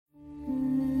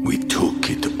We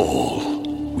took it all.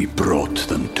 We brought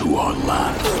them to our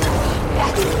land.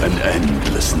 An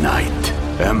endless night,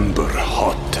 ember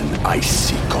hot and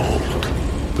icy cold.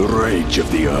 The rage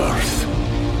of the earth.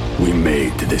 We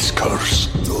made this curse.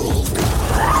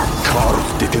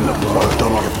 Carved it in the blood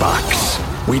on our backs.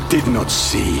 We did not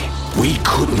see. We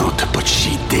could not, but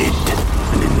she did.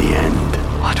 And in the end...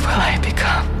 What will I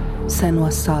become?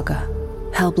 Senua's Saga.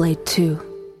 Hellblade 2.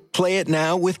 Play it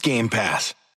now with Game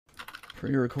Pass.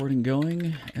 Pre-recording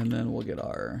going, and then we'll get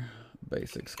our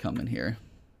basics coming here.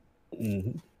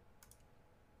 Mm-hmm.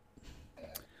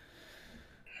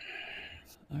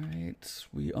 All right,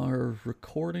 we are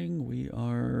recording.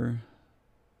 I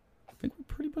think we're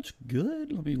pretty much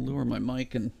good. Let me lower my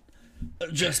mic and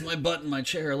adjust my butt in my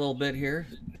chair a little bit here.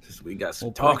 We got some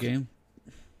we'll talking.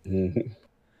 Game.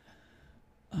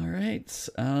 All right.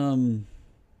 Let me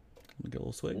get a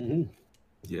little swig. Mm-hmm.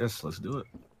 Yes, let's do it.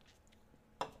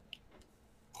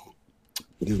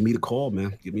 Give me the call,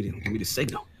 man. Give me the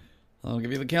signal. I'll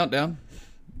give you the countdown.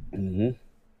 Mm-hmm.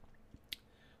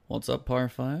 What's up, par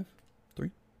 5?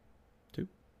 3, 2,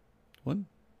 1.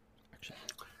 Action.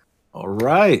 All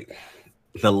right.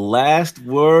 The last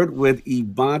word with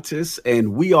Ebontis,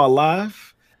 and we are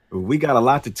live. We got a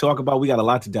lot to talk about. We got a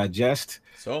lot to digest.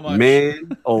 So much.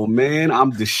 Man, oh man,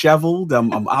 I'm disheveled.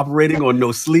 I'm operating on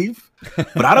no sleep,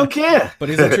 but I don't care. But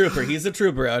he's a trooper. He's a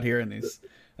trooper out here.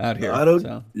 Yeah,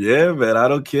 man, I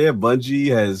don't care. Bungie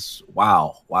has,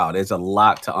 wow. There's a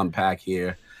lot to unpack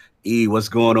here. E, what's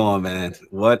going on, man?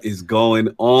 What is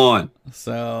going on?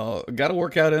 So, got a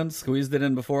workout in, squeezed it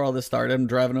in before all this started. I'm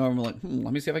driving over. I'm like,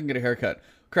 let me see if I can get a haircut.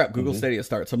 Crap, Google Stadia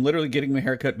starts. I'm literally getting my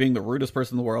haircut, being the rudest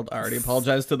person in the world. I already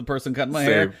apologized to the person cutting my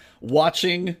hair.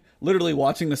 Literally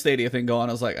watching the Stadia thing go on.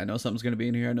 I was like, I know something's going to be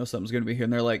in here. I know something's going to be here.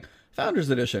 And they're like, Founders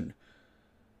Edition.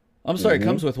 I'm sorry, it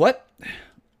comes with what?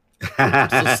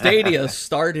 So Stadia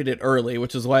started it early,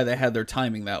 which is why they had their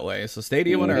timing that way. So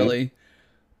Stadia went early.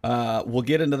 We'll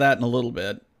get into that in a little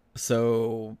bit.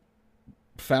 So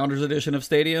Founders Edition of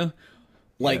Stadia,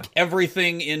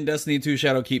 everything in Destiny 2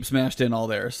 Shadowkeep smashed in all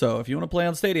there. So if you want to play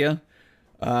on Stadia,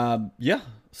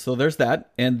 so there's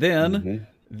that. And then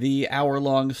the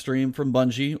hour-long stream from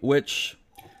Bungie, which,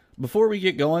 before we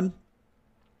get going,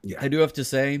 I do have to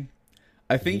say,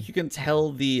 I think you can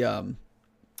tell the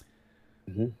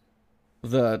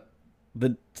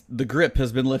grip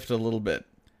has been lifted a little bit.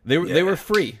 They were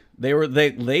free.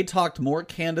 They talked more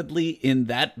candidly in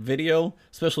that video,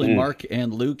 especially Mark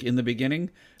and Luke in the beginning,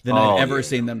 than I've ever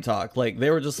seen them talk. Like they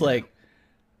were just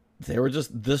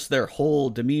their whole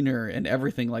demeanor and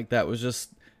everything like that was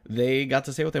just, they got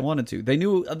to say what they wanted to. They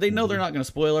know they're not going to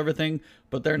spoil everything,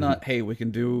 but they're not, hey, we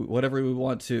can do whatever we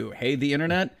want to. Hey, the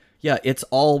internet, yeah, it's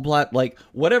all black. Like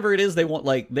whatever it is they want,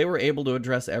 like they were able to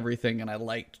address everything, and I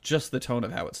liked just the tone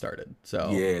of how it started. So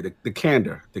yeah, the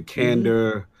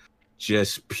candor,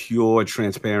 just pure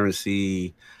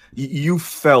transparency. You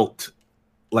felt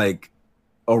like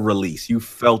a release. You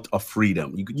felt a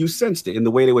freedom. You sensed it in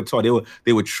the way they were taught.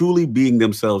 They were truly being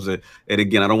themselves. And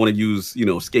again, I don't want to use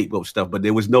scapegoat stuff, but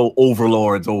there was no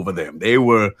overlords over them. They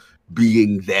were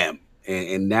being them,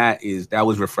 and that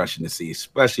was refreshing to see,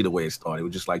 especially the way it started. It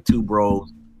was just like two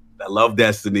bros that love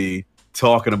Destiny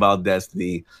talking about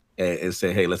Destiny and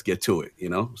say, hey, let's get to it.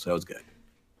 So it was good.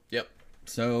 Yep.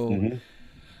 So.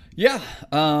 Yeah,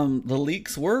 the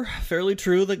leaks were fairly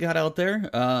true that got out there.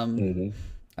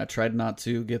 I tried not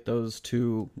to get those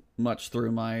too much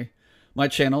through my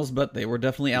channels, but they were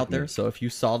definitely out there. So if you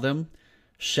saw them,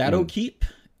 Shadowkeep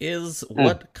is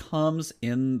what comes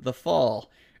in the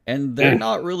fall. And they're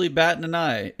not really batting an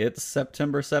eye. It's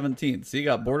September 17th. So you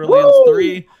got Borderlands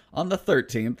 3 on the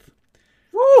 13th.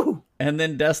 Woo! And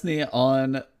then Destiny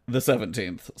on the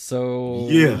 17th. So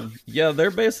yeah,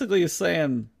 they're basically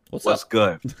saying... What's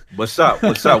good? What's up?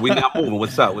 We not moving.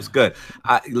 What's up? What's good?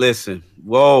 Listen.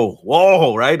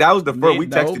 Whoa! Right? That was the first we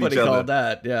texted each other. Nobody called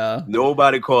that. Yeah.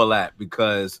 Nobody called that,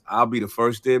 because I'll be the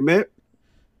first to admit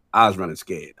I was running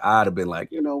scared. I'd have been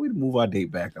like, we move our date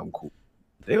back. I'm cool.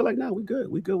 They were like, no, we good.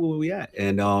 We good where we at.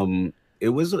 And that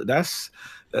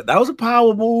was a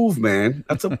power move, man.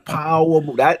 That's a power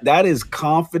move. That is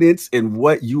confidence in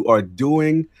what you are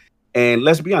doing. And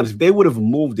let's be honest, if they would have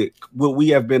moved it, would we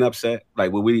have been upset?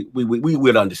 Like, we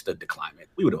would have understood the climate.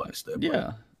 We would have understood.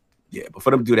 Yeah. Yeah, but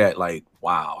for them to do that, like,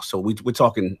 wow. So we're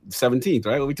talking 17th,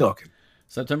 right? What are we talking?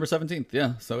 September 17th,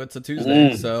 yeah. So it's a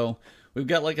Tuesday. So we've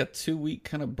got like a 2-week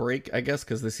kind of break, I guess,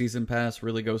 because the season pass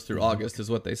really goes through August, is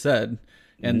what they said.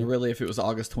 And really, if it was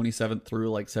August 27th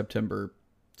through like September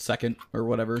 2nd or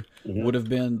whatever, would have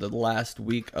been the last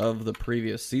week of the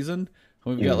previous season.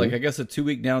 We've got like, I guess, a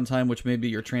 2-week downtime, which may be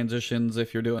your transitions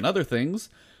if you're doing other things.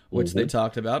 which they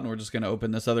talked about, and we're just going to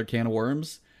open this other can of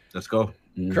worms. Let's go.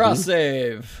 Cross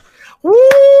save. Woo!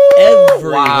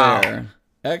 Everywhere. Wow.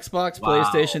 Xbox,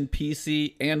 PlayStation,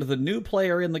 PC, and the new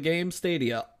player in the game,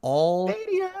 Stadia, all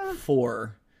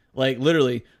for, like,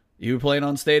 literally, you playing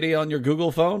on Stadia on your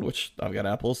Google phone, which I've got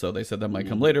Apple, so they said that might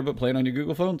come later, but playing on your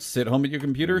Google phone, sit home at your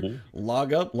computer,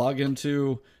 log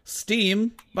into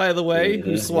Steam, by the way,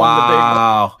 who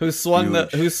swung who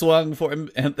swung for him,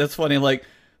 and that's funny, like,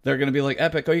 they're going to be like,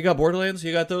 Epic, oh, you got Borderlands?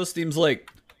 You got those? Steam's like,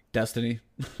 Destiny.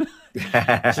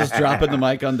 Just dropping the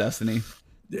mic on Destiny.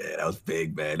 Yeah, that was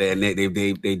big, man. And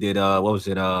they did what was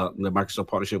it? The Microsoft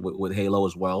partnership with Halo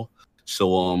as well.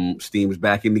 So Steam's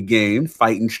back in the game,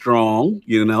 fighting strong.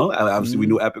 You know, obviously we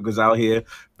knew Epic was out here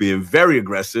being very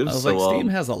aggressive. I was like, Steam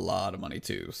has a lot of money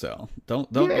too, so don't.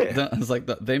 It's like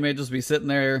they may just be sitting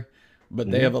there, but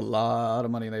they have a lot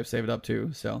of money they've saved up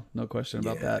too. So no question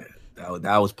about that.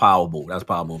 That was powerful. That's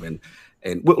powerful. And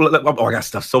I got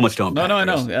stuff so much to unpack. No, I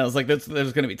know. I was like, there's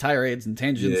going to be tirades and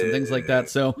tangents and things like that.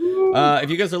 So if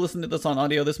you guys are listening to this on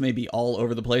audio, this may be all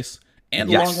over the place and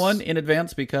a long one in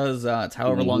advance because it's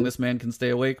however long this man can stay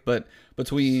awake. But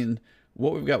between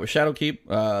what we've got with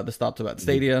Shadowkeep, this thoughts about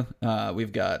Stadia,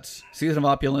 we've got Season of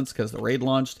Opulence because the raid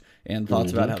launched and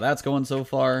thoughts about how that's going so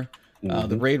far.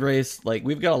 The raid race, like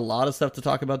we've got a lot of stuff to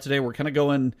talk about today. We're kind of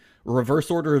going reverse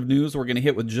order of news. We're going to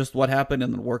hit with just what happened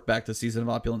and then work back to Season of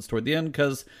Opulence toward the end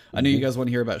because I know you guys want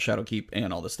to hear about Shadowkeep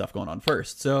and all this stuff going on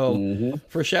first. So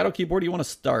for Shadowkeep, where do you want to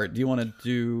start? Do you want to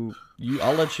do?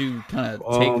 I'll let you kind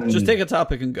of take a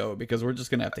topic and go because we're just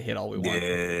going to have to hit all we want.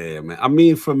 Yeah, man. I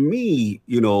mean, for me,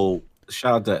 you know,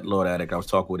 shout out to Lord Attic. I was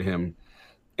talking with him.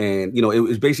 And, you know, it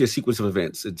was basically a sequence of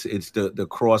events. It's the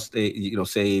cross,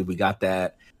 save. We got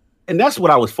that. And that's what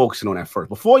I was focusing on at first.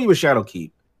 Before you were Shadowkeep,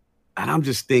 and I'm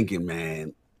just thinking,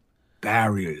 man,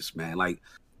 barriers, man. Like,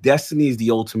 Destiny is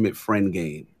the ultimate friend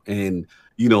game. And,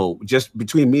 you know, just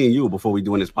between me and you before we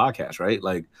doing this podcast, right?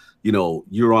 Like, you know,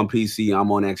 you're on PC, I'm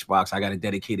on Xbox. I got a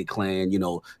dedicated clan. You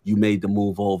know, you made the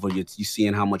move over. You're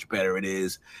seeing how much better it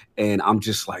is. And I'm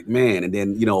just like, man. And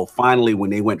then, you know, finally when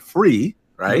they went free,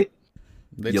 right?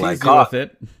 They tease like, you with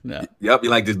it. Yeah. Yep.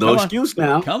 You're like, there's no excuse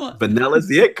now. Come on. Vanilla's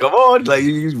it. Come on. Like,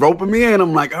 he's roping me in.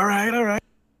 I'm like, all right.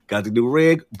 Got the new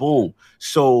rig. Boom.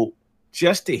 So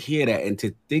just to hear that and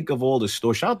to think of all the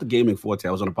stories. Shout out to Gaming Forte.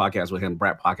 I was on a podcast with him,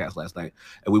 Brat Podcast last night,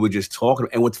 and we were just talking.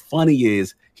 And what's funny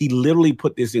is he literally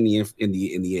put this in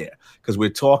the air because we're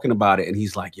talking about it, and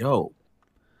he's like, yo,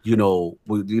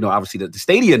 obviously the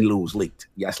Stadia news leaked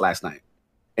last night.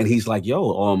 And he's like,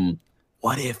 yo,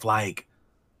 what if like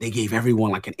they gave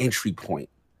everyone like an entry point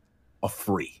of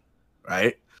free,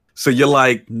 right? So you're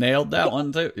like nailed that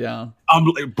one too, yeah. I'm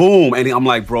like, boom, and I'm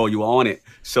like, bro, you on it.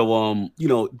 So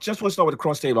just want to start with the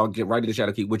cross table. I'll get right to the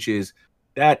Shadowkeep, which is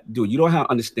that, dude. You don't have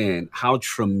to understand how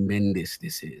tremendous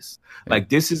this is. Yeah. Like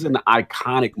this is an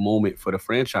iconic moment for the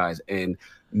franchise, and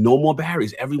no more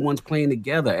barriers. Everyone's playing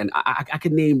together, and I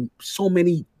could name so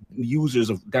many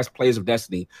players of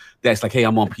Destiny that's like, hey,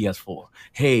 I'm on PS4.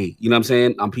 Hey, you know what I'm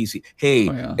saying? I'm PC. Hey,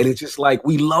 and it's just like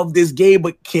we love this game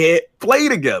but can't play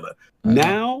together.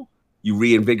 Now you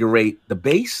reinvigorate the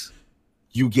base.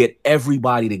 You get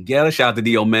everybody together. Shout out to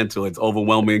Neo Mentor. It's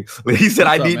overwhelming. He said,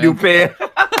 I need new pair.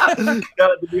 Shout out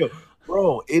to Neo.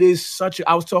 Bro, it is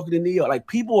I was talking to Neo. Like,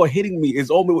 people are hitting me. It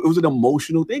was an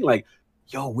emotional thing. Like,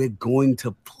 yo, we're going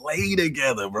to play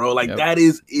together, bro. Like, that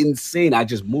is insane. I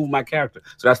just moved my character.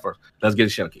 So that's first. Let's get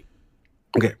to Shadowkeep.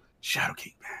 Okay,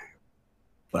 Shadowkeep, man.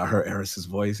 But I heard Eris's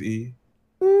voice, E.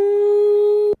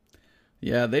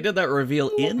 Yeah, they did that reveal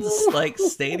in like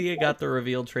Stadia got the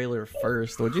reveal trailer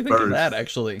first. What do you think of that?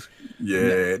 Actually,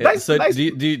 yeah. Nice. Do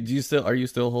you still are you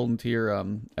still holding to your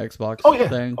Xbox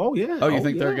thing? Oh yeah. Oh, you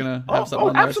think they're gonna have something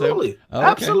on there absolutely. too? Oh,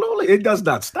 absolutely. It does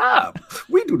not stop.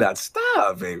 We do not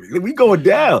stop, baby. We going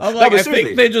down. I'm like, I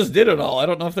think they just did it all. I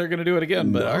don't know if they're gonna do it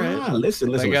again, but all right.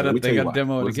 Listen. They got to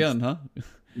demo it again, huh?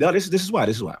 No, this is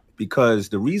why. Because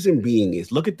the reason being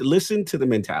is listen to the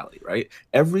mentality, right?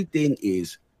 Everything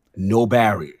is no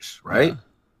barriers, right?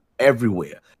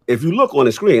 Everywhere. If you look on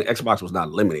the screen, Xbox was not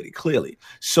eliminated, clearly.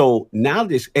 So now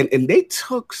this, and they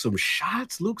took some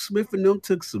shots. Luke Smith and them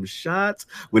took some shots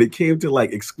when it came to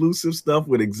like exclusive stuff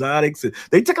with exotics. And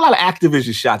they took a lot of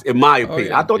Activision shots, in my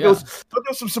opinion. I thought there was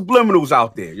some subliminals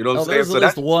out there. You know what I'm saying? There's at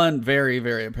least one very,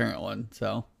 very apparent one.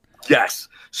 So yes.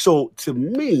 So to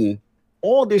me,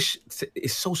 all this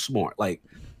is so smart. Like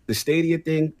the Stadia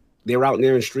thing, they're out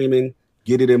there and streaming.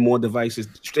 Get it in more devices.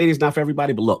 Stadia's not for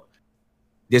everybody, but look,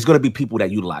 there's going to be people that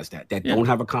utilize that don't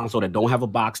have a console, that don't have a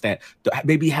box, that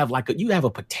maybe have you have a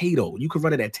potato. You could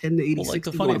run it at 10 to 80. Well, like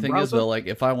the funny thing is though, like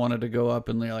if I wanted to go up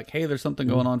and they're like, hey, there's something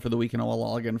going on for the weekend, I'll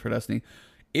log in for Destiny.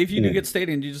 if you do get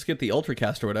Stadia and you just get the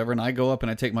Ultracast or whatever, and I go up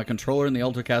and I take my controller and the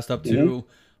Ultracast up to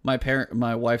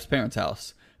my wife's parents'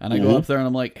 house, and I go up there and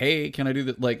I'm like, hey, can I do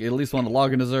that? Like, at least want to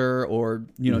log into Azure or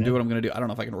do what I'm going to do. I don't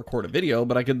know if I can record a video,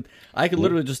 but I could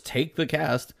literally just take the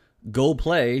cast, go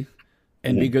play,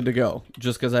 and be good to go,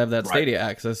 just because I have that Stadia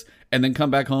access, and then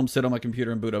come back home, sit on my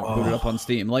computer, and boot it up on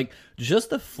Steam. Like, just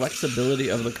the flexibility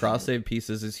of the cross-save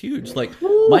pieces is huge. Like,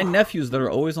 my nephews that are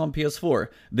always on PS4,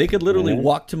 they could literally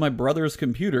walk to my brother's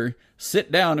computer,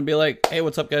 sit down, and be like, hey,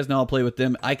 what's up, guys? Now I'll play with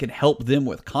them. I could help them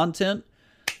with content,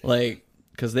 like,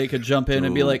 because they could jump in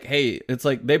and be like, hey, it's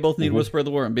like they both need Whisper of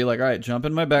the War, and be like, all right, jump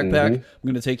in my backpack. I'm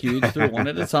going to take you each through one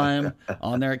at a time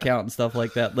on their account and stuff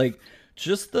like that. Like,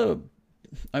 just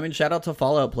shout out to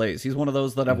Fallout Plays. He's one of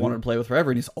those that I've wanted to play with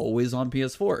forever, and he's always on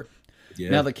PS4. Yeah.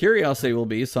 Now, the curiosity will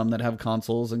be some that have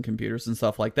consoles and computers and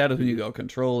stuff like that is when you go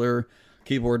controller,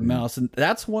 keyboard, mouse. And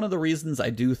that's one of the reasons I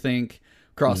do think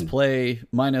cross-play,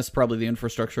 minus probably the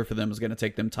infrastructure for them, is going to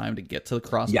take them time to get to the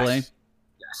cross-play. Yes.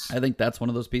 I think that's one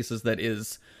of those pieces that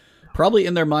is probably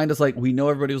in their mind is like, we know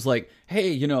everybody was like,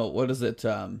 hey, what is it?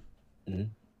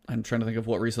 I'm trying to think of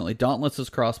what recently. Dauntless is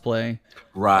crossplay.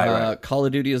 Right. Call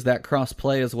of Duty is that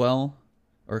crossplay as well,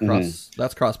 or that's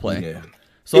crossplay. Yeah.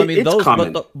 So I mean, those,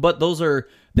 but those are,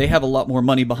 they have a lot more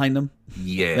money behind them.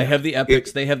 Yeah. They have the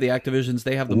Epics, they have the Activisions,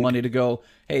 they have the money to go,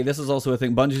 hey, this is also a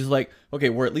thing. Bungie's like, okay,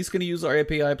 we're at least going to use our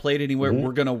API, play it anywhere.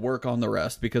 We're going to work on the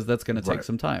rest because that's going to take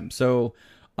some time. So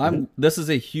this is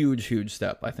a huge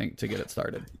step, I think, to get it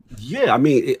started. Yeah, I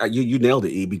mean, you nailed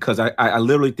it, E, because I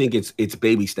literally think it's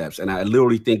baby steps, and I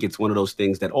literally think it's one of those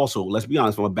things that also, let's be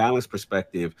honest, from a balance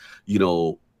perspective,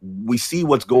 we see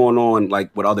what's going on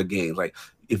like with other games. Like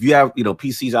if you have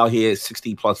PCs out here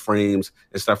 60 plus frames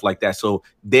and stuff like that, so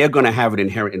they're going to have an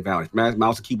inherent advantage.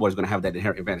 Mouse and keyboard is going to have that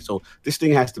inherent advantage. So this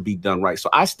thing has to be done right. So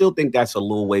I still think that's a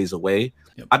little ways away.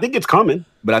 Yep. I think it's coming,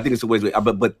 but I think it's a ways away.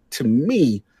 But to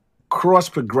me, cross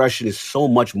progression is so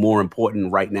much more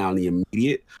important right now in the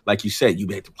immediate. Like you said, you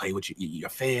have to play with your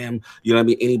fam. You know what I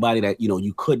mean? Anybody that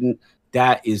you couldn't.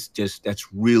 That's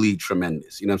really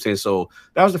tremendous. You know what I'm saying? So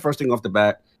that was the first thing off the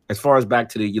bat. As far as back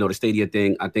to the Stadia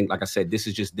thing, I think, like I said, this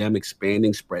is just them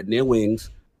expanding, spreading their wings,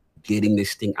 getting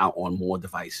this thing out on more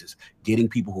devices, getting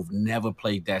people who've never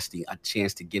played Destiny a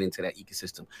chance to get into that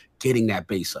ecosystem, getting that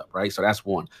base up, right? So that's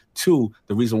one. Two,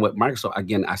 the reason what Microsoft,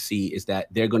 again, I see is that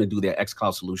they're going to do their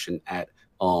xCloud solution at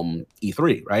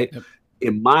E3, right? Yep.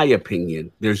 In my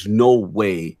opinion, there's no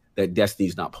way that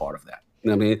Destiny's not part of that. You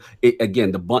know what I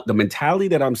mean? The mentality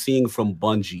that I'm seeing from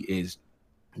Bungie is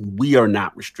we are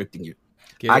not restricting you.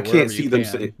 I can't see them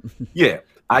saying,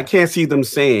 I can't see them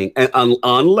saying, and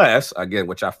unless, again,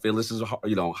 which I feel this is,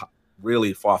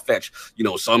 really far-fetched,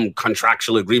 some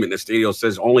contractual agreement that Stadia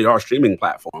says only our streaming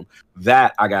platform,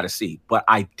 that I got to see, but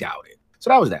I doubt it.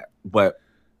 So that was that. But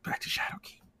back to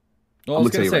Shadowkeep. Well, I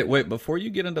was going to say, wait, before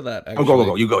you get into that, actually,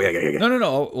 go. You go. Yeah.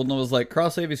 No. Well, no, it was like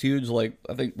cross-save is huge. Like,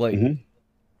 I think, like,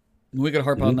 we could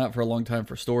harp on that for a long time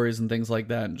for stories and things like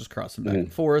that and just crossing back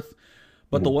and forth.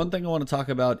 But the one thing I want to talk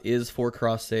about is for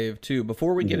cross save too.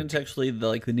 Before we get into actually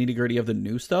the nitty gritty of the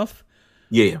new stuff,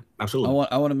 yeah, absolutely.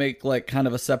 I want to make like kind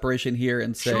of a separation here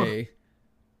and say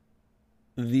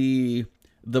the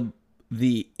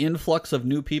influx of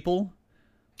new people.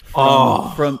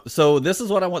 So this is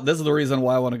what I want. This is the reason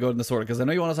why I want to go in this order, because I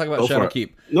know you want to talk about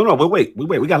Shadowkeep. No, but wait, we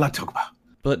got a lot to talk about.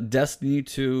 But Destiny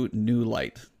 2 New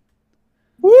Light.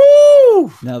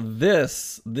 Woo! Now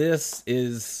this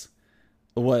is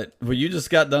what you just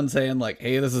got done saying, like,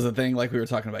 hey, this is a thing like we were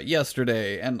talking about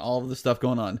yesterday and all of the stuff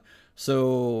going on.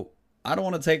 So I don't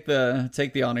want to take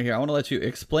the honor here. I want to let you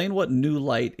explain what New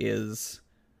Light is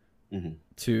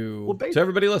to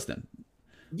everybody listening.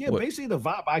 Yeah, basically the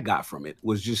vibe I got from it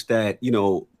was just that,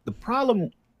 the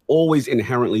problem always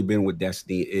inherently been with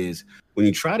Destiny is when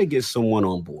you try to get someone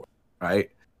on board, right?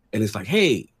 And it's like,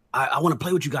 hey, I want to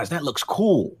play with you guys. That looks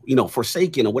cool,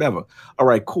 Forsaken or whatever. All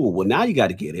right, cool. Well, now you got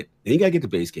to get it. Then you got to get the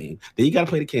base game. Then you got to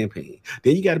play the campaign.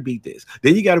 Then you got to beat this.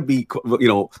 Then you got to beat,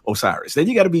 Osiris. Then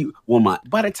you got to beat Wilmot.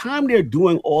 By the time they're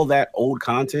doing all that old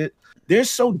content, they're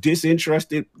so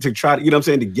disinterested to try to,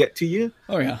 to get to you.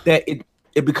 Oh, yeah. That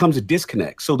it becomes a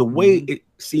disconnect. So the way it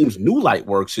seems New Light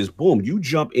works is, boom, you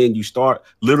jump in, you start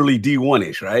literally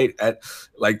D1-ish, right?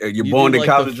 You're born to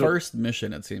college. The first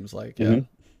mission, it seems like, yeah.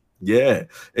 Yeah,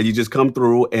 and you just come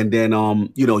through, and then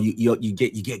you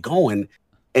get going,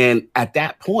 and at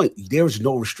that point there's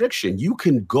no restriction. You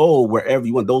can go wherever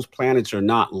you want. Those planets are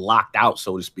not locked out,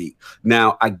 so to speak.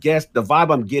 Now, I guess the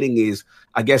vibe I'm getting is,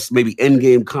 maybe end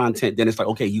game content. Then it's like,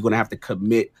 okay, you're gonna have to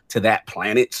commit to that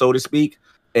planet, so to speak,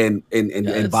 and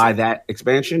buy that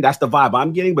expansion. That's the vibe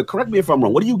I'm getting. But correct me if I'm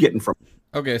wrong. What are you getting from?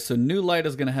 Okay, so New Light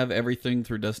is going to have everything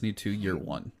through Destiny 2 Year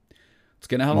 1. It's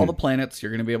going to have all the planets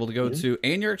you're going to be able to go to,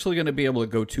 and you're actually going to be able to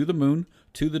go to the moon,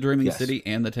 to the Dreaming City,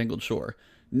 and the Tangled Shore.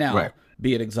 Now,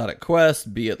 be it Exotic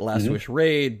Quest, be it Last Wish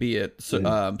Raid, be it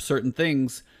certain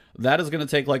things, that is going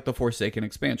to take like the Forsaken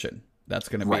expansion. That's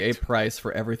going to be a price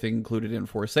for everything included in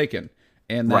Forsaken.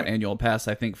 And that annual pass,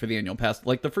 I think, for the annual pass,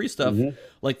 like the free stuff,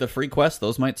 like the free quests,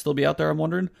 those might still be out there, I'm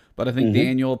wondering. But I think the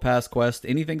annual pass quest,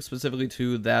 anything specifically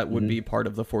to that would be part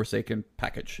of the Forsaken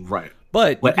package. Right.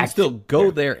 But you can still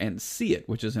go there and see it,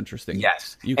 which is interesting.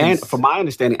 Yes. And from my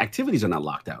understanding, activities are not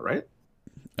locked out, right?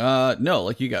 No,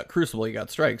 like you got Crucible, you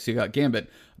got Strikes, you got Gambit.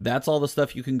 That's all the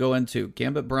stuff you can go into.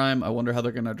 Gambit Brime, I wonder how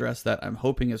they're going to address that. I'm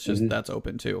hoping it's just that's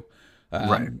open too.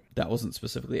 That wasn't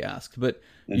specifically asked, but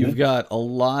you've got a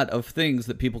lot of things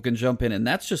that people can jump in, and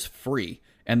that's just free.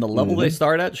 And the level they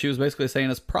start at, she was basically saying,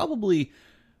 is probably,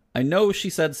 I know she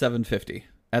said 750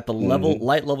 at the level,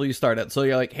 light level you start at. So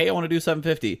you're like, hey, I want to do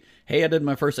 750. Hey, I did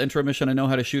my first intro mission. I know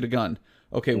how to shoot a gun.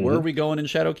 Okay, where are we going in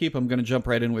Shadowkeep? I'm going to jump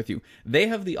right in with you. They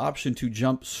have the option to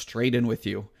jump straight in with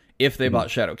you if they bought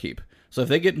Shadowkeep. So if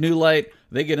they get New Light,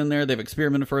 they get in there, they've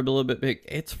experimented for a little bit,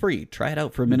 it's free. Try it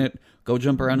out for a minute. Go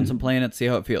jump around in some planets, see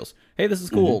how it feels. Hey, this is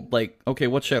cool. Like, okay,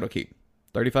 what's Shadowkeep?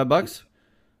 $35?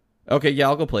 Okay, yeah,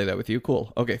 I'll go play that with you.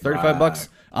 Cool. Okay, $35.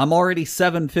 I'm already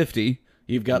 $750.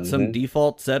 You've got some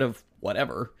default set of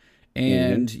whatever.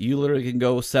 And you literally can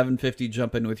go $750,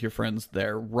 jump in with your friends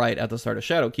there right at the start of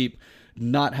Shadowkeep,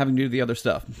 not having to do the other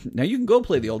stuff. Now, you can go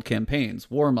play the old campaigns,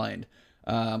 Warmind,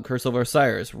 Curse of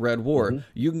Osiris, Red War.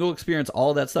 You can go experience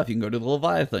all that stuff. You can go to the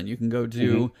Leviathan. You can go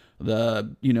to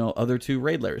the, other two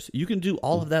raid layers. You can do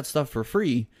all of that stuff for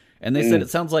free. And they said it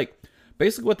sounds like,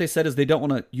 basically what they said is they don't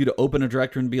want you to open a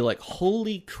directory and be like,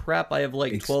 holy crap, I have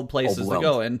like 12 places to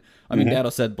go. And I mean, Dado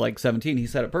said like 17. He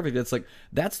said it perfect. It's like,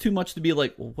 that's too much to be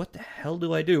like, well, what the hell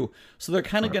do I do? So they're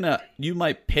kind of going to, you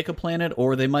might pick a planet,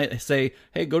 or they might say,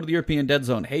 hey, go to the European Dead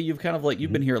Zone. Hey, you've kind of like,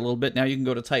 you've been here a little bit. Now you can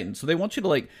go to Titan. So they want you to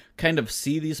like kind of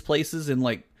see these places and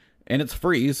like, and it's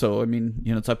free. So, I mean,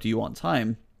 it's up to you on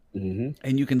time.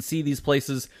 And you can see these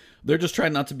places. They're just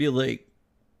trying not to be like,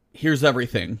 here's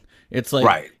everything. It's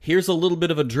like, here's a little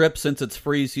bit of a drip since it's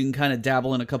free, so you can kind of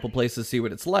dabble in a couple places, see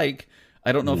what it's like.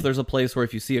 I don't know if there's a place where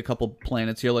if you see a couple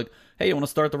planets, you're like, hey, you want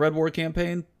to start the Red War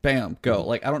campaign? Bam, go.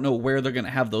 Like, I don't know where they're going to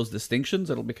have those distinctions.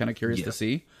 It'll be kind of curious to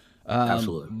see.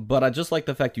 Absolutely. But I just like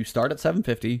the fact you start at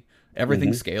 750.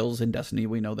 Everything scales in Destiny.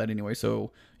 We know that anyway.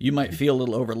 So you might feel a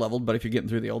little over leveled, but if you're getting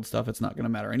through the old stuff, it's not going to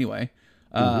matter anyway.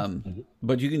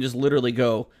 But you can just literally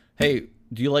go, hey,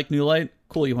 do you like New Light?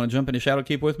 Cool. You want to jump into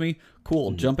Shadowkeep with me?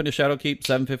 Cool. Jump into Shadowkeep,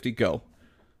 750, go.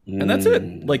 And that's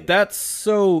it. Like, that's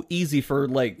so easy for,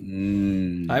 like,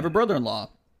 I have a brother-in-law.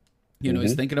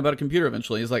 He's thinking about a computer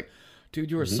eventually. He's like,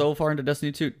 dude, you are so far into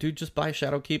Destiny 2. Dude, just buy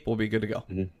Shadowkeep. We'll be good to go.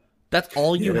 That's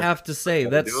all you have to say.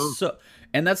 That's so...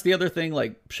 And that's the other thing,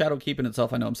 like, Shadowkeep in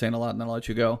itself, I know I'm saying a lot, and then I'll let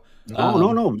you go.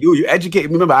 No. You educate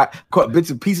me. Remember, I caught bits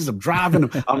and pieces of driving.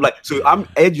 I'm like, so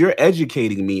you're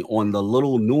educating me on the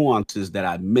little nuances that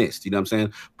I missed. You know what I'm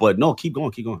saying? But no, keep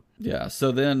going. Yeah,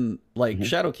 so then, like,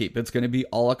 Shadowkeep, it's going to be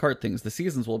a la carte things. The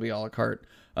seasons will be a la carte,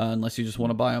 unless you just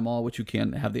want to buy them all, which you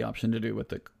can have the option to do with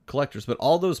the collectors. But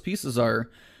all those pieces are...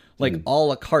 like a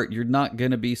la carte. You're not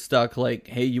going to be stuck like,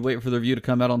 hey, you wait for the review to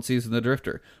come out on Season of the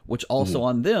Drifter, which also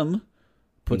on them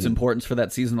puts importance for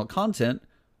that seasonal content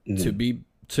to be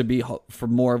for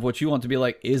more of what you want to be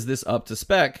like, is this up to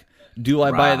spec? Do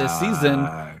I buy this season?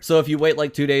 So if you wait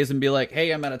like 2 days and be like,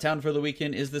 hey, I'm out of town for the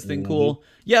weekend, is this thing cool?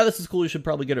 Yeah, this is cool. You should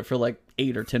probably get it for like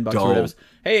 $8 or $10 or whatever.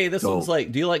 Hey, this one's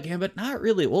like, do you like Gambit? Not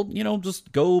really. Well,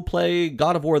 just go play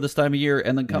God of War this time of year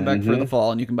and then come back for the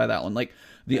fall and you can buy that one. Like,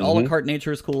 the a la carte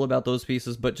nature is cool about those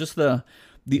pieces, but just the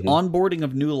onboarding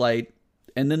of New Light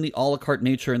and then the a la carte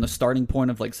nature and the starting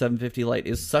point of like 750 Light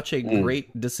is such a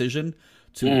great decision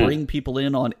to bring people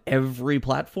in on every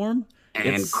platform.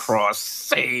 And cross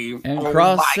save.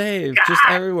 Just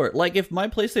everywhere. Like, if my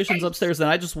PlayStation's upstairs and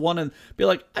I just want to be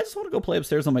like, I just want to go play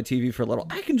upstairs on my TV for a little,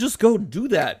 I can just go do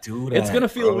that. It's going to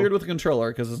feel weird with a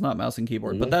controller because it's not mouse and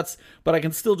keyboard. But I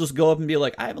can still just go up and be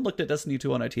like, I haven't looked at Destiny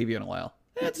 2 on my TV in a while.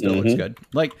 It still looks good.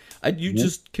 Like, you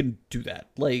just can do that.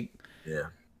 Like,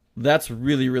 that's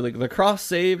really, really the cross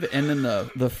save and then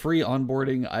the free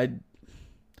onboarding.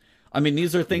 I mean,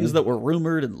 these are things that were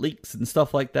rumored and leaks and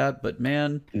stuff like that. But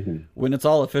man, when it's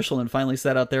all official and finally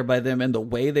set out there by them and the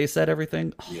way they said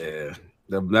everything,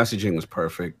 the messaging was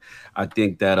perfect. I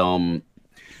think that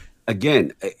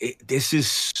again, this is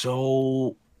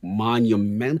so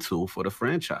monumental for the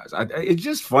franchise. It's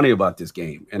just funny about this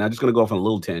game, and I'm just gonna go off on a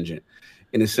little tangent,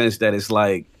 in the sense that it's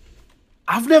like,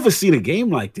 I've never seen a game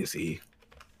like this,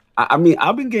 I mean,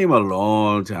 I've been gaming a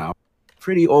long time.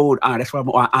 Pretty old. That's why I'm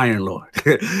an Iron Lord.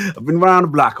 I've been around the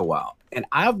block a while, and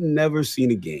I've never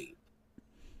seen a game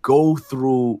go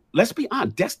through. Let's be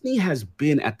honest. Destiny has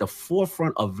been at the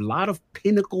forefront of a lot of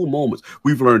pinnacle moments.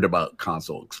 We've learned about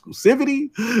console exclusivity.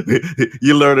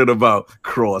 You're learning about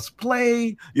cross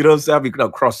play. You know what I'm saying? I mean, no,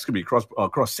 cross save.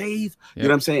 Yep. You know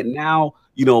what I'm saying? Now,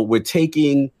 we're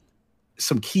taking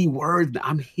some key words.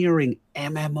 I'm hearing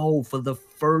MMO for the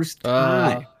first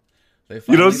time. They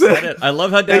finally said it. I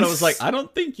love how Dana was like, I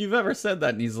don't think you've ever said that.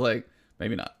 And he's like,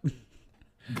 maybe not.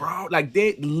 Bro, like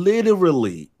they're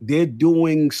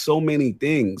doing so many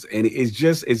things. And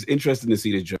it's interesting to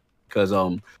see the journey because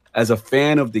as a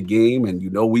fan of the game, and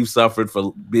we've suffered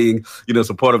for being,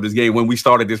 support of this game when we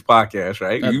started this podcast,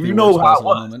 right? You know how it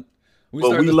was. Moment. We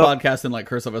started this podcast in like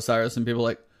Curse of Osiris, and people were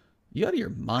like, you out of your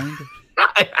mind?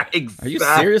 Exactly. Are you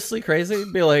seriously crazy?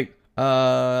 Be like,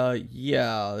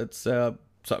 yeah, it's so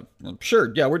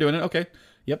sure, yeah, we're doing it. Okay,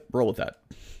 yep, roll with that.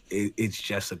 It's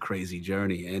just a crazy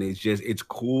journey, and it's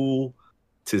cool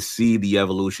to see the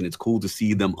evolution. It's cool to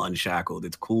see them unshackled.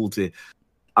 It's cool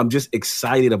I'm just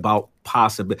excited about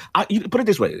possibility. Put it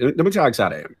this way. Let me tell you how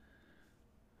excited I am.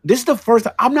 This is the first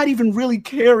time I'm not even really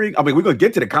caring. I mean, we're going to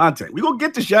get to the content. We're going to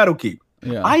get to Shadowkeep.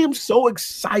 Yeah. I am so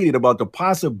excited about the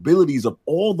possibilities of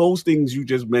all those things you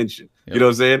just mentioned. Yep. You know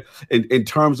what I'm saying? In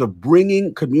terms of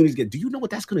bringing communities together. Do you know what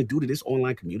that's going to do to this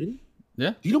online community?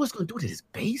 Yeah. Do you know what's going to do to this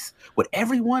base? With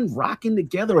everyone rocking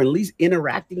together, or at least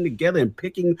interacting together and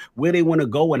picking where they want to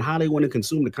go and how they want to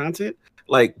consume the content?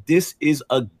 Like, this is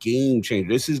a game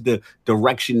changer. This is the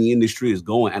direction the industry is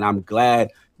going. And I'm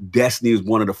glad Destiny is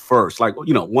one of the first, like,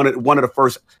 one of the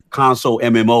first console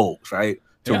MMOs, right?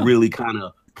 To really kind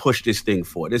of push this thing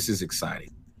forward. This is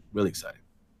exciting. Really exciting.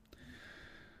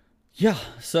 Yeah.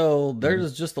 So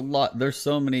there's just a lot. There's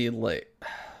so many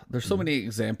many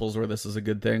examples where this is a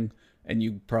good thing. And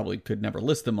you probably could never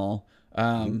list them all.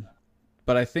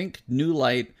 But I think New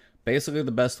Light, basically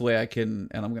the best way I can,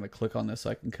 and I'm going to click on this so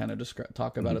I can kind of just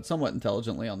talk about it somewhat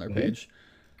intelligently on their page.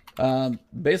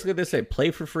 Basically, they say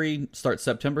play for free, start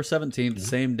September 17th,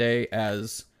 same day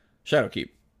as Shadowkeep.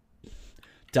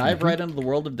 Dive right into the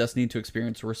world of Destiny to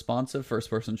experience responsive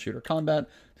first-person shooter combat,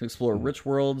 to explore rich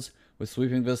worlds with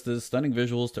sweeping vistas, stunning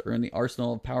visuals, to earn the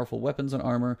arsenal of powerful weapons and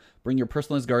armor. Bring your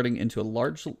personalized guarding into a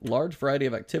large variety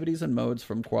of activities and modes,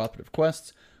 from cooperative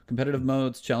quests, competitive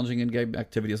modes, challenging in-game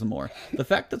activities, and more. The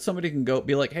fact that somebody can go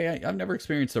be like, hey, I've never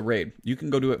experienced a raid. You can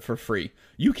go do it for free.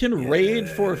 You can raid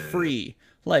for free.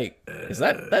 Like, is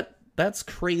that's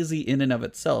crazy in and of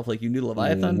itself. Like, you can do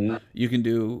Leviathan, you can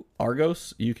do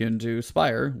Argos, you can do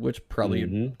Spire, which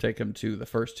probably take him to the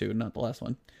first two, not the last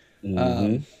one.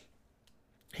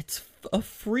 It's a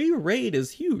free raid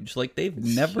is huge. Like, they've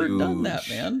never done that,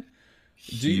 man.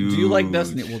 Do you like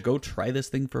Destiny? Well, go try this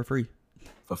thing for free.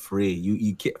 For free,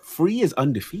 you can't. Free is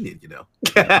undefeated. Free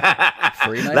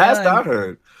 99. Last I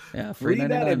heard. Yeah, free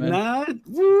 99, man.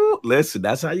 Woo. Listen,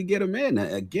 that's how you get them in.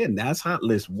 Again, that's how.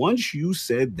 Listen, once you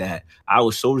said that, I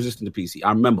was so resistant to PC. I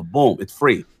remember, boom, it's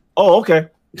free. Oh, okay.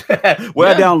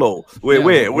 Where I download?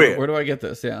 Where do I get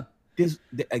this? Yeah.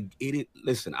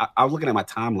 Listen, I was looking at my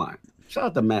timeline. Shout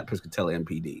out to Matt Piscatella,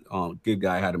 MPD. Good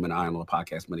guy. Had him in the Iron Lord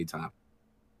podcast many times.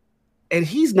 And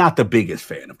he's not the biggest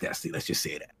fan of Destiny. Let's just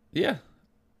say that. Yeah.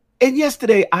 And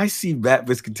yesterday, I see Matt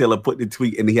Piscatella putting a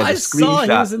tweet, and he has a screenshot. I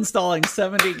saw he was installing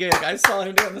 70 gig. I saw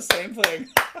him doing the same thing.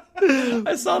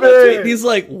 I saw that tweet. He's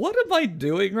like, what am I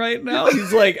doing right now?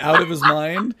 He's like out of his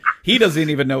mind. He doesn't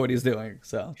even know what he's doing.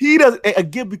 So he does,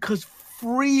 again, because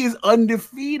free is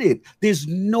undefeated. There's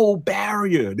no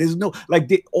barrier. There's no,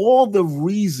 all the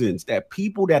reasons that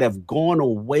people that have gone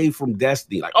away from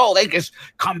Destiny, like, oh, they just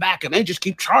come back and they just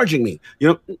keep charging me.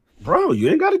 Bro, you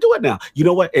ain't got to do it now. You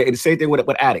know what? And the same thing with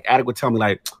Attic. Attic would tell me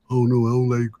like, oh no,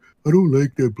 I don't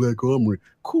like that Black Armory.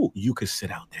 Cool. You could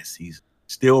sit out that season.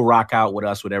 Still rock out with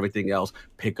us with everything else.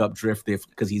 Pick up Drift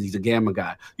because he's a Gamma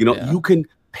guy. You can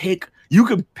pick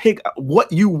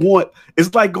what you want.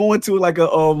 It's like going to like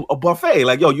a buffet.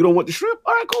 Like, yo, you don't want the shrimp?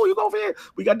 All right, cool. You go over here.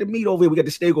 We got the meat over here. We got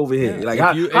the steak over here. Yeah. Like,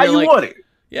 how you want it?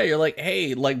 Yeah, you're like,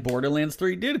 hey, like Borderlands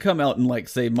 3 did come out in like,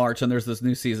 say, March, and there's this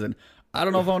new season. I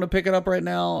don't know if I want to pick it up right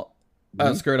now.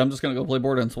 Screw it. I'm just going to go play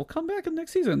Borderlands. We'll come back in the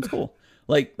next season. It's cool.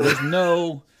 Like,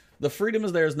 the freedom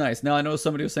is there is nice. Now, I know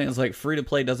somebody was saying it's like free to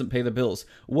play doesn't pay the bills.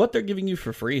 What they're giving you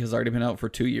for free has already been out for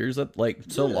 2 years,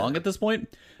 long at this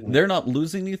point. They're not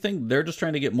losing anything. They're just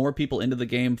trying to get more people into the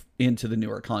game, into the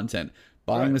newer content.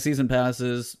 Buying the season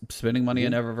passes, spending money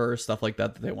in Eververse, stuff like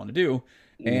that they want to do.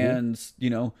 And,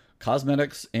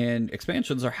 cosmetics and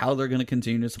expansions are how they're going to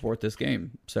continue to support this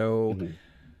game. So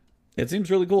It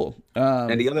seems really cool.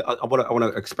 And the other, I want to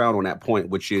expound on that point,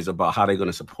 which is about how they're going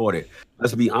to support it.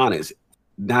 Let's be honest.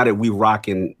 Now that we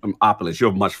rocking Opulence,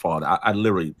 you're much farther. I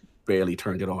literally barely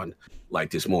turned it on like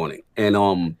this morning, and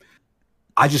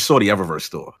I just saw the Eververse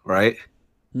store, right?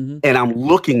 And I'm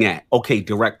looking at, okay,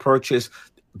 direct purchase.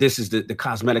 This is the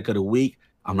cosmetic of the week.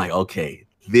 I'm like, okay,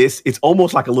 it's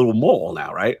almost like a little mall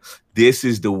now, right? This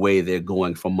is the way they're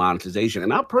going for monetization.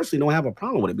 And I personally don't have a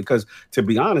problem with it because, to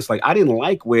be honest, like I didn't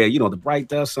like where, the Bright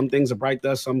Dust, some things are Bright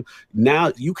Dust, some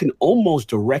now you can almost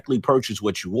directly purchase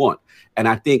what you want. And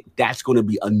I think that's going to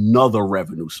be another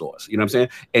revenue source. You know what I'm saying?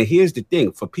 And here's the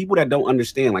thing, for people that don't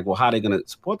understand, like, well, how they're going to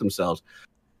support themselves.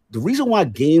 The reason why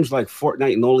games like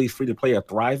Fortnite and all these free-to-play are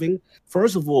thriving,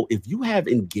 first of all, if you have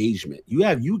engagement, you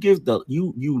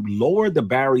lower the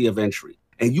barrier of entry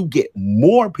and you get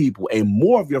more people and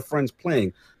more of your friends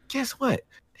playing, guess what?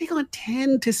 They're going to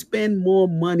tend to spend more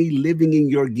money living in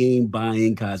your game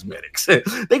buying cosmetics. They're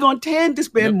going to tend to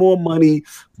spend more money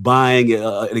buying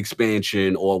an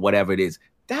expansion or whatever it is.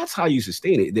 That's how you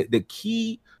sustain it. The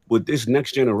key with this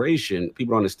next generation,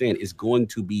 people understand, is going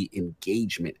to be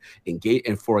engagement.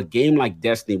 And for a game like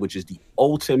Destiny, which is the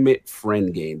ultimate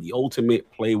friend game, the ultimate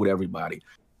play with everybody,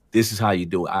 this is how you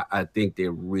do it. I think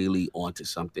they're really onto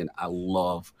something. I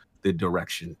love the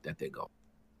direction that they go.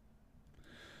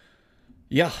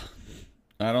 Yeah.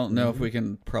 I don't know if we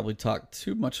can probably talk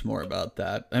too much more about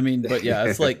that. I mean, but yeah,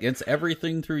 it's like, it's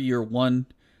everything through year one.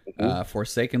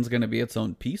 Forsaken's going to be its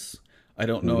own piece. I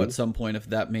don't know at some point if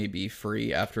that may be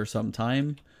free after some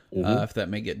time, if that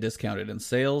may get discounted in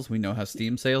sales. We know how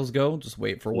Steam sales go. Just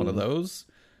wait for one of those.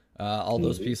 All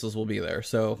those pieces will be there.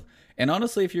 So, and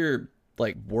honestly, if you're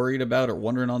like worried about or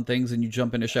wondering on things and you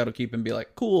jump into Shadowkeep and be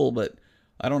like, cool, but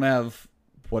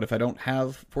what if I don't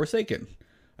have Forsaken?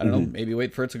 I don't know, maybe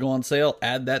wait for it to go on sale,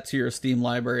 add that to your Steam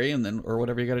library, and then, or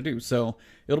whatever you got to do. So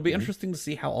it'll be interesting to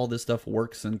see how all this stuff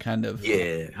works and kind of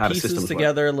how pieces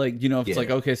together. Work. Like, if it's like,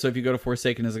 okay, so if you go to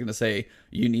Forsaken, is it going to say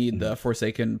you need the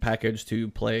Forsaken package to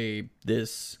play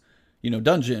this,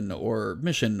 dungeon or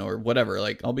mission or whatever?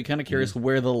 Like, I'll be kind of curious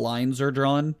where the lines are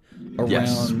drawn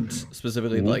around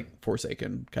specifically like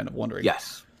Forsaken, kind of wondering.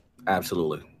 Yes,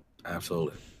 absolutely.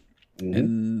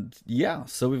 And yeah,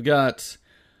 so we've got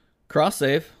cross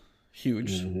save,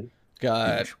 huge.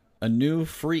 Got a new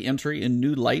free entry in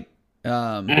New Light.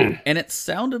 And it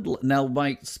sounded, now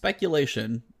my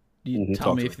speculation, you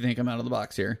tell me if you think I'm out of the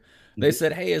box here. They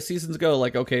said, hey, as seasons go,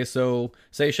 like, okay, so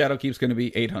say Shadowkeep's going to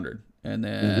be 800 and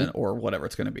then, or whatever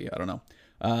it's going to be. I don't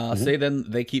know. Say then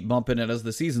they keep bumping it as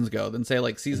the seasons go. Then say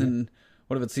like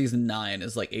what if it's season 9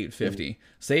 is like 850.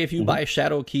 Say if you buy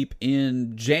Shadowkeep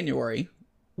in January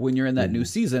when you're in that new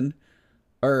season,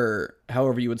 or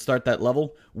however you would start that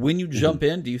level, when you jump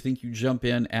in, do you think you jump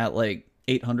in at like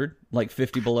 800, like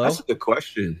 50 below? That's a good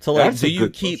question. So like, do you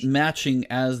keep matching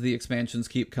as the expansions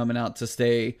keep coming out to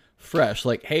stay fresh?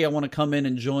 Like, hey, I want to come in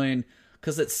and join,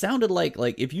 because it sounded like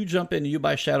if you jump in and you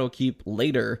buy Shadowkeep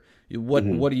later, what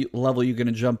level are you going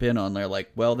to jump in on there?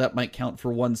 Like, well, that might count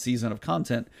for one season of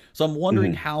content. So I'm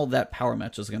wondering how that power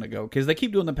match is going to go, because they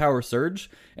keep doing the power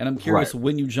surge, and I'm curious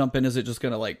when you jump in, is it just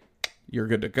going to like, you're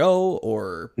good to go,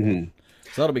 or so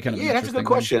that'll be kind of that's a good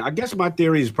question. I guess my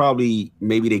theory is probably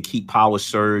maybe they keep power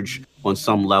surge on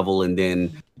some level, and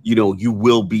then you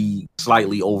will be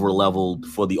slightly over leveled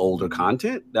for the older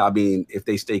content. I mean, if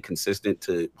they stay consistent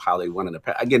to how they run in the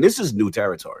past. Again, this is new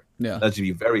territory. Yeah, let's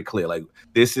be very clear. Like,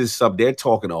 this is they're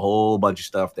talking a whole bunch of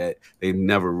stuff that they've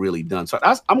never really done. So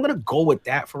I'm gonna go with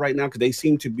that for right now, because they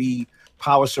seem to be,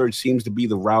 power surge seems to be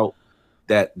the route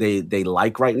that they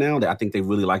like right now. That I think they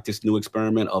really like this new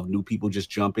experiment of new people just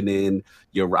jumping in.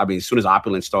 As soon as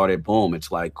Opulence started, boom,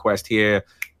 it's like quest here,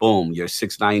 boom, you're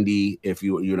 690 if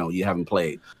you haven't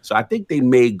played. So I think they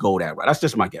may go that route. That's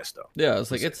just my guess, though. Yeah,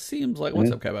 it's like, it seems like,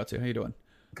 what's up, Kaibatsu? How you doing?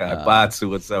 Kaibatsu,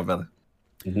 what's up, brother?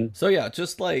 So yeah,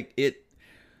 just like it.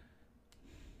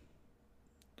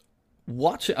 I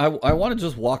want to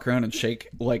just walk around and shake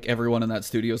like everyone in that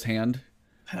studio's hand.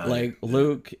 Like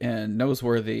Luke and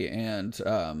Noseworthy and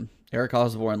Eric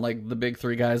Osborne, like the big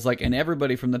three guys, like, and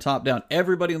everybody from the top down,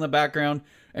 everybody in the background,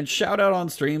 and shout out on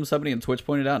stream. Somebody in Twitch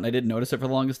pointed out, and I didn't notice it for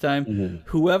the longest time.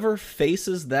 Whoever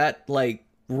faces that like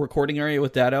recording area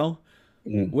with Dado,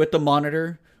 with the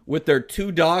monitor, with their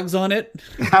 2 dogs on it,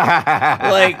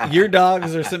 like, your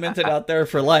dogs are cemented out there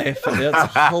for life.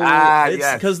 It's hilarious.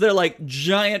 It's because they're like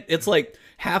giant. It's like,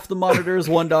 half the monitor is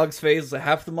one dog's face,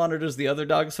 half the monitor is the other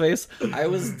dog's face. I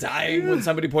was dying when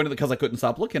somebody pointed because I couldn't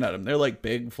stop looking at them. They're like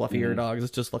big, fluffy ear dogs.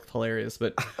 It just looked hilarious.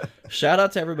 But shout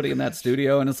out to everybody in that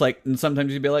studio. And it's like, and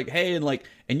sometimes you'd be like, hey,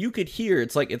 and you could hear,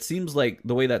 it's like, it seems like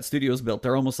the way that studio is built,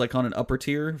 they're almost like on an upper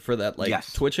tier for that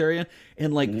Twitch area.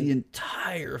 And like the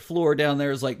entire floor down there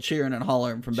is like cheering and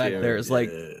hollering from back there. It's like,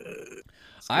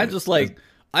 I just like,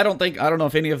 I don't know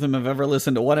if any of them have ever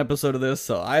listened to one episode of this,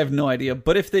 so I have no idea.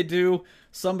 But if they do,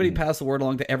 somebody pass the word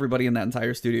along to everybody in that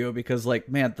entire studio, because like,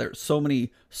 man, there's so many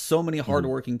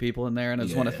hardworking people in there, and I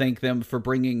just want to thank them for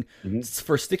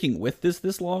for sticking with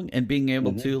this long and being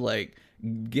able to like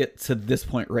get to this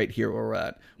point right here where we're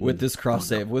at with this cross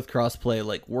save, with cross play,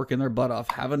 like working their butt off,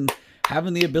 having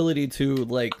the ability to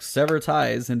like sever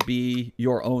ties and be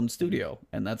your own studio.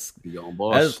 And that's your own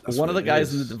boss. As one of the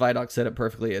guys in the Dividoc said it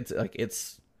perfectly. It's like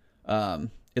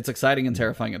it's exciting and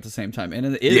terrifying at the same time. And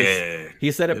it is.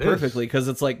 He said it perfectly, because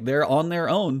it's like they're on their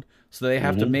own, so they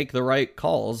have to make the right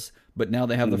calls, but now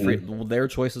they have the free, their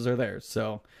choices are theirs.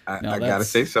 So I gotta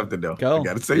say something though. Go. I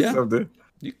gotta say something.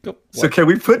 You go. So can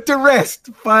we put to rest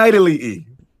finally, E,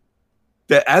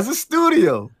 that as a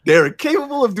studio, they're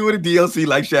capable of doing a DLC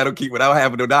like Shadowkeep without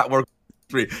having to not work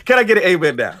free? Can I get an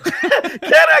amen now? Can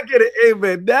I get an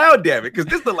amen now, damn it? Because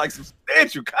this looks like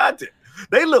substantial content.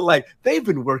 They look like they've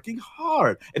been working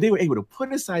hard, and they were able to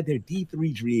put aside their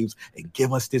D3 dreams and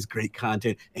give us this great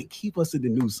content and keep us in the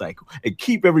news cycle and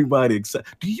keep everybody excited.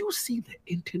 Do you see the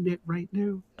internet right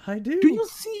now? I do. Do you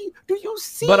see?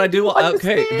 But I do.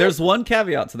 Okay, there's one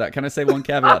caveat to that. Can I say one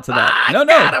caveat to that?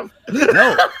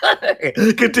 No.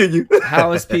 Continue.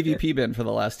 How has PvP been for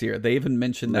the last year? They even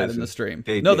mentioned that in the stream.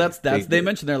 They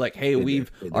mentioned they're like, hey,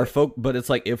 but it's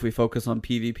like, if we focus on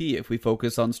PvP, if we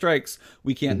focus on strikes,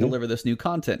 we can't deliver this new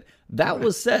content. That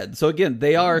was said. So again,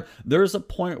 there's a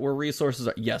point where resources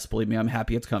are, yes, believe me, I'm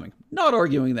happy it's coming. Not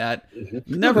arguing that.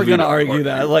 Never gonna argue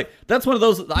that. Like, that's one of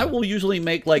those, I will usually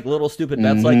make like little stupid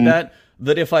bets like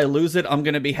that if I lose it, I'm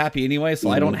gonna be happy anyway, so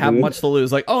I don't have much to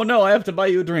lose. Like, oh no, I have to buy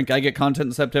you a drink, I get content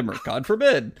in September. God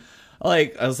forbid.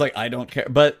 Like, I was like, I don't care.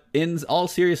 But in all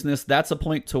seriousness, that's a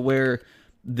point to where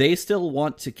they still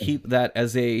want to keep that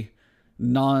as a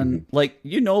like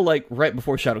right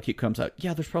before Shadowkeep comes out,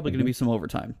 there's probably going to be some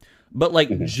overtime, but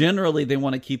like generally they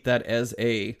want to keep that as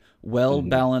a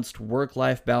well-balanced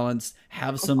work-life balance,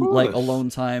 have some like alone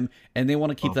time, and they want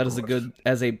to keep that as a good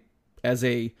as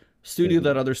a studio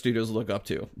that other studios look up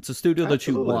to. It's a studio that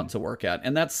you want to work at,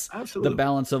 and that's the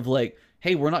balance of like,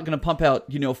 hey, we're not going to pump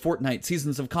out Fortnite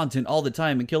seasons of content all the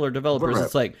time and kill our developers.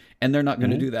 It's like, and they're not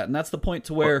going to do that, and that's the point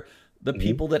to where the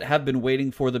people that have been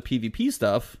waiting for the PvP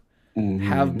stuff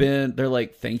they're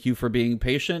like, thank you for being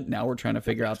patient. Now we're trying to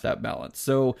figure out that balance.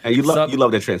 So, and you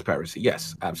love that transparency.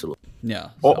 Yes, absolutely.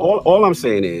 Yeah. So. All I'm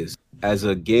saying is, as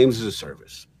a games as a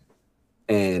service,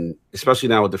 and especially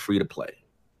now with the free to play,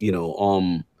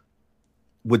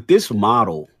 with this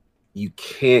model, you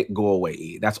can't go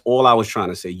away. That's all I was trying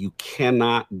to say. You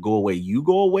cannot go away. You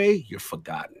go away, you're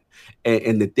forgotten.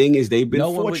 And the thing is, they've been no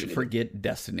one would forget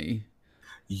Destiny.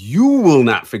 You will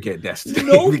not forget Destiny.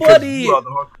 Nobody.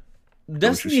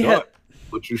 Destiny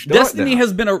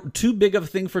has been too big of a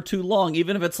thing for too long.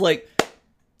 Even if it's like,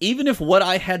 even if what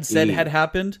I had said had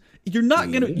happened, you're not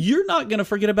gonna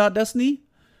forget about Destiny.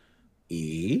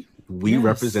 We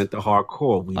represent the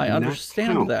hardcore. I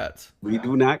understand that. We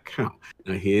do not count.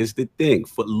 Now here's the thing.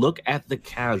 Look at the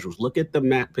casuals. Look at the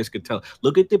Matt Piscatella.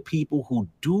 Look at the people who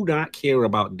do not care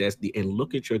about Destiny, and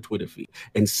look at your Twitter feed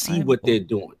and see what they're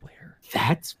doing.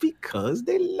 That's because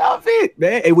they love it,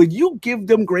 man. And when you give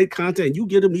them great content and you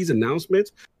give them these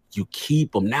announcements, you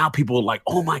keep them. Now people are like,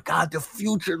 oh my God, the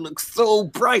future looks so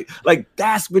bright. Like,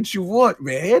 that's what you want,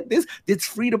 man. It's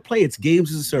free to play. It's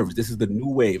games as a service. This is the new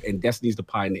wave, and Destiny's the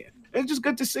pioneer. It's just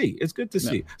good to see. It's good to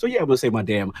see. So yeah, I'm gonna say my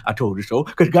damn I told you so,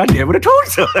 because goddamn it, I told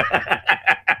you so.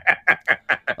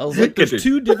 I was like, there's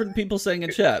two different people saying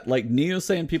in chat. Like Neo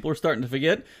saying people are starting to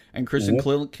forget, and Christian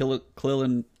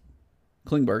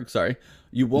Klingberg, sorry,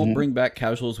 you won't bring back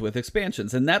casuals with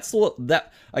expansions, and that's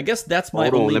that. I guess that's my.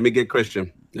 Hold on, let me get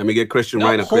Christian. Right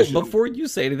now. Christian. Before you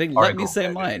say anything, let me say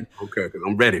mine. Okay, because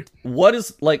I'm ready. What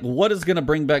is going to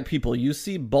bring back people? You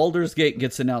see, Baldur's Gate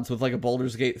gets announced with like a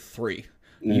Baldur's Gate 3.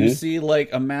 You see like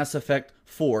a Mass Effect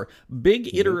 4.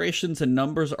 Big iterations and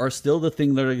numbers are still the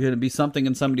thing that are going to be something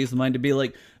in somebody's mind to be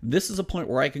like, this is a point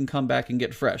where I can come back and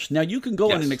get fresh. Now you can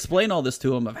go in and explain all this to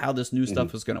them of how this new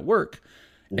stuff is going to work.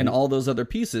 And all those other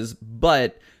pieces,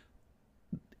 but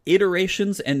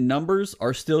iterations and numbers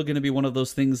are still going to be one of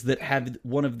those things that have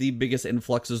one of the biggest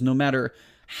influxes, no matter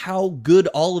how good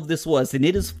all of this was. And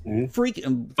it is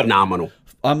freaking phenomenal.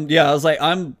 Yeah, I was like,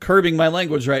 I'm curbing my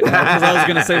language right now because I was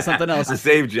going to say something else. I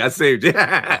saved you.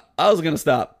 I was going to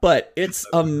stop, but it's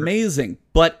amazing.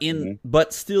 But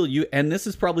but still, and this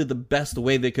is probably the best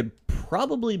way they could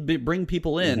probably bring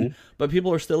people in, but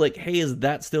people are still like, hey, is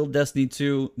that still Destiny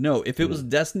 2? No, if it was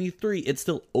Destiny 3, it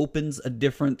still opens a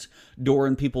different door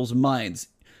in people's minds.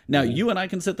 Now, you and I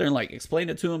can sit there and like explain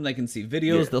it to them. They can see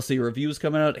videos. They'll see reviews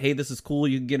coming out. Hey, this is cool.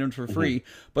 You can get it for free.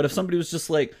 But if somebody was just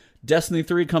like, Destiny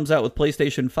 3 comes out with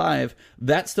PlayStation 5,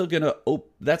 that's still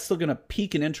gonna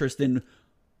pique an interest in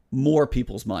more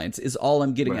people's minds. Is all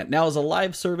I'm getting at. Now, as a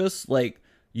live service, like,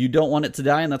 you don't want it to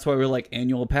die, and that's why we're like,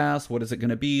 annual pass. What is it going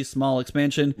to be? Small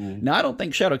expansion. Now, I don't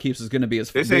think Shadowkeep is going to be as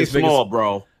this ain't small,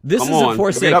 bro. This Come isn't on,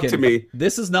 Forsaken. give it up to me.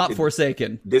 This is not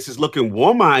Forsaken. This is looking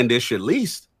Warmindish at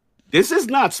least. This is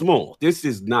not small. This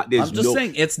is not. I'm just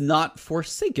saying it's not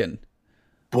Forsaken.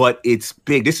 But it's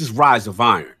big. This is Rise of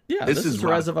Iron. Yeah, this is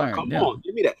Rise of Iron. Come on,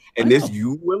 give me that. And this,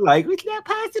 you were like, it's not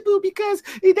possible because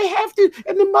they have to,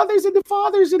 and the mothers and the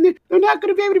fathers, and they're not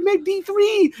going to be able to make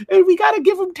D3, and we got to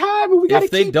give them time, and we got to.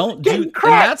 If they don't do,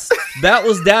 and that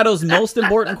was Dado's most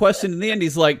important question in the end.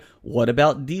 He's like, what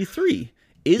about D3?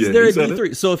 Is there a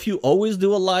D3? So if you always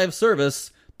do a live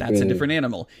service, that's a different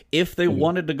animal. If they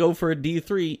wanted to go for a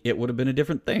D3, it would have been a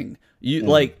different thing. You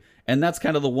like. And that's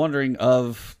kind of the wondering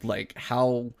of like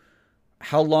how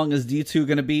long is D2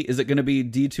 going to be? Is it going to be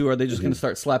D2? Are they just going to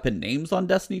start slapping names on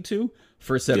Destiny 2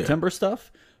 for September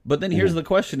stuff? But then here's the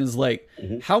question: is like,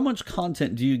 how much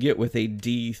content do you get with a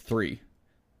D3?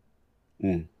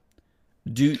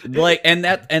 Do like, and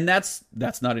that's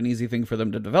not an easy thing for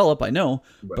them to develop, I know,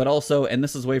 but also, and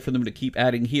this is a way for them to keep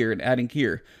adding here and adding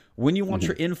here. When you want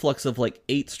your influx of like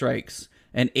 8 strikes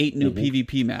and 8 new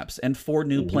PvP maps and 4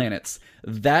 new planets,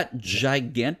 that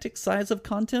gigantic size of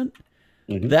content,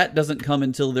 that doesn't come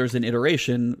until there's an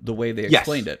iteration the way they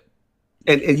explained it.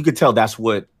 And you could tell that's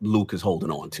what Luke is holding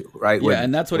on to, right? Yeah,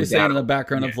 and that's what he's saying in the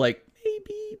background of like,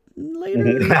 maybe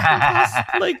later.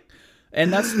 Like,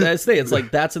 and that's it's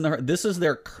like, that's in this is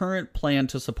their current plan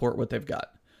to support what they've got.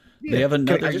 Yeah. They have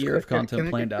another year of content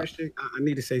planned out. I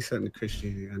need to say something to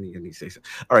Christian. I need to say something.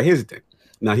 All right, here's the thing.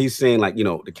 Now he's saying like,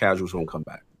 the casuals won't come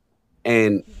back,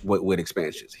 and with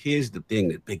expansions. Here's the thing,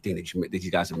 the big thing that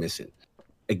you guys are missing.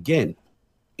 Again,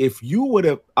 if you would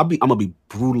have, I'm gonna be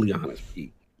brutally honest with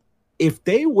you. If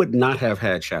they would not have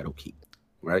had Shadowkeep,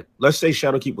 right? Let's say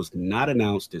Shadowkeep was not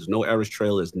announced. There's no Eris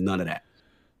trailers, none of that.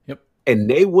 Yep. And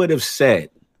they would have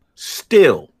said,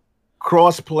 still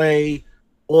crossplay,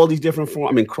 all these different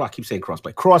forms. I mean, I keep saying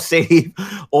crossplay, cross save,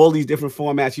 all these different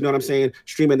formats. You know what I'm saying?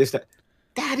 Streaming this, that.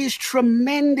 That is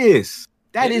tremendous.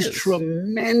 That is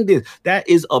tremendous. That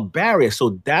is a barrier.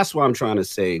 So that's why I'm trying to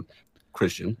say,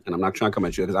 Christian, and I'm not trying to come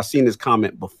at you because I've seen this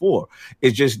comment before.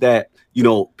 It's just that,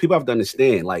 people have to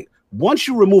understand, like, once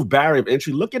you remove barrier of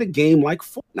entry, look at a game like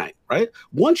Fortnite, right?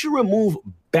 Once you remove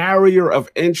barrier of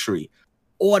entry,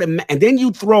 and then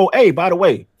you throw, hey, by the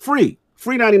way, free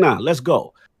 99, let's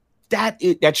go. That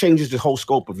changes the whole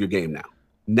scope of your game now.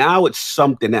 Now it's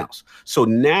something else. So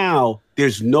now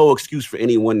there's no excuse for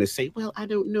anyone to say, well, I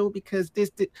don't know because this.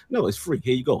 No, it's free.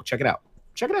 Here you go. Check it out.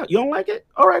 Check it out. You don't like it?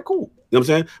 All right, cool. You know what I'm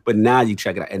saying? But now you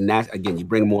check it out. And that's, again, you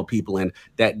bring more people in.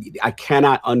 That I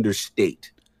cannot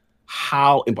understate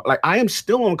how, like, I am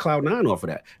still on cloud 9 off of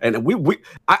that. And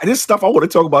this stuff I want to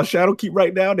talk about Shadowkeep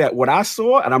right now, that what I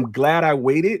saw, and I'm glad I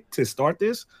waited to start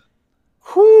this.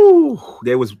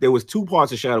 There was 2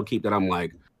 parts of Shadowkeep that I'm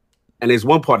like, and there's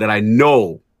one part that I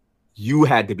know you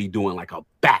had to be doing like a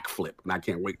backflip, and I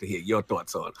can't wait to hear your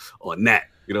thoughts on that.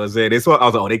 You know what I'm saying? This one, I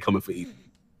was like, oh, they coming for Eden.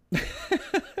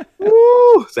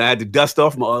 Woo! So I had to dust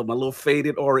off my little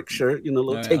faded Auric shirt,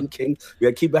 little Taken King. We got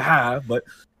to keep it high, but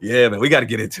yeah, man, we got to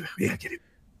get into it. We got to get it.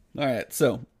 All right,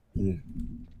 so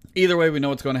either way, we know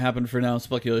what's going to happen for now.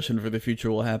 Speculation for the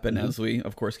future will happen as we,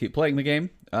 of course, keep playing the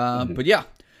game. But yeah,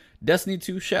 Destiny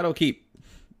 2 Shadowkeep.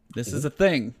 This is a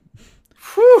thing.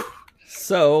 Whew.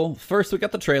 So, first we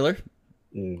got the trailer.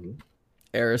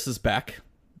 Eris is back.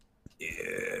 Yeah.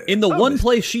 In the one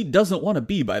place she doesn't want to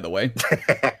be, by the way.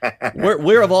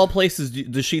 Where of all places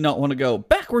does she not want to go?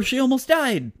 Back where she almost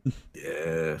died.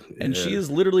 Yeah. And she is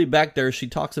literally back there. She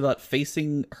talks about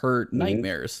facing her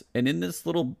nightmares. And in this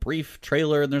little brief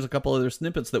trailer, and there's a couple other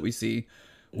snippets that we see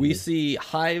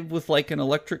Hive with like an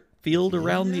electric field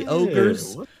around the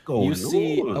ogres. What's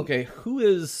going on? Okay, who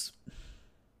is...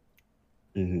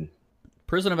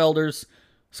 Prison of Elders,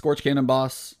 Scorch Cannon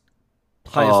boss.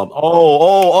 Yeah,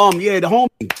 the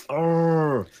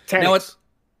homie. Now it's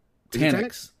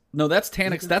Tannix. No, that's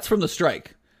Taniks. That's from the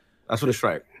strike. That's from the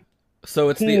strike. So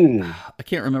it's the I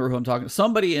can't remember who I'm talking to.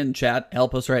 Somebody in chat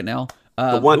help us right now.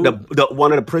 The one of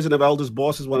the Prison of Elders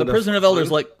bosses. One of the Prison of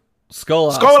Elders, like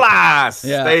Skolas. Skolas.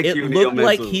 Yeah, Thank it you. looked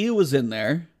like he was in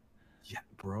there. Yeah,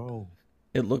 bro.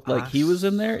 It looked like he was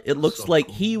in there. It looks like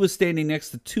he was standing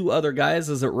next to two other guys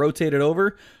as it rotated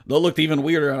over. They looked even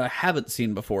weirder and I haven't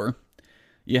seen before.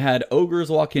 You had ogres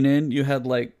walking in. You had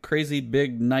like crazy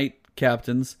big knight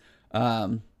captains.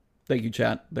 Thank you,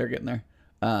 chat. They're getting there.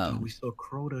 We saw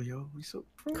Crota, yo. We saw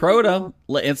Crota.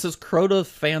 It says Crota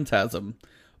Phantasm.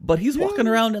 But he's walking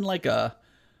around in like a...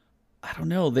 I don't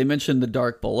know. They mentioned the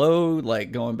Dark Below,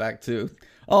 like going back to...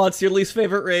 Oh, it's your least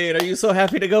favorite raid. Are you so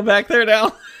happy to go back there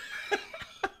now?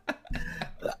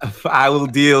 I will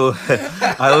deal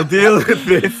with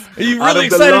this. Are you really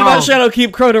excited about Shadowkeep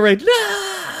Crota raid?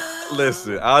 No!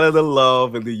 Listen, out of the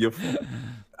love and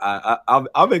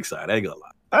I'm excited. I ain't gonna lie.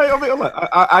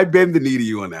 I bend the knee to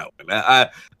you on that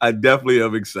one. I definitely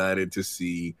am excited to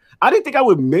see. I didn't think I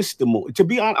would miss the more. To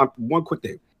be honest, one quick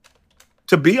thing.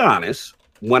 To be honest,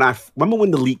 when I remember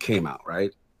when the leak came out,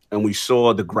 right, and we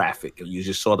saw the graphic, and you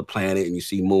just saw the planet and you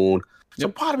see moon. So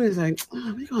part of me is like,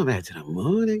 we going back to the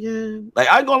moon again? Like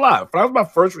I ain't gonna lie, that was my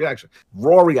first reaction,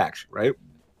 raw reaction, right?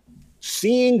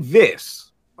 Seeing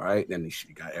this, right? Then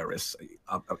she got Eris.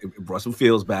 It brought some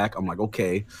feels back. I'm like,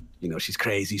 okay, she's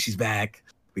crazy. She's back.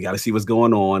 We got to see what's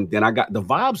going on. Then I got the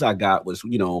vibes I got was,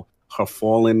 her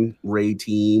fallen raid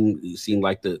team. It seemed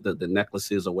like the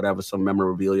necklaces or whatever, some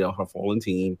memorabilia of her fallen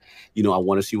team. I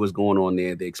want to see what's going on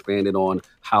there. They expanded on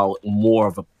how more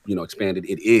of a, expanded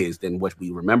it is than what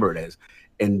we remember it as.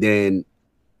 And then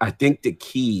I think the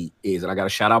key is, and I got to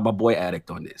shout out my boy Addict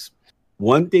on this.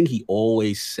 One thing he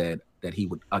always said that he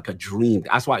would, like a dream.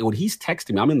 That's why when he's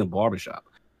texting me, I'm in the barbershop.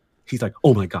 He's like,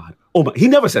 oh my God. Oh my, he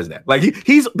never says that. Like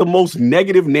he's the most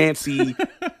negative Nancy.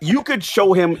 You could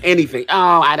show him anything.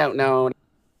 Oh, I don't know.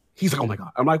 He's like, oh my God.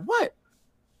 I'm like, what?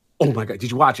 Oh my God.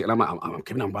 Did you watch it? And I'm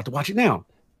kidding. I'm about to watch it now.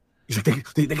 He's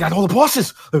like, they got all the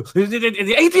bosses. The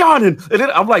Atheon. And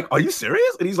then I'm like, are you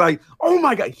serious? And he's like, oh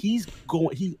my God. He's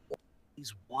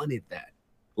wanted that.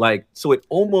 Like, so it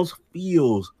almost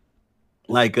feels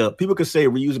like people could say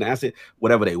reuse an asset,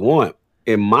 whatever they want.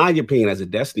 In my opinion, as a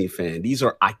Destiny fan, these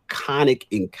are iconic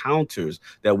encounters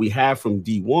that we have from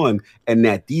D1, and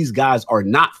that these guys are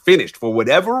not finished for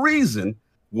whatever reason.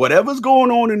 Whatever's going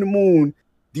on in the moon,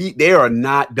 they are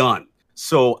not done.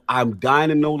 So I'm dying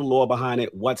to know the lore behind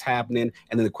it, what's happening.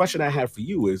 And then the question I have for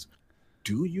you is,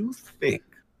 do you think,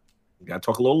 we got to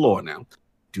talk a little lore now,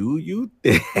 do you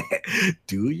think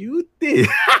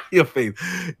your face,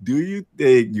 do you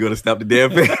think you're going to stop the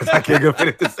damn face? I can't go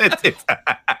finish the sentence.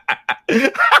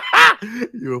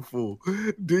 You're a fool.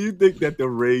 Do you think that the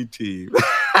raid team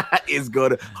is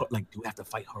gonna do we have to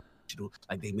fight her original?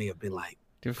 Like they may have been like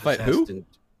to fight who?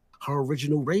 Her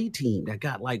original raid team that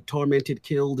got like tormented,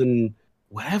 killed, and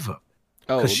whatever.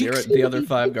 Oh, the other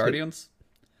 5 Guardians?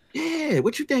 Yeah,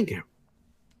 what you thinking?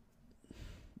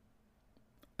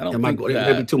 I don't think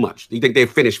that maybe too much. Do you think they're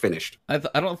finished? I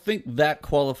don't think that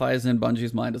qualifies in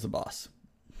Bungie's mind as a boss.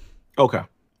 Okay.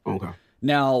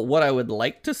 Now, what I would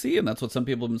like to see, and that's what some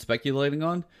people have been speculating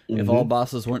on, if all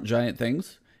bosses weren't giant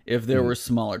things, if there were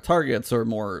smaller targets or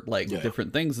more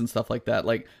different things and stuff like that,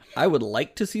 like I would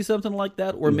like to see something like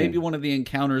that, or maybe one of the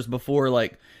encounters before,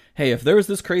 like, hey, if there was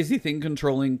this crazy thing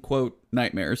controlling, quote,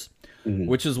 nightmares,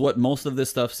 which is what most of this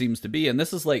stuff seems to be, and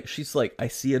this is like, she's like, I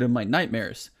see it in my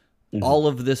nightmares. All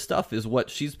of this stuff is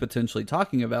what she's potentially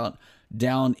talking about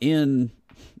down in,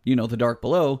 the Dark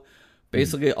Below.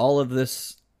 Basically, all of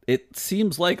this... It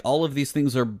seems like all of these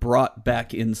things are brought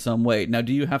back in some way. Now,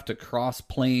 do you have to cross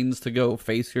planes to go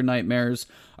face your nightmares?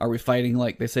 Are we fighting,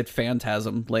 like they said,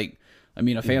 phantasm? Like, I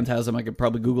mean, a phantasm, I could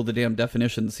probably Google the damn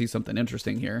definition to see something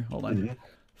interesting here. Hold on.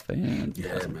 Phantasm.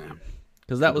 Yeah, man.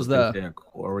 Because that was the...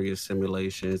 Aquarius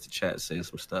simulations, the chat saying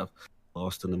some stuff.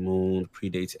 Lost on the Moon,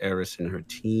 predates Eris and her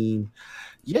team.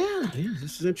 Yeah,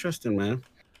 this is interesting, man.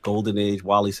 Golden Age,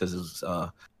 Wally says it's...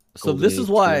 So this is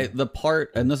why the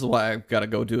part, and this is why I've got to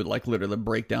go do it, like literally the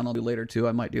breakdown I'll do later too.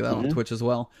 I might do that on Twitch as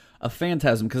well. A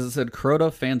phantasm, because it said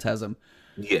Crota Phantasm.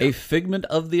 Yeah. A figment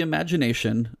of the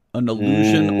imagination, an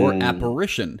illusion or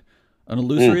apparition, an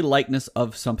illusory likeness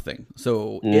of something.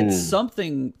 So it's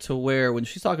something to where when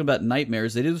she's talking about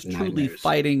nightmares, it is truly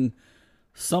fighting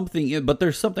something, but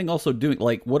there's something also doing,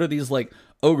 like, what are these, like,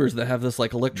 ogres that have this,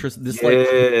 like, this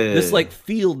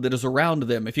field that is around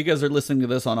them? If you guys are listening to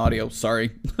this on audio,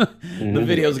 sorry. The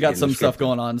video's got some stuff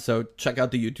going on, so check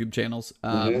out the YouTube channels.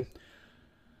 But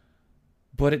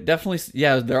it definitely,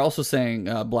 they're also saying,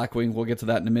 Blackwing, we'll get to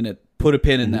that in a minute, put a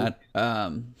pin in that.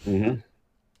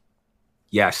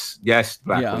 Yes,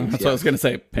 Black Yeah, Queens. that's what I was gonna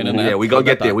say. Pin in that. Yeah, we're gonna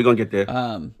get there. We're gonna get there.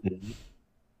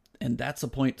 And that's a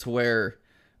point to where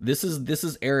this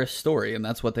is Aerith's story, and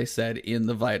that's what they said in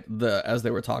the as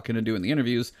they were talking and doing the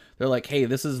interviews. They're like, hey,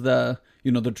 this is the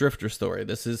the Drifter story.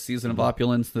 This is Season of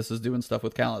Opulence. This is doing stuff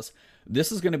with Callus.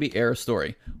 This is going to be Aerith's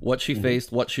story. What she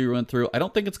faced, what she went through. I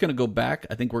don't think it's going to go back.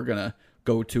 I think we're going to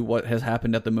go to what has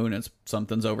happened at the moon, and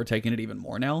something's overtaking it even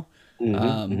more now.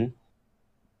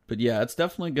 But yeah, it's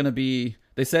definitely going to be.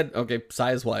 They said, okay,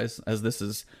 size-wise, as this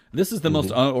is the most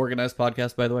unorganized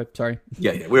podcast, by the way. Sorry.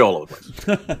 Yeah, we're all over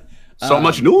the place. So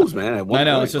much news, man. I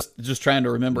know. It's just trying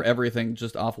to remember everything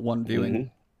just off one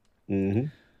viewing.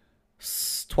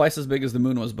 Twice as big as the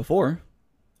moon was before.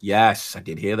 Yes, I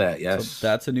did hear that. Yes. So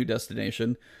that's a new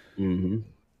destination.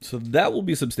 So that will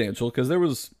be substantial because there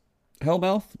was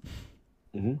Hellmouth.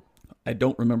 I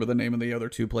don't remember the name of the other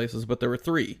two places, but there were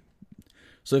 3.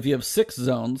 So if you have 6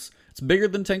 zones, it's bigger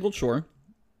than Tangled Shore.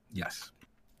 Yes.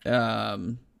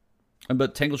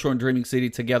 But Tangled Shore and Dreaming City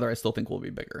together, I still think will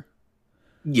be bigger.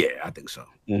 Yeah, I think so.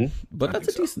 But that's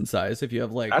a decent size if you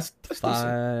have like that's 5,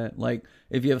 decent. Like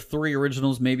if you have 3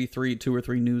 originals, maybe 2 or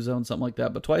 3 new zones, something like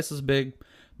that. But twice as big,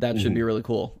 that should be really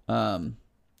cool. But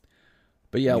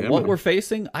yeah, what we're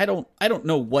facing, I don't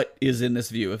know what is in this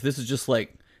view. If this is just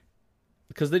like,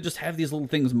 because they just have these little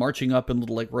things marching up in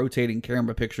little like rotating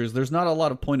camera pictures. There's not a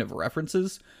lot of point of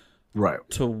references. Right.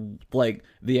 To like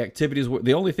the activities.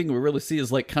 The only thing we really see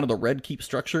is like kind of the Red Keep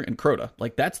structure and Crota.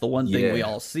 Like that's the one thing we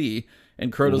all see.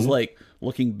 And Crota's like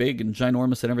looking big and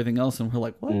ginormous and everything else. And we're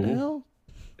like, what the hell?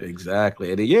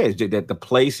 Exactly. And that the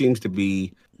play seems to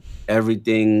be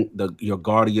everything your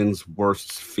guardians'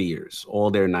 worst fears,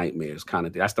 all their nightmares kind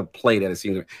of thing. That's the play that it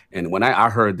seems. And when I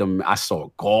heard them, I saw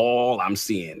Gaul. I'm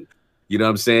seeing, you know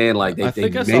what I'm saying? Like they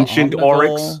mentioned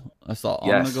Oryx. I saw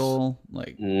Omnigul.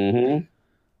 Like.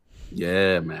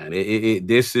 Yeah, man.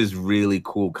 This is really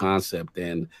cool concept.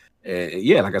 And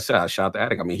yeah, like I said, I shout to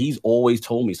Attic. I mean, he's always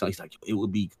told me something. He's like, it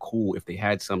would be cool if they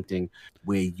had something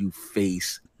where you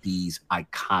face these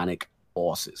iconic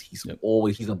bosses. He's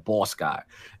a boss guy.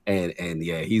 And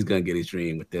yeah, he's gonna get his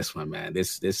dream with this one, man.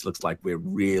 This looks like we're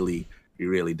really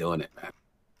doing it, man.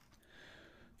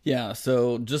 Yeah,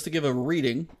 so just to give a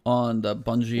reading on the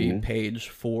Bungie page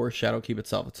for Shadowkeep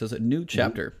itself, it says a new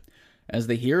chapter. As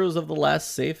the heroes of the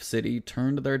last safe city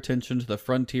turned their attention to the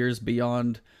frontiers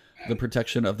beyond the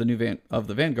protection of the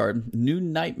Vanguard, new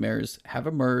nightmares have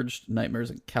emerged.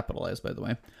 Nightmares capitalized, by the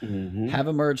way, have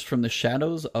emerged from the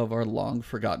shadows of our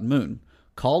long-forgotten moon.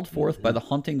 Called forth by the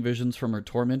haunting visions from her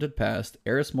tormented past,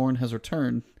 Eris Morn has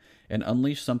returned and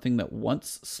unleashed something that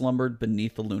once slumbered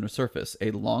beneath the lunar surface,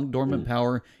 a long-dormant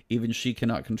power even she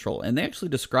cannot control. And they actually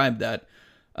described that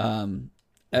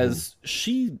as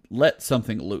she let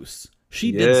something loose.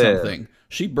 She did something.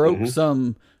 She broke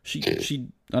some. She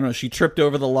I don't know. She tripped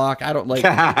over the lock. I don't like.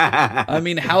 I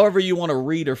mean, however you want to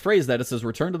read or phrase that, it says,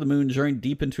 "Return to the moon, journey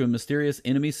deep into a mysterious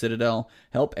enemy citadel.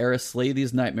 Help Eris slay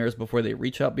these nightmares before they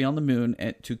reach out beyond the moon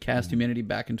and to cast humanity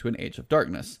back into an age of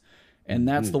darkness." And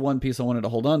that's the one piece I wanted to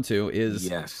hold on to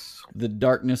is the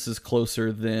darkness is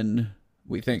closer than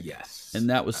we think. Yes. And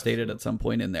that was stated at some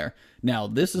point in there. Now,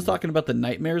 this is talking about the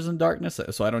nightmares and darkness,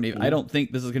 so I don't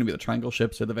think this is going to be the triangle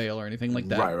ships or the veil or anything like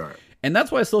that. Right. And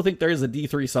that's why I still think there is a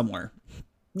D3 somewhere.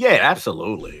 Yeah,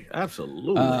 absolutely.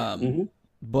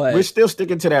 But we're still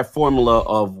sticking to that formula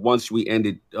of once we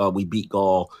beat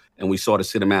Gaul and we saw the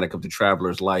cinematic of the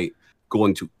Traveler's Light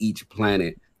going to each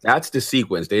planet. That's the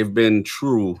sequence. They've been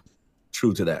true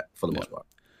to that for the most part.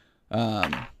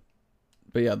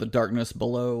 But yeah, the darkness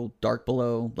below, dark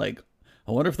below. Like,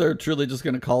 I wonder if they're truly just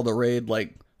going to call the raid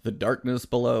like the darkness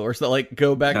below, or so like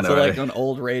go back to like an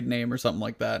old raid name or something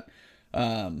like that.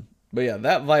 But yeah,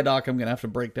 that Vidoc I'm gonna have to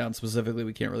break down specifically.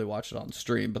 We can't really watch it on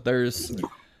stream, but there's.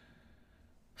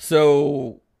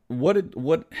 So what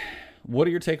are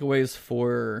your takeaways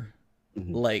for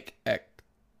like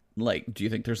do you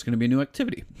think there's going to be a new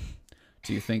activity?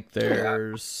 Do you think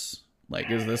there's like,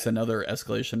 is this another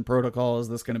escalation protocol? Is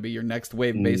this going to be your next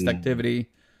wave-based activity?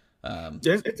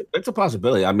 It's a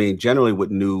possibility. I mean, generally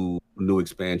with new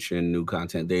expansion, new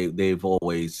content, they've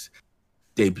always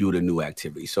debuted a new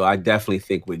activity. So I definitely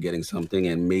think we're getting something,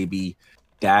 and maybe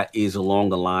that is along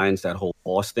the lines, that whole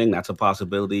boss thing. That's a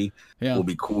possibility. Yeah. It would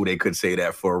be cool. They could say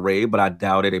that for a raid, but I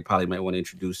doubt it. They probably might want to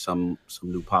introduce some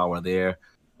new power there.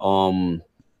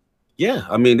 Yeah,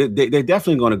 I mean, they're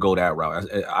definitely going to go that route.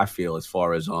 I feel, as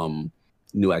far as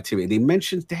new activity. They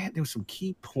mentioned that there were some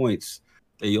key points.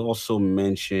 They also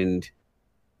mentioned,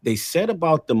 they said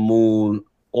about the moon,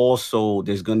 also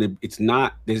there's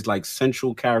like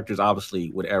central characters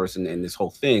obviously with Eris and this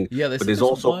whole thing. Yeah, but there's there's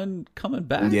also one coming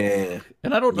back. Yeah.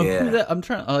 And I don't know Yeah. who that. I'm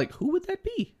trying like who would that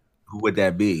be? Who would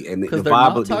that be? And Because the they're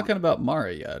vibe not talking about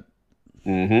Mara yet.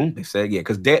 They said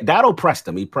because Dado pressed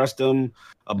him. He pressed him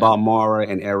about Mara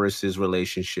and Eris's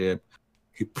relationship.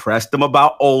 He pressed him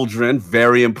about Aldrin.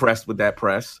 Very impressed with that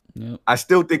press. Yep. I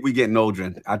still think we getting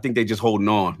Aldrin. I think they just holding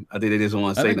on. I think they just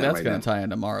want to say that. I think that's right going now. to tie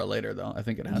into Mara later, though. I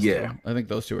think it has to. I think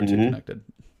those two are too connected.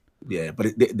 Yeah, but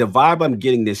the vibe I'm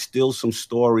getting, there's still some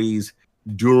stories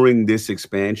during this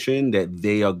expansion that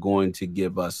they are going to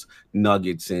give us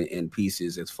nuggets and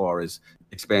pieces as far as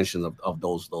expansion of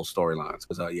those storylines.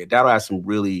 Because Dado has some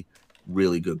really,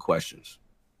 really good questions.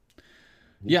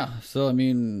 Yeah, so I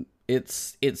mean, it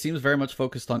seems very much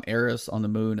focused on Eris on the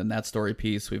moon and that story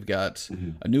piece. We've got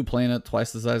a new planet,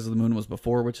 twice the size of the moon was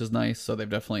before, which is nice. So they've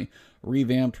definitely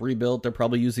revamped, rebuilt. They're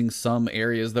probably using some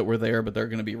areas that were there, but they're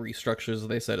going to be restructures. As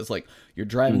they said, it's like your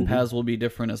driving paths will be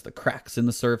different as the cracks in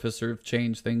the surface sort of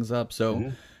change things up.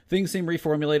 So things seem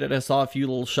reformulated. I saw a few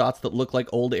little shots that look like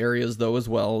old areas though as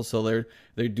well. So there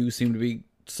do seem to be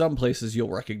some places you'll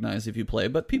recognize if you play.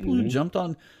 But people who jumped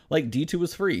on, like D2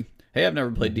 was free. Hey, I've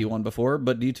never played D1 before,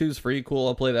 but D2's free. Cool,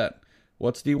 I'll play that.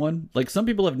 What's D1? Like, some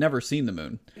people have never seen the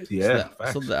moon. Yeah,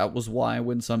 so that was why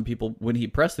when he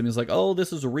pressed them, he's like, oh,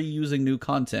 this is reusing new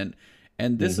content.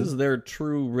 And this is their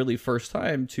true, really first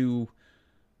time to...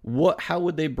 How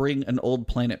would they bring an old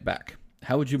planet back?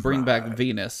 How would you bring back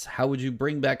Venus? How would you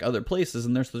bring back other places?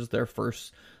 And this was their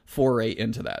first foray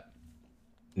into that.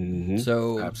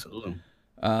 So... Absolutely.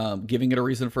 Giving it a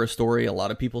reason for a story. A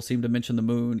lot of people seem to mention the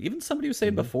moon. Even somebody who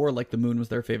said before, like the moon was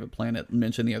their favorite planet,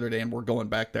 mentioned the other day, and we're going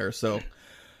back there. So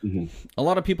a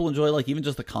lot of people enjoy, like, even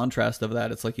just the contrast of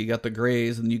that. It's like you got the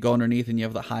grays, and you go underneath, and you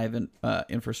have the hive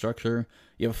infrastructure.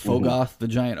 You have Fogoth, the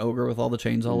giant ogre with all the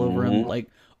chains all over him. Like,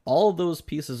 all of those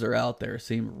pieces are out there.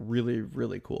 Seem really,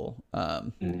 really cool.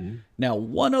 Now,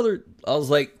 one other, I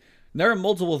was like, there are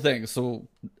multiple things. So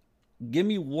give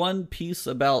me one piece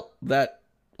about that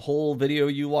whole video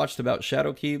you watched about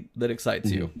Shadowkeep that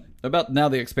excites you about now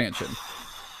the expansion.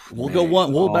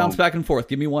 We'll bounce back and forth.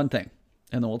 Give me one thing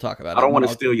and then we'll talk about it. I don't want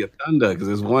to steal your thunder because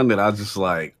there's one that I just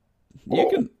like.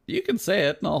 You can say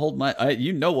it and I'll hold my my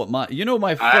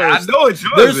first. I know it's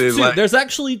yours. There's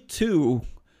actually two,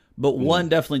 but one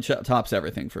definitely tops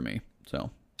everything for me.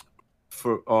 So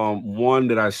for one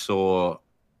that I saw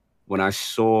when I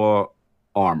saw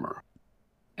Armor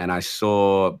and I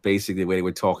saw basically where they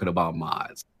were talking about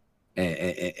mods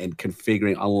and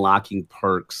configuring, unlocking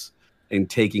perks and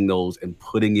taking those and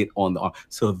putting it on the...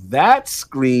 So that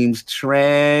screams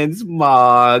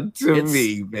transmog to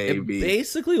me, baby.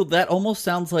 Basically, that almost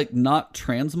sounds like not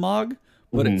transmog,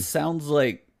 but it sounds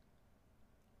like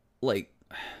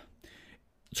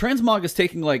transmog is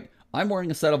taking, like, I'm wearing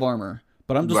a set of armor,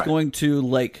 but I'm just going to,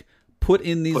 like, put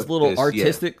in these little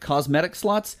artistic cosmetic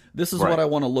slots. This is what I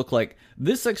want to look like.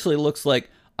 This actually looks like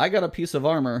I got a piece of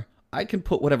armor. I can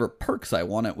put whatever perks I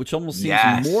want it, which almost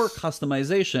seems more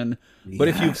customization. But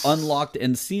if you've unlocked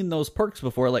and seen those perks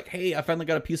before, like, hey, I finally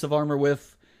got a piece of armor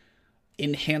with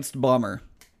enhanced bomber.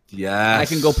 Yes. I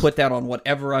can go put that on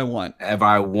whatever I want. Whatever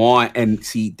I want. And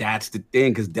see, that's the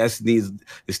thing, because Destiny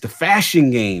it's the fashion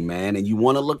game, man. And you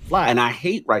want to look fly. And I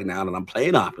hate right now that I'm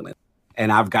playing Opulence.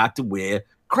 And I've got to wear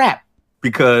crap.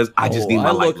 Because I just need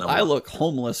my light level. I look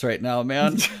homeless right now,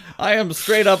 man. I am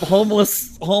straight up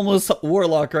homeless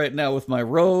warlock right now with my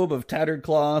robe of tattered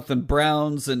cloth and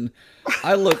browns, and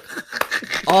I look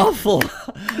awful.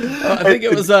 I think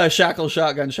it was Shackle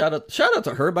Shotgun. Shout out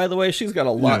to her, by the way. She's got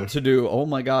a lot to do. Oh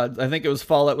my god. I think it was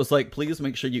Fallout was like, please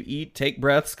make sure you eat, take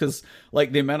breaths, because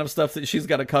like the amount of stuff that she's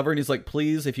got to cover. And he's like,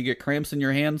 please, if you get cramps in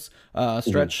your hands,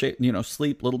 stretch,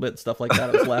 sleep a little bit, stuff like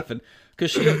that. I was laughing.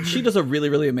 Because she does a really,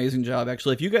 really amazing job,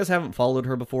 actually. If you guys haven't followed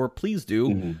her before, please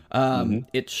do.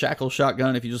 It's Shackle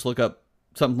Shotgun. If you just look up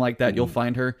something like that, you'll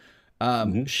find her.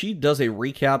 She does a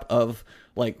recap of,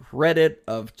 like, Reddit,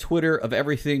 of Twitter, of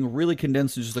everything, really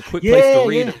condensed in just a quick place to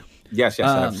read. Yes,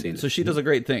 I've seen it. So she does a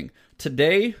great thing.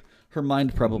 Today, her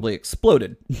mind probably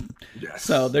exploded.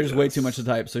 So there's way too much to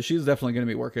type. So she's definitely going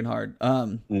to be working hard.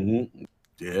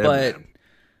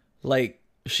 Like,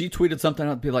 she tweeted something,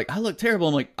 I'd be like, I look terrible.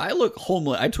 I'm like, I look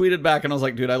homeless. I tweeted back and I was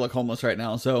like, dude, I look homeless right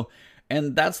now. So,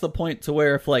 and that's the point to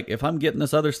where if I'm getting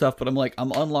this other stuff, but I'm like,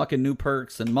 I'm unlocking new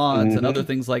perks and mods and other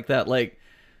things like that. Like,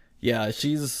 yeah,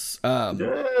 she's got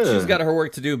her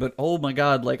work to do, but oh my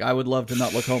God, like, I would love to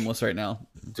not look homeless right now.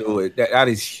 Dude, that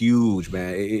is huge,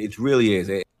 man. It really is.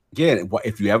 Again,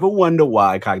 if you ever wonder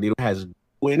why Cognito has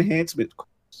no enhancement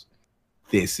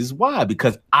this is why,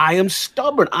 because I am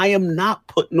stubborn. I am not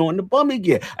putting on the bummy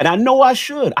gear. And I know I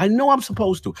should. I know I'm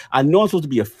supposed to. I know I'm supposed to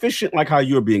be efficient like how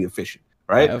you're being efficient,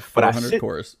 right? I have 400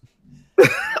 cores.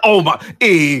 Oh my,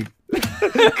 Eve.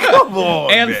 Come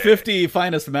on, and man. 50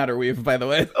 finest matter weave, by the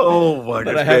way. Oh my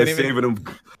god, man, saving them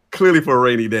clearly for a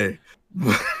rainy day.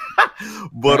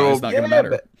 But no, it's not gonna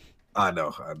matter. I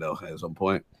know. At some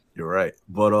point, you're right.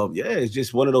 But yeah, it's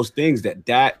just one of those things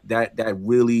that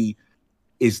really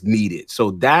is needed.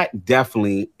 So that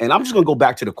definitely, and I'm just gonna go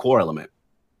back to the core element.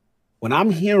 When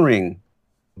I'm hearing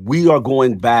we are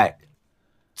going back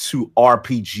to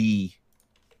RPG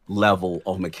level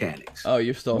of mechanics. Oh,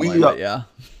 you're still it, yeah.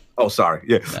 Oh, sorry.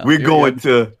 Yeah, no, we're going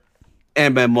to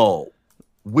MMO.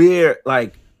 We're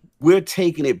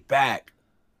taking it back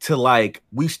to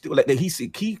we still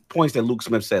key points that Luke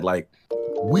Smith said,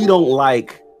 we don't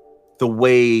like the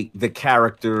way the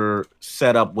character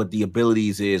set up what the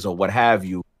abilities is or what have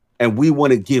you, and we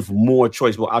want to give more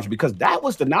choice, more options, because that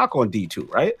was the knock on D2,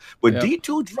 right? When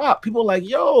D2 dropped, people were like,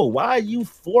 yo, why are you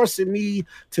forcing me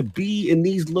to be in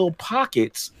these little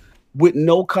pockets with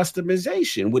no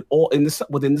customization within the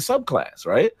subclass,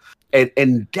 right?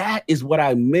 And that is what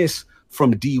I miss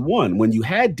from D1. When you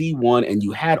had D1 and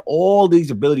you had all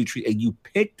these ability trees and you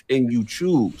picked and you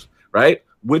choose, right?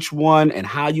 Which one and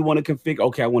how you want to configure.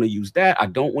 Okay, I want to use that. I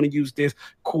don't want to use this.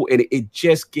 Cool. And it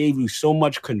just gave you so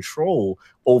much control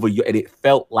over you, and it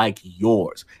felt like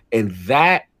yours. And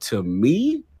that, to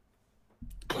me,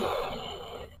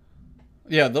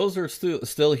 yeah, those are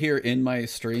still here in my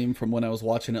stream from when I was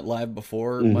watching it live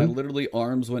before. My literally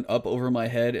arms went up over my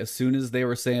head as soon as they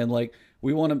were saying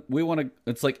we want to.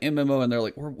 It's like MMO, and they're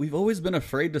like, we've always been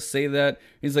afraid to say that.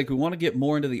 He's like, we want to get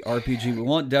more into the RPG. We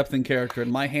want depth in character,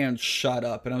 and my hand shot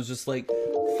up, and I was just like,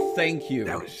 thank you,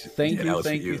 thank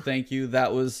you.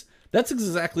 That's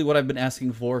exactly what I've been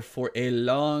asking for a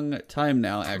long time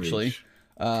now. Actually,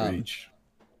 preach.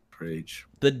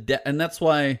 And that's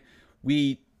why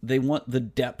they want the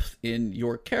depth in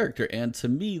your character, and to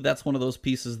me, that's one of those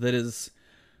pieces that is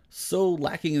so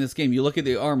lacking in this game. You look at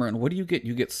the armor, and what do you get?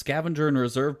 You get scavenger and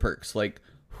reserve perks.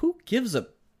 Who gives a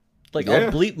I'll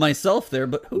bleep myself there,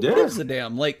 but who gives a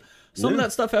damn? Some of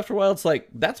that stuff after a while, it's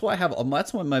that's why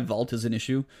that's why my vault is an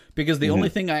issue, because the only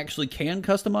thing I actually can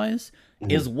customize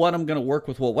is what I'm going to work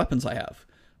with, what weapons I have.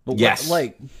 But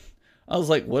I was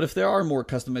like, what if there are more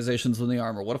customizations in the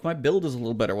armor? What if my build is a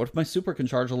little better? What if my super can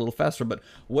charge a little faster? But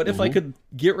what if I could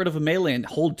get rid of a melee and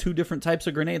hold 2 different types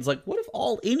of grenades? What if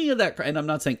any of that, and I'm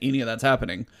not saying any of that's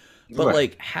happening,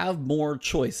 but have more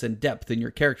choice and depth in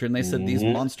your character. And they said these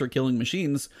monster killing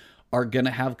machines are going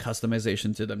to have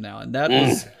customization to them now. And that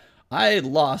was, I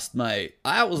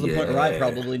was the point where I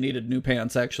probably needed new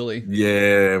pants, actually.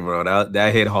 Yeah, bro,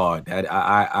 that hit hard.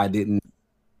 I didn't.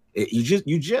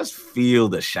 You just feel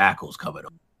the shackles coming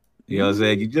up. You know what I'm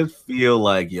saying? You just feel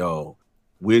like, yo,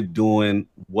 we're doing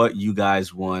what you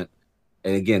guys want.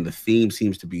 And again, the theme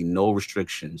seems to be no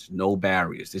restrictions, no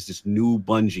barriers. There's this new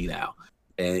Bungie now.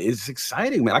 And it's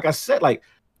exciting, man. Like I said,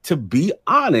 to be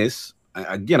honest,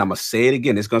 again, I'm going to say it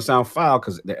again. It's going to sound foul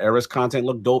because the Eris content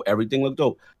looked dope. Everything looked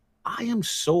dope. I am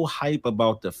so hype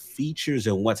about the features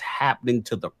and what's happening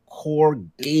to the core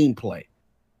gameplay.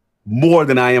 More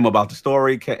than I am about the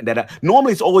story.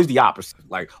 Normally, it's always the opposite.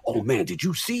 Oh man, did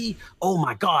you see? Oh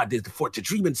my God, there's the Fort to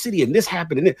Dreaming City, and this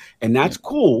happened, and that's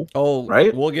cool. Oh,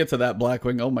 right. We'll get to that,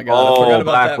 Blackwing. Oh my God, I forgot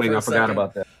about Blackwing. I forgot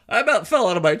about that. I about fell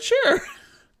out of my chair.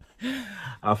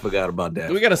 I forgot about that.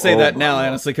 We got to say that now,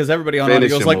 honestly, because everybody on audio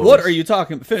goes "What are you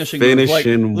talking? Finishing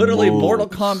literally moves. Mortal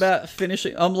Kombat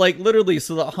finishing." I'm literally.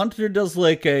 So the hunter does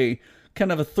a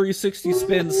kind of a 360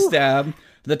 spin stab.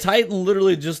 The Titan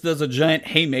literally just does a giant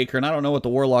haymaker, and I don't know what the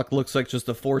Warlock looks like, just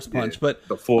a force punch. But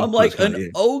I'm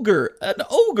an ogre. An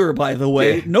ogre, by the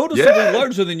way, noticeably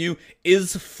larger than you,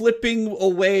 is flipping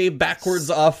away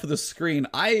backwards off the screen.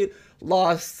 I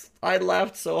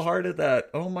laughed so hard at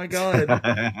that. Oh my God.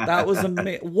 That was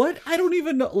amazing. What? I don't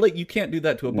even know. You can't do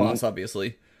that to a boss,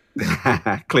 obviously.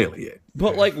 Clearly, yeah.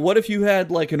 But what if you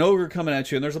had an ogre coming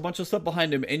at you and there's a bunch of stuff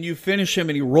behind him and you finish him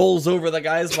and he rolls over the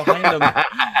guys behind him,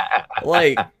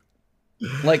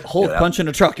 Hulk punching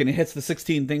a truck and it hits the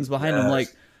 16 things behind him.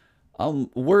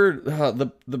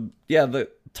 The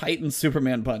Titan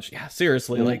Superman punch. Yeah,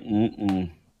 seriously,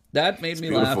 that made me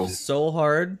laugh so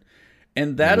hard,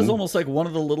 and that is almost one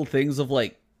of the little things of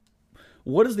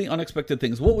what is the unexpected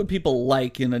things? What would people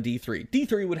like in a D3?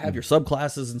 D3 would have your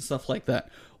subclasses and stuff like that.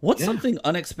 What's something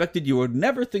unexpected you would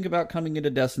never think about coming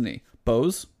into Destiny?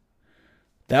 Bows.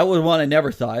 That was one I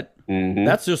never thought.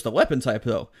 That's just a weapon type,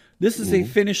 though. This is a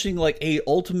finishing, a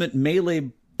ultimate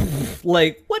melee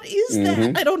Like, what is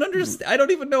that? I don't understand. I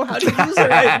don't even know how to use it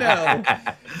right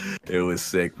now. It was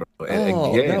sick, bro. And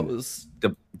Oh, again, that was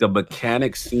the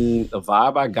mechanics seem, the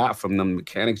vibe I got from the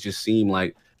mechanics just seemed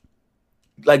like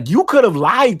you could have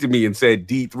lied to me and said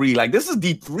D3. Like, this is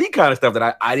D3 kind of stuff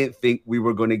that I didn't think we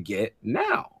were going to get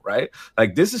now, right?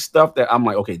 Like, this is stuff that I'm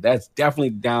like, okay, that's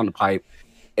definitely down the pipe.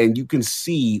 And you can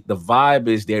see the vibe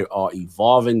is they are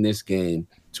evolving this game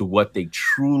to what they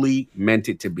truly meant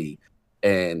it to be.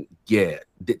 And yeah,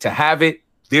 to have it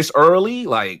this early,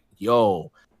 like,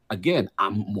 yo, again,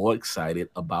 I'm more excited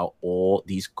about all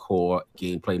these core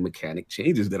gameplay mechanic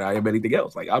changes than I am anything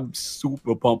else. Like, I'm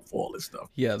super pumped for all this stuff.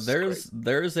 Yeah,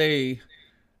 there's a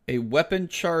weapon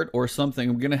chart or something.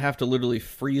 I'm gonna have to literally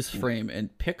freeze frame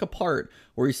and pick apart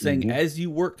where he's saying as you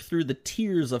work through the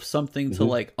tiers of something to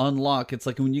like unlock, it's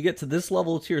like when you get to this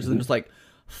level of tiers, and there's like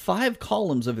 5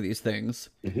 columns of these things.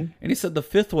 And he said the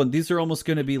 5th one, these are almost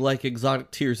gonna be like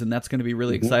exotic tiers, and that's gonna be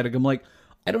really exciting. I'm like,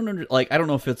 I don't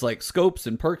know if it's like scopes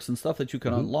and perks and stuff that you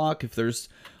can unlock. If there's,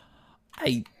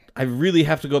 I really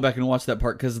have to go back and watch that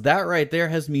part, because that right there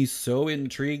has me so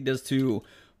intrigued as to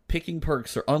picking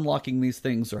perks or unlocking these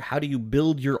things, or how do you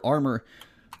build your armor.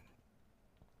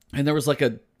 And there was like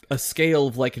a scale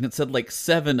of like, and it said like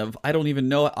 7 of, I don't even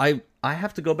know. I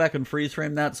have to go back and freeze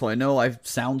frame that, so I know I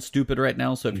sound stupid right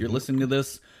now. So if you're listening to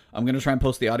this, I'm going to try and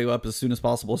post the audio up as soon as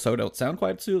possible so I don't sound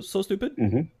quite so stupid.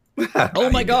 Oh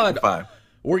my God.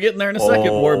 We're getting there in a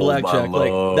second. War Blackjack.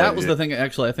 Like, that was the thing,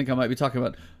 actually, I think I might be talking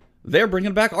about. They're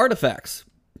bringing back artifacts.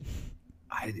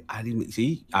 I didn't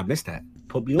see. I missed that.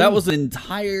 That was an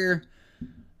entire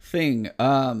thing.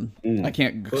 I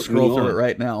can't scroll through it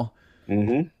right now.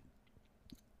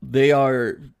 They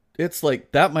are. It's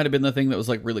like that might have been the thing that was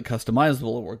like really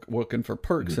customizable, working for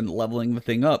perks and leveling the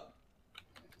thing up.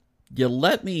 You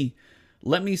let me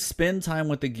spend time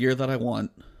with the gear that I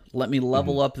want. Let me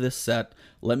level up this set.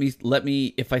 Let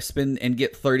me if I spend and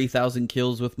get 30,000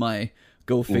 kills with my,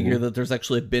 go figure that there's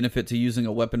actually a benefit to using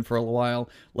a weapon for a while.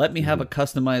 Let me have a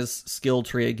customized skill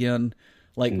tree again.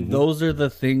 Like, those are the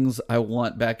things I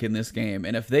want back in this game.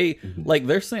 And if they, like,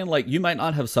 they're saying, like, you might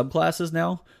not have subclasses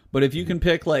now, but if you can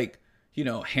pick, like, you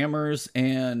know, hammers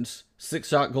and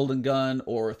 6-shot golden gun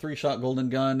or 3-shot golden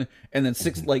gun, and then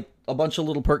 6, like, a bunch of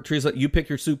little perk trees, that you pick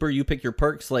your super, you pick your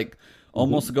perks, like,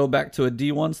 almost go back to a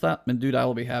D1 stop, and dude, I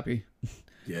will be happy.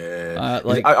 Yeah,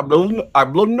 I'm a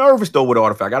little nervous though with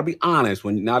Artifact. I gotta be honest.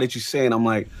 Now that you're saying, I'm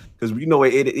like, because you know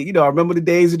I remember the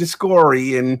days of the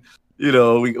Scory, and you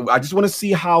know, I just want to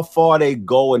see how far they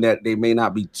go, and that they may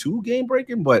not be too game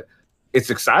breaking, but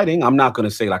it's exciting. I'm not gonna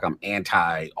say like I'm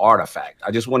anti Artifact. I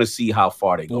just want to see how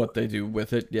far they go. What they do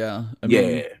with it, yeah. I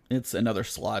mean, it's another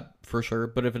slot for sure,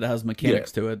 but if it has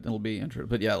mechanics to it, it'll be interesting.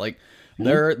 But yeah, like.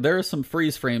 There are some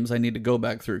freeze frames I need to go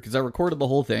back through, because I recorded the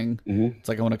whole thing. It's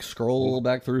like I want to scroll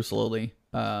back through slowly.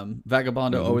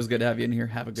 Vagabondo, always good to have you in here.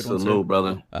 Have a good one, Salute,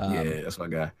 brother. Yeah, that's my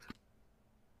guy.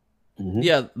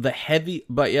 Yeah, the heavy,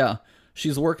 but yeah,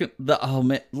 she's working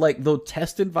the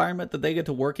test environment that they get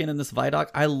to work in this Vidoc.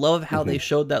 I love how they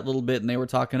showed that little bit, and they were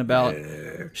talking about.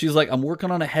 She's like, I'm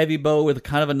working on a heavy bow with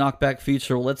kind of a knockback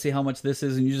feature. Well, let's see how much this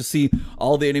is, and you just see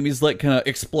all the enemies like kind of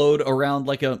explode around,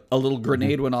 like a little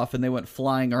grenade went off, and they went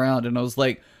flying around, and I was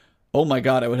like, oh my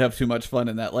God, I would have too much fun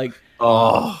in that. Like,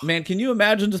 oh man, can you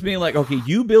imagine just being like, okay,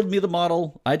 you build me the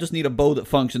model, I just need a bow that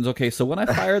functions. Okay, so when I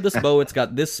fire this bow, it's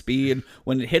got this speed.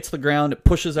 When it hits the ground, it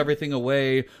pushes everything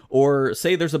away. Or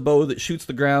say there's a bow that shoots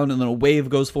the ground and then a wave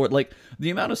goes for it. Like, the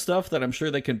amount of stuff that I'm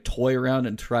sure they can toy around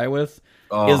and try with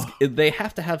is they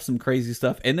have to have some crazy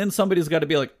stuff. And then somebody's got to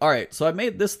be like, all right, so I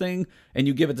made this thing, and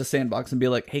you give it to Sandbox and be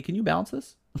like, hey, can you balance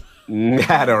this?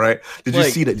 I know, right? Did you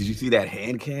see that? Did you see that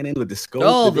hand cannon with the scope?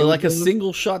 Oh, like a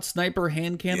single shot sniper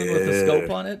hand cannon with the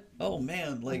scope on it. Oh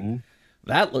man, like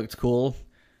that looked cool.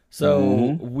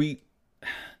 So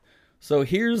so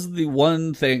here's the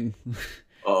one thing.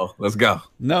 Oh, let's go.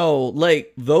 No,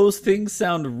 like those things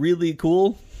sound really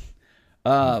cool.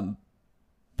 But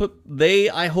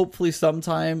I hopefully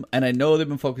sometime, and I know they've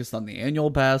been focused on the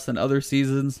annual pass and other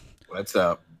seasons. What's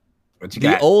up? What you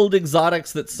got? The old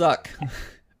exotics that suck.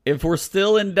 If we're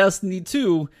still in Destiny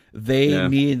 2, they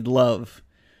need love.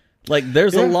 Like,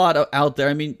 there's a lot out there.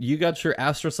 I mean, you got your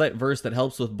Astrocyte verse that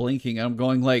helps with blinking. I'm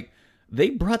going, like, they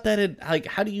brought that in. Like,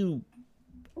 how do you...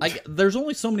 there's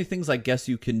only so many things I guess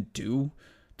you can do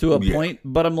to a point,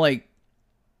 but I'm like,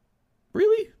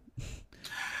 really?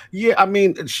 Yeah, I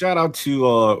mean, shout out to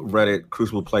Reddit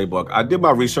Crucible Playbook. I did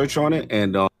my research on it,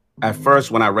 and at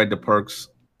first, when I read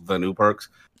the new perks,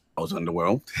 I was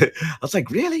underwhelmed. I was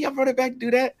like, really? I've run it back to do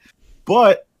that?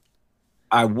 But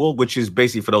I will, which is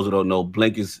basically, for those who don't know,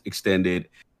 Blink is extended.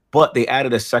 but they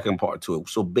added a second part to it.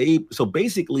 So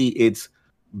basically, it's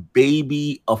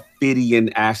baby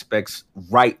Ophidian aspects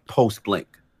right post blink.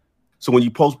 So when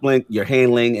you post blink, your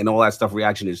handling and all that stuff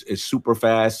reaction is super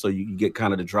fast. So you get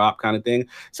kind of the drop kind of thing.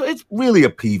 So it's really a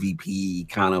PvP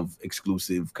kind of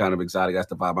exclusive, kind of exotic. That's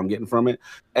the vibe I'm getting from it.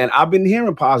 And I've been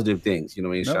hearing positive things, you know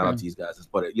what I mean? Shout out to these guys.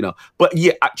 But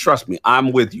yeah, trust me,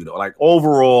 I'm with you though. Like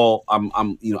overall, I'm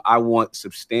I want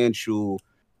substantial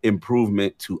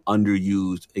improvement to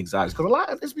underused exotics. Because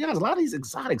let's be honest, a lot of these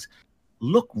exotics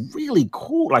look really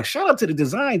cool. Like shout out to the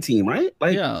design team, right?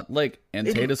 Like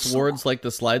Antaeus Swords, like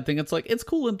the slide thing. It's like it's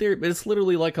cool in theory, but it's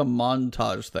literally like a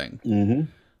montage thing.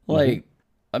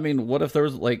 I mean, what if there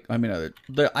was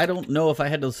I don't know if I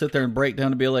had to sit there and break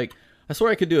down and be like, I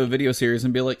swear I could do a video series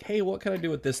and be like, hey, what can I do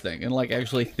with this thing? And like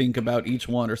actually think about each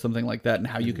one or something like that and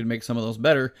how you can make some of those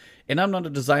better. And I'm not a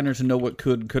designer to know what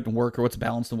couldn't work or what's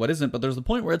balanced and what isn't. But there's the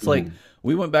point where it's like,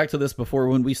 we went back to this before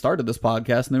when we started this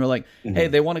podcast and they were like, hey,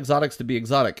 they want exotics to be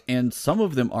exotic. And some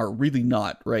of them are really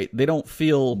not, right? They don't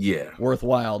feel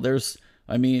worthwhile. There's,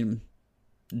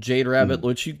 Jade Rabbit,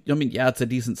 which it's a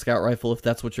decent scout rifle if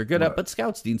that's what you're good at, but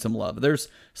scouts need some love. There's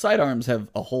sidearms have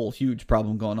a whole huge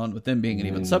problem going on with them being an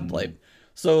even subtype.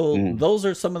 So those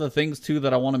are some of the things too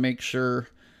that I want to make sure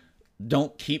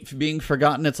don't keep being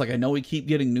forgotten. It's like I know we keep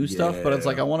getting new stuff, but it's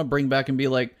like I want to bring back and be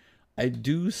like, I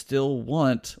do still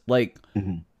want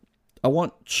I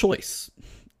want choice.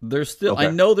 There's still I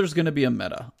know there's going to be a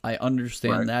meta. I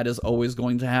understand that is always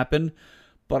going to happen.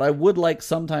 But I would like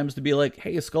sometimes to be like,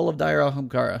 hey, Skull of Dire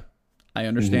Ahamkara, I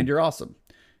understand you're awesome.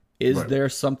 Is there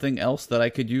something else that I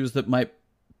could use that might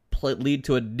lead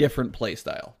to a different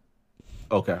playstyle?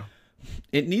 Okay.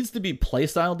 It needs to be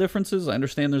playstyle differences. I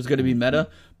understand there's going to be meta.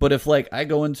 But if like I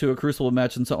go into a Crucible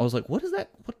match and so I was like, what is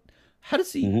that? How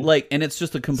does he like? And it's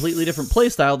just a completely different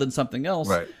playstyle than something else.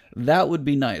 Right. That would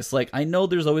be nice. Like I know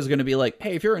there's always going to be like,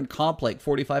 hey, if you're in comp like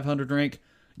 4,500 rank,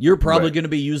 you're probably going to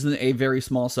be using a very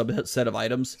small subset of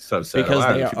items because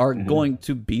they are going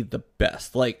to be the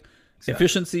best. Like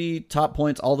efficiency, top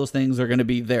points, all those things are going to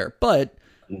be there. But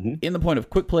in the point of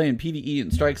quick play and PvE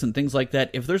and strikes and things like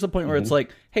that, if there's a point where it's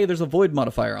like, hey, there's a void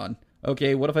modifier on.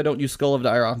 Okay, what if I don't use Skull of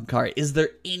Dire Ahamkara? Is there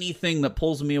anything that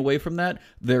pulls me away from that?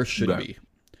 There should be.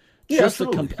 Yeah, just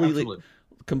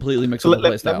completely mix up the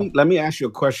playstyle. Let me ask you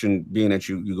a question, being that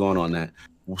you're going on that.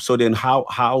 So then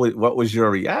what was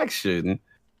your reaction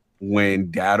when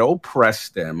Dado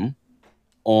pressed them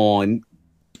on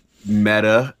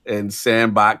meta and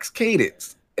sandbox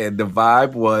cadence? And the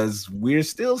vibe was, we're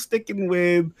still sticking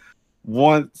with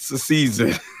once a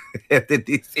season.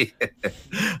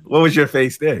 What was your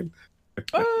face then?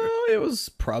 It was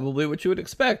probably what you would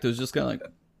expect. It was just kind of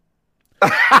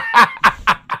like...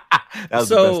 That was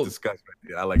the best discussion.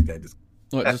 I like that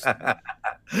discussion.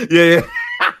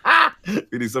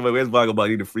 We need somebody. Where's Vagabond? I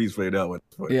need to freeze frame that one.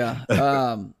 Yeah.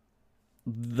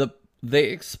 They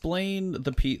explain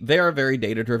they are very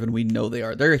data driven. We know they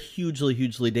are. They're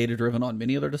hugely data driven on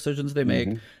many of their decisions they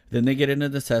make. Then they get into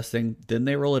the testing. Then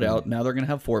they roll it out. Now they're going to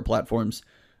have 4 platforms.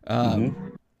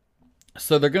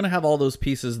 So they're going to have all those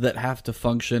pieces that have to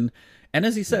function. And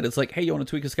as he said, it's like, hey, you want to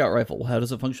tweak a scout rifle? Well, how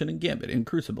does it function in Gambit, in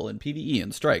Crucible, in PvE,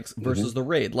 in Strikes versus the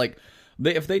Raid? Like,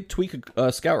 if they tweak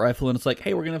a scout rifle and it's like,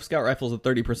 hey, we're going to have scout rifles at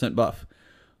 30% buff.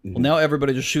 Well, now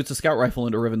everybody just shoots a scout rifle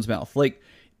into Riven's mouth. Like,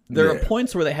 there are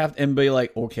points where they have to be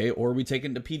like, okay, or we take it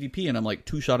into PvP and I'm like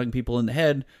two-shotting people in the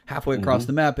head halfway across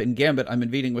the map. In Gambit, I'm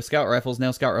invading with scout rifles.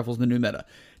 Now scout rifles the new meta.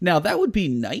 Now, that would be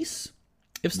nice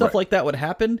if stuff like that would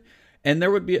happen. And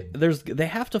there would be, they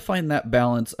have to find that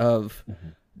balance of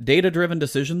data-driven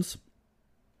decisions.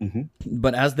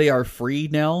 But as they are free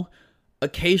now,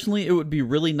 occasionally it would be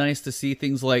really nice to see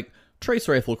things like Trace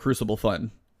Rifle Crucible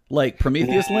fun. Like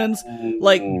Prometheus Lens,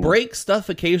 like break stuff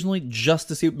occasionally just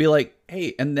to see, be like,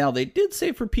 hey, and now they did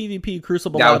say for PvP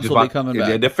Crucible Labs will be coming back.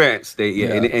 Their defense,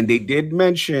 and they did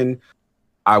mention,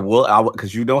 I will,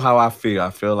 because you know how I feel.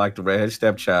 I feel like the redhead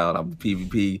stepchild. I'm a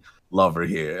PvP lover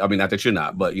here. I mean, not that you're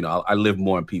not, but you know, I live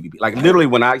more in PvP. Like literally,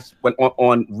 when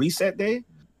on reset day,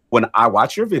 when I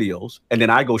watch your videos and then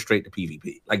I go straight to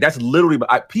PvP. Like that's literally,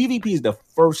 PvP is the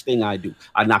first thing I do.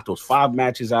 I knock those 5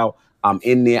 matches out. I'm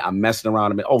in there. I'm messing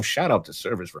around. Shout out to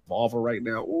Service Revolver right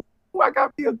now. Ooh, I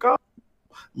got me a gun.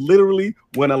 Literally,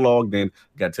 when I logged in,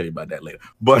 got to tell you about that later.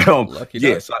 But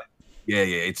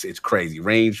it's crazy.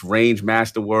 Range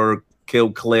masterwork,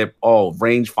 kill clip,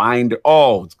 range finder.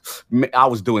 I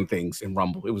was doing things in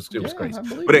Rumble. It was crazy.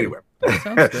 But anyway, that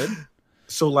sounds good.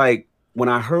 So like when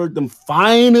I heard them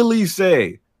finally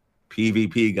say,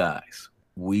 PvP guys,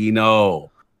 we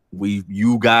know.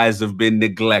 You guys have been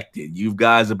neglected. You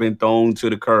guys have been thrown to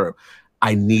the curb.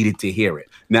 I needed to hear it.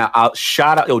 Now, I'll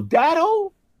shout out,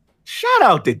 Dado. Shout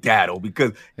out to Dado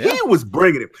because he was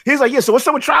bringing it. He's like, yeah, so what's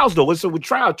up with trials, though? What's up with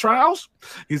trials?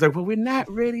 He's like, well, we're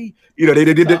not ready. You know, they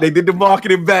did the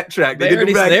marketing backtrack.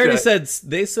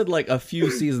 They said like a few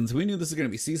seasons. We knew this is going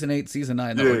to be season 8, season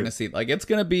 9 that we're going to see. Like, it's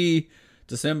going to be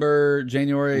December,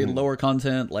 January, lower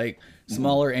content, like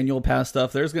smaller annual pass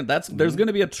stuff. There's going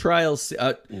to be a trial.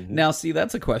 Now, see,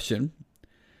 that's a question.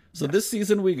 So this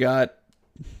season we got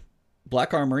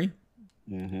Black Armory,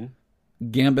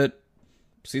 Gambit,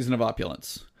 Season of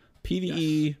Opulence,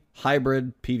 PvE,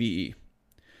 hybrid, PvE.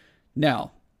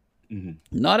 Now,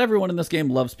 not everyone in this game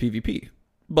loves PvP,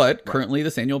 but currently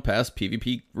this annual pass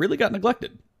PvP really got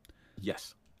neglected.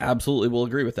 Yes. Absolutely will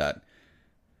agree with that.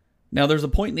 Now, there's a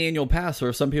point in the annual pass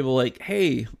where some people are like,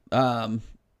 hey,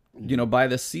 buy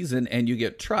this season and you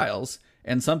get trials.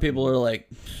 And some people are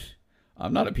like,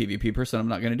 I'm not a PvP person. I'm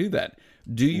not going to do that.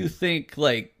 Do you think,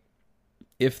 like,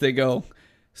 if they go,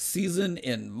 season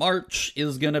in March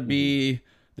is going to be,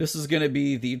 this is going to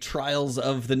be the trials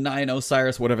of the 9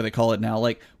 Osiris, whatever they call it now.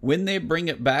 Like, when they bring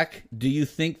it back, do you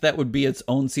think that would be its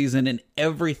own season and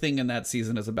everything in that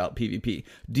season is about PvP?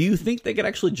 Do you think they could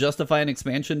actually justify an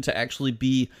expansion to actually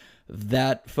be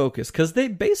that focused? Because they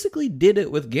basically did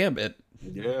it with Gambit.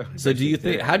 Yeah. So do you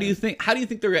think, how do you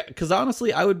think they're, because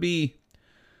honestly,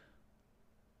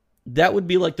 that would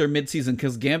be like their mid-season,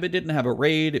 because Gambit didn't have a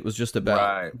raid. It was just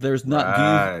about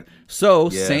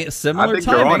similar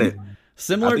timing.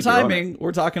 Similar timing.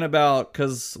 We're talking about,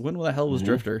 because when the hell was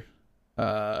Drifter?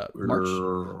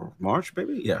 March,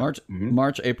 maybe. Yeah,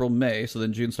 March, April, May. So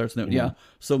then June starts. Yeah.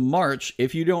 So March,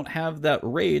 if you don't have that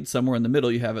raid somewhere in the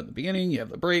middle, you have it at the beginning. You have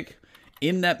the break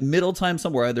in that middle time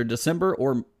somewhere, either December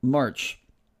or March.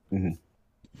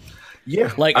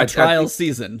 Yeah, like a trial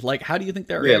season. Like, how do you think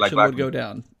that reaction would go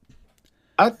down?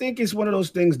 I think it's one of those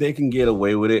things they can get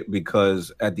away with it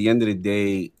because at the end of the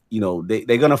day,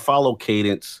 they're going to follow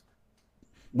cadence.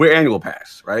 We're annual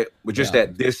pass, right? But just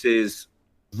that this is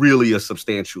really a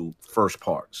substantial first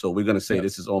part. So we're going to say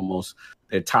this is almost,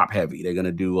 they're top heavy. They're going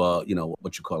to do, what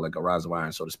you call like a Rise of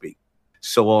Iron, so to speak.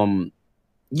 So,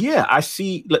 I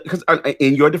see, because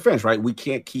in your defense, right, we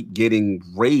can't keep getting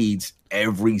raids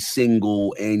every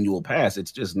single annual pass.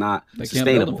 It's just not sustainable.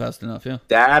 Can't build them fast enough, yeah.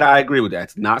 That I agree with that.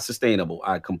 It's not sustainable.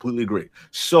 I completely agree.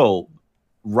 So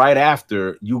right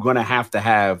after, you're going to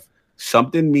have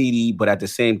something meaty, but at the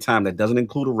same time, that doesn't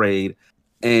include a raid,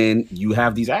 and you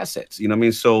have these assets. You know what I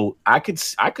mean? So I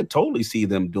could totally see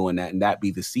them doing that, and that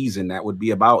be the season. That would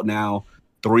be about now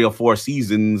 3 or 4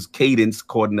 seasons cadence,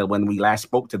 according to when we last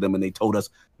spoke to them, and they told us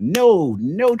no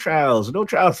trials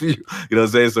for you. You know what I'm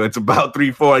saying? So it's about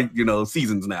 3, 4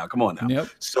 seasons now. Come on now. Yep.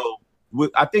 So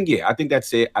I think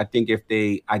that's it. I think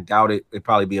I doubt it. It'd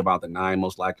probably be about the 9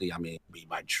 most likely. I mean, it'd be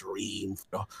my dream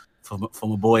for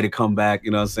my boy to come back.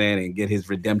 You know what I'm saying, and get his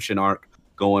redemption arc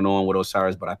going on with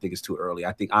Osiris. But I think it's too early.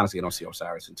 I think honestly, I don't see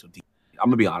Osiris until deep. I'm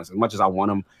gonna be honest. As much as I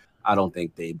want him, I don't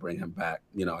think they bring him back.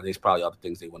 There's probably other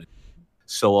things they want to do.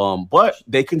 So, but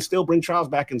they can still bring trials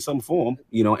back in some form,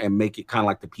 and make it kind of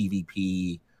like the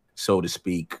PvP, so to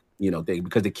speak,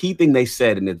 because the key thing they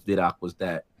said in the vidoc was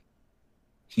that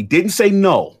he didn't say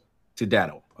no to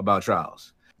Dado about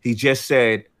trials. He just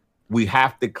said, we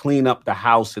have to clean up the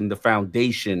house and the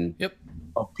foundation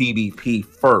of PvP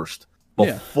first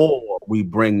before we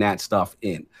bring that stuff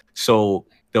in. So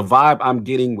the vibe I'm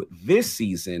getting with this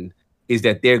season is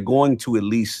that they're going to at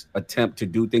least attempt to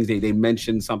do things. They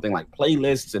mentioned something like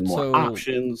playlists and more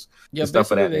options. Yeah,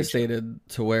 stuff of that they stated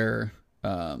to where,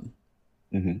 I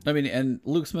mean, and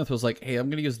Luke Smith was like, hey, I'm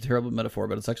going to use a terrible metaphor,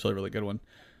 but it's actually a really good one.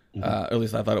 At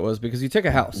least I thought it was, because you take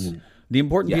a house. The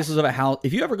important pieces of a house,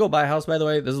 if you ever go buy a house, by the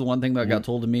way, this is the one thing that got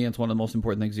told to me. It's one of the most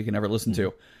important things you can ever listen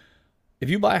to. If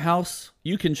you buy a house,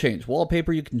 you can change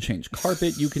wallpaper, you can change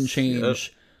carpet, you can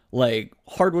change like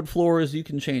hardwood floors, you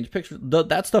can change pictures.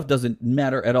 That stuff doesn't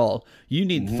matter at all. You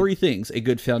need 3 things: a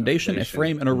good foundation, a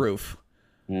frame, and a roof.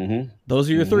 Those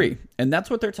are your 3, and that's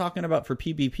what they're talking about for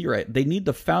PvP, right? They need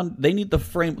they need the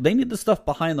frame, they need the stuff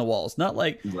behind the walls, not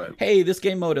like, hey, this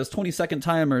game mode has 20-second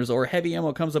timers or heavy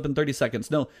ammo comes up in 30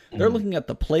 seconds. No, they're looking at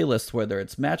the playlist, whether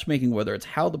it's matchmaking, whether it's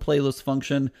how the playlists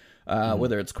function,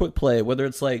 whether it's quick play, whether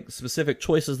it's like specific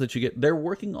choices that you get. They're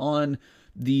working on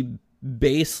the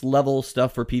base level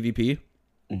stuff for PvP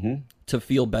to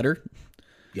feel better.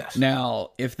 Yes.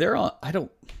 Now, if they're on,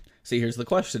 here's the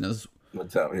question is,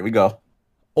 what's up? Here we go.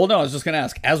 Well, no, I was just going to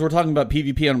ask, as we're talking about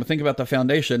PvP, I'm going to think about the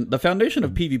foundation. The foundation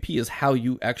of PvP is how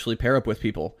you actually pair up with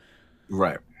people.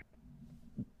 Right.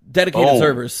 Dedicated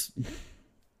servers.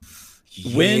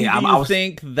 When do you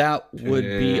think that would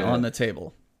be on the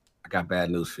table? I got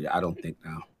bad news for you. I don't think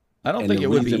now. I don't And think the it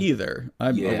would be reason- either.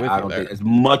 I'm with I you don't there. think as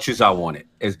much as I want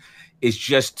it. It's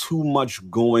just too much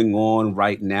going on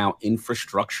right now,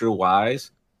 infrastructure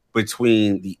wise,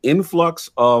 between the influx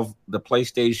of the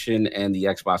PlayStation and the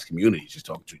Xbox community just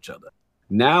talking to each other.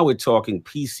 Now we're talking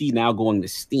PC now going to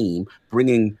Steam,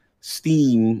 bringing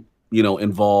Steam,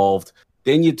 involved.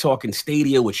 Then you're talking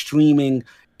Stadia with streaming.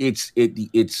 It's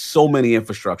so many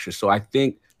infrastructure. So I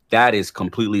think that is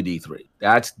completely D3.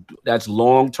 That's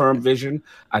long-term vision.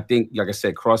 I think, like I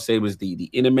said, cross save is the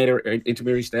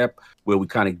intermediary step where we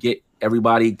kind of get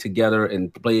everybody together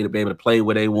and be able to play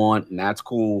where they want, and that's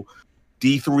cool.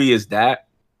 D3 is that,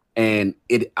 and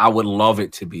I would love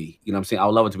it to be. You know what I'm saying? I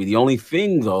would love it to be. The only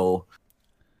thing though,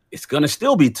 it's gonna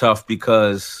still be tough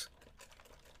because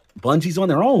Bungie's on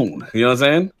their own. You know what I'm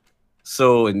saying?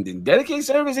 So and dedicated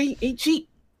service ain't cheap.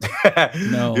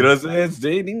 No. You know what I'm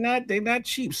saying? They're not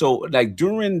cheap. So like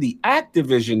during the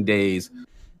Activision days,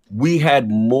 we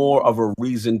had more of a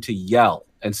reason to yell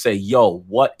and say, yo,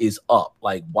 what is up?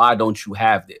 Like, why don't you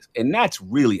have this? And that's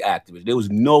really Activision. There was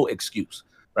no excuse,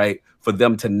 right, for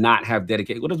them to not have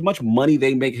dedicated. With as much money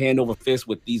they make hand over fist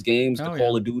with these games, the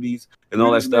Call of Duties and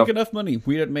all that stuff. We didn't make enough money.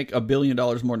 We didn't make $1 billion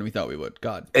more than we thought we would.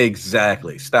 God.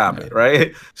 Exactly. Stop it,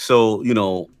 right? So,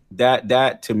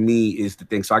 that to me is the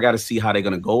thing. So I got to see how they're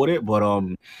going to go with it. But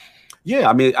yeah,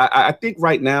 I mean, I think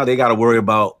right now they got to worry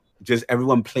about just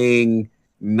everyone playing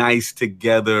nice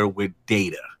together with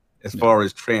data as far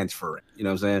as transferring. You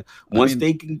know what I'm saying? Once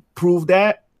they can prove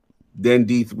that, then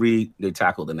D3, they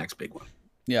tackle the next big one.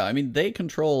 Yeah, I mean, they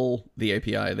control the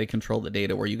API. They control the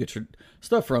data where you get your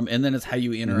stuff from, and then it's how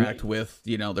you interact with,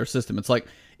 their system. It's like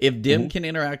if DIM can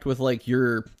interact with like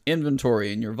your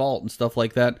inventory and your vault and stuff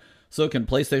like that, so can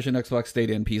PlayStation, Xbox,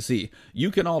 Stadia, and PC.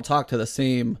 You can all talk to the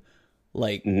same,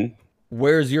 like,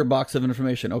 where's your box of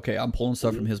information? Okay, I'm pulling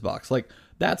stuff from his box. Like,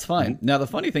 that's fine. Now, the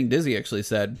funny thing Dizzy actually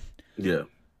said, do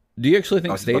you actually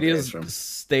think Stadia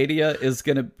is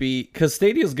going to be, because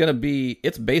Stadia is going to be,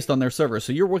 it's based on their server.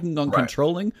 So you're working on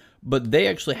controlling, but they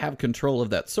actually have control of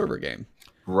that server game.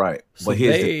 Right. So but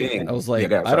here's the thing. I was like,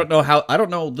 I don't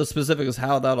know the specifics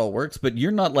how that all works, but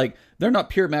you're not like, they're not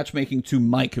pure matchmaking to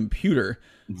my computer.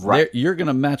 Right. You're going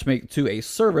to matchmake to a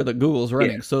server that Google's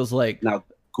running. Yeah. So it's like, now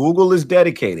Google is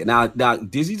dedicated. Now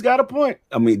Dizzy's got a point.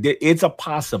 I mean, it's a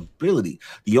possibility.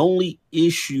 The only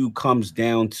issue comes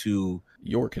down to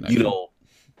your connection.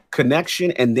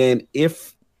 Connection. And then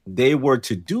if they were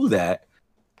to do that,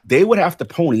 they would have to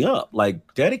pony up.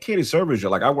 Like dedicated servers are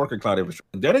like, I work in cloud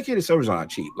infrastructure. Dedicated servers are not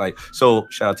cheap. Like, so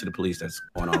shout out to the police that's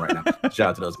going on right now. Shout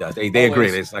out to those guys. They agree.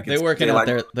 It's like they're working out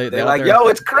there. They're like, yo,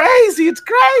 it's crazy. It's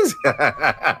crazy.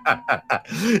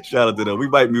 Shout out to them. We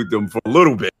might mute them for a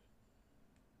little bit.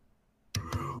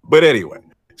 But anyway,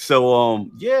 so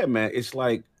yeah, man, it's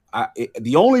like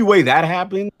the only way that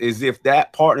happens is if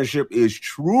that partnership is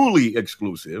truly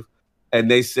exclusive. And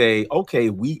they say,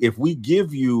 okay, if we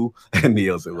give you, and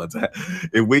Neil said, what's that?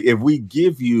 If we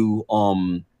give you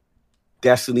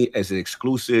Destiny as an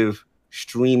exclusive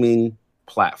streaming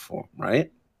platform,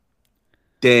 right?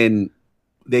 Then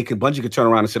Bungie could turn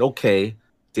around and say, okay,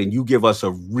 then you give us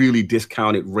a really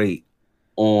discounted rate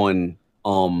on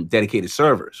dedicated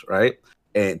servers, right?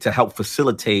 And to help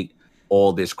facilitate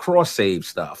all this cross save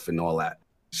stuff and all that.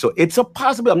 So it's a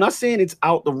possibility. I'm not saying it's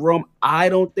out the realm. I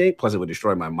don't think. Plus, it would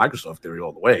destroy my Microsoft theory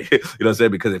all the way. You know what I'm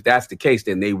saying? Because if that's the case,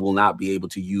 then they will not be able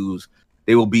to use.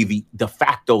 They will be the de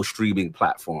facto streaming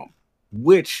platform,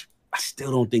 which I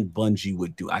still don't think Bungie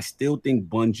would do. I still think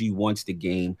Bungie wants the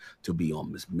game to be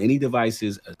on as many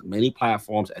devices, as many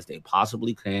platforms as they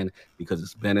possibly can, because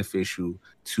it's beneficial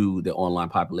to the online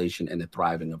population and the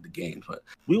thriving of the game. But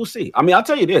we will see. I mean, I'll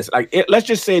tell you this. Let's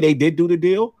just say they did do the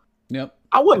deal. Yep.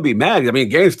 I wouldn't be mad. I mean,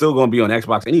 game's still going to be on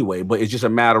Xbox anyway, but it's just a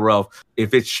matter of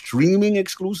if it's streaming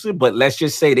exclusive. But let's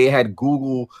just say they had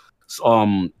Google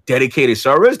dedicated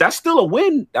servers. That's still a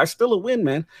win. That's still a win,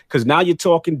 man. Because now you're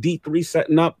talking D3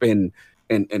 setting up and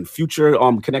future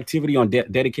connectivity on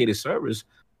dedicated servers.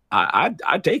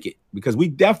 I take it because we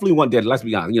definitely want that. Let's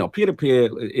be honest. Peer to peer,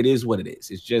 it is what it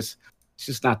is. It's just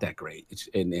not that great.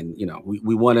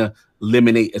 We want to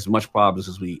eliminate as much problems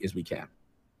as we can.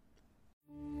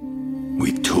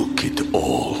 We took it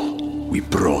all. We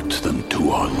brought them to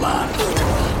our land.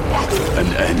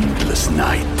 An endless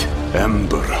night,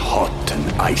 ember hot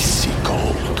and icy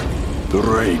cold. The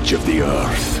rage of the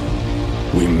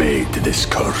earth. We made this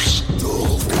curse.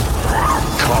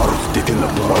 Carved it in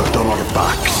the blood on our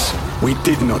backs. We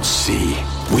did not see.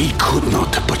 We could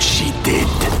not, but she did.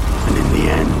 And in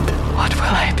the end... What will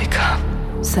I become?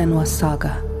 Senua's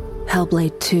Saga.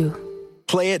 Hellblade 2.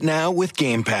 Play it now with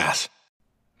Game Pass.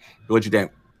 What you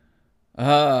think?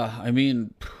 I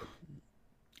mean,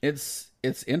 it's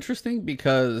interesting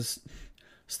because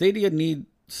Stadia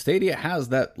has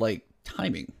that like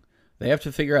timing. They have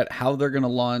to figure out how they're going to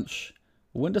launch.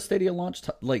 When does Stadia launch?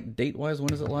 Like date wise,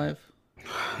 when is it live?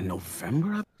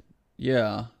 November.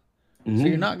 Yeah. So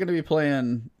you're not going to be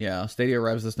playing. Yeah, Stadia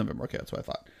arrives this November. Okay, that's what I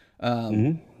thought.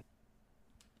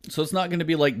 So it's not going to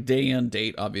be like day and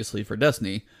date, obviously, for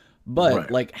Destiny. But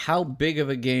like, how big of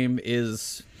a game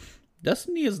is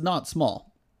Destiny? Is not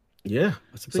small. Yeah.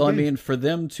 That's a big so game. I mean, for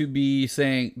them to be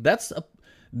saying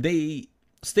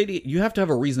Stadia, you have to have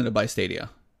a reason to buy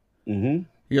Stadia.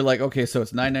 You're like, okay, so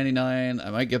it's $9.99. I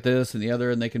might get this and the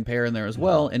other, and they can pair in there as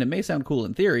well. And it may sound cool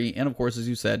in theory. And of course, as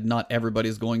you said, not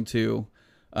everybody's going to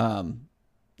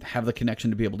have the connection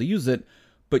to be able to use it.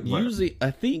 But usually,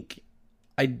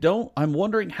 I'm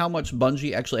wondering how much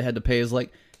Bungie actually had to pay. Is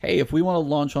like, hey, if we want to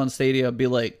launch on Stadia, be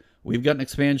like, we've got an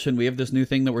expansion. We have this new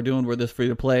thing that we're doing. We're this free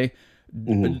to play.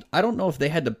 I don't know if they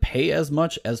had to pay as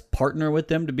much as partner with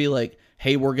them to be like,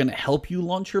 hey, we're going to help you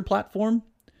launch your platform.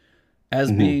 As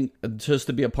being just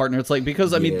to be a partner, it's like,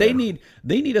 because I mean they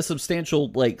need a substantial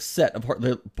like set of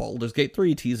Baldur's Gate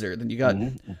 3 teaser. Then you got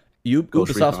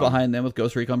Ubisoft's behind them with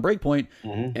Ghost Recon Breakpoint,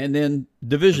 and then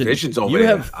Division. Division's over you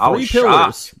there. have three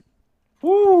pillars.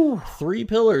 Woo! 3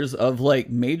 pillars of like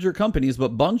major companies,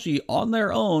 but Bungie on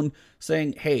their own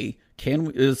saying, "Hey,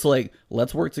 it's like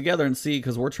let's work together and see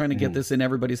because we're trying to get this in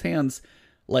everybody's hands."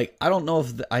 Like, I don't know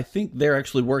if I think they're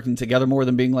actually working together more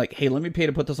than being like, hey, let me pay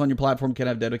to put this on your platform. Can I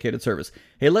have dedicated service?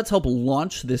 Hey, let's help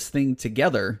launch this thing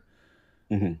together.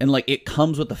 And like, it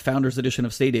comes with the Founders Edition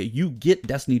of Stadia. You get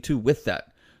Destiny 2 with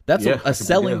that. That's a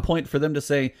selling point for them to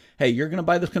say, hey, you're going to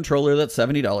buy this controller that's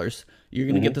 $70. You're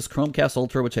going to get this Chromecast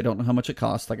Ultra, which I don't know how much it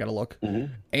costs. I got to look.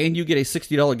 And you get a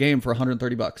 $60 game for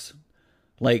 $130.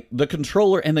 Like, the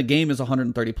controller and the game is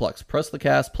 $130 plus. Plus the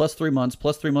cast, plus 3 months,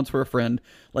 plus 3 months for a friend.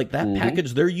 Like, that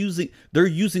package, they're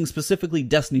using specifically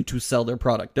Destiny to sell their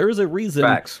product. There is a reason.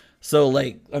 Facts. So,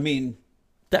 like, I mean,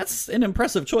 that's an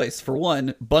impressive choice. For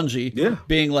one, Bungie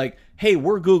being like, hey,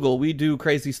 we're Google. We do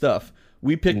crazy stuff.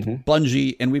 We picked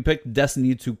Bungie and we picked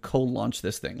Destiny to co-launch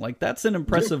this thing. Like, that's an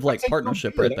impressive like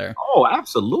partnership right there. Oh,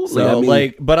 absolutely. So I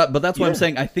mean, but that's what I'm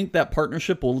saying. I think that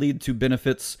partnership will lead to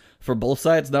benefits for both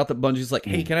sides. Not that Bungie's like,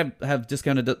 hey, can I have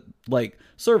discounted like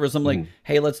servers? I'm like,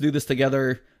 hey, let's do this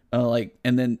together. Like,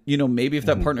 and then maybe if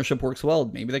that partnership works well,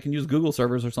 maybe they can use Google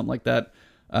servers or something like that.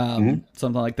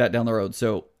 Something like that down the road.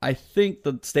 So I think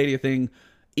the Stadia thing,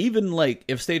 even like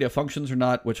if Stadia functions or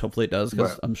not, which hopefully it does,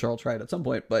 because I'm sure I'll try it at some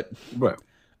point. But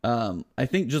I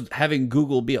think just having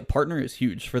Google be a partner is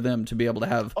huge for them to be able to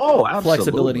have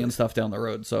flexibility and stuff down the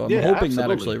road. So I'm hoping that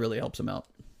actually really helps them out.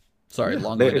 Sorry,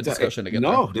 long-winded discussion again.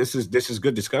 No, this is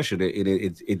good discussion.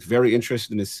 It's very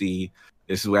interesting to see.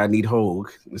 This is where I need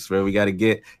Hogue. This is where we got to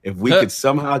get. If we could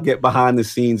somehow get behind the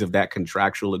scenes of that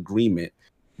contractual agreement,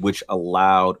 which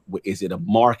allowed, is it a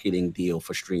marketing deal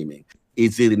for streaming?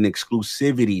 Is it an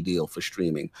exclusivity deal for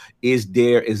streaming? Is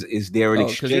there an exchange?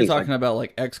 Because you're talking about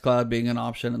like xCloud being an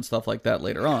option and stuff like that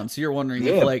later on. So you're wondering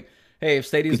if like, hey, if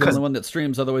Stadia's the only one that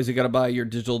streams, otherwise you got to buy your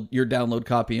download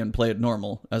copy and play it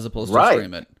normal as opposed to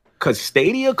stream it. Because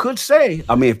Stadia could say,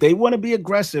 I mean, if they want to be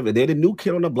aggressive and they're the new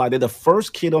kid on the block, they're the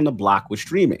first kid on the block with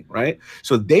streaming, right?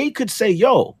 So they could say,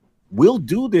 yo, we'll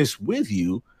do this with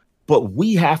you, but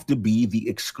we have to be the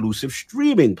exclusive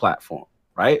streaming platform,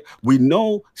 right? We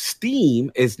know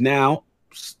Steam is now,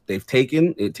 they've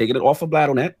taken it off of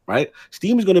Battle.net, right?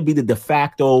 Steam is going to be the de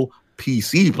facto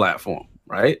PC platform,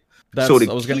 right? I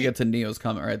was going to get to Neo's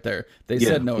comment right there. They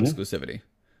said no exclusivity.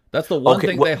 That's the one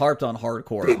thing they harped on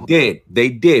hardcore. They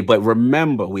did. But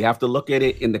remember, we have to look at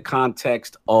it in the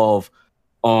context of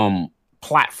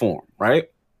platform, right?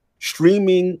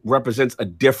 Streaming represents a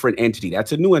different entity.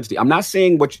 That's a new entity. I'm not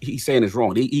saying what he's saying is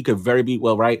wrong. He could very be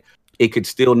well right. It could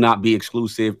still not be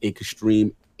exclusive. It could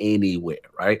stream anywhere,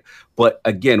 right? But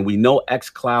again, we know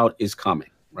xCloud is coming,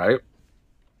 right?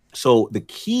 So the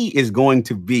key is going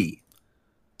to be,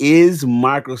 is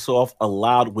Microsoft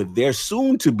allowed with their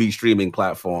soon-to-be streaming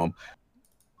platform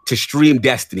to stream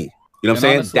Destiny? You know what I'm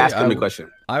saying? Honestly, that's the big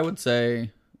question. I would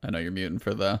say, I know you're muting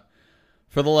for the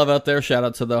love out there. Shout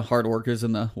out to the hard workers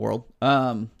in the world.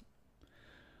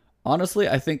 Honestly,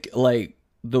 I think like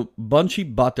the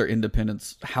Bungie bought their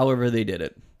independence however they did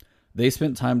it. They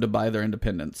spent time to buy their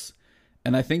independence.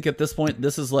 And I think at this point,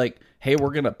 this is like, hey,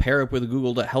 we're going to pair up with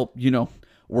Google to help,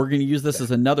 we're going to use this as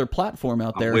another platform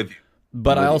out there. I'm with you.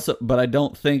 But I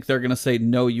don't think they're going to say,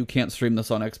 no, you can't stream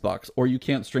this on Xbox, or you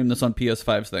can't stream this on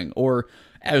PS5's thing, or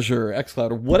Azure, or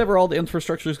xCloud, or whatever all the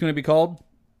infrastructure is going to be called.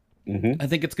 I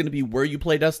think it's going to be where you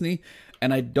play Destiny.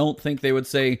 And I don't think they would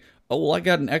say, oh, well, I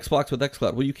got an Xbox with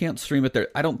xCloud. Well, you can't stream it there.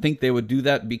 I don't think they would do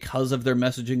that because of their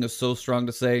messaging is so strong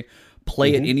to say,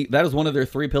 play it any. That is one of their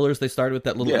 3 pillars they started with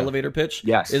that little elevator pitch.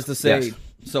 Yes. Is to say,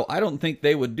 so I don't think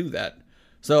they would do that.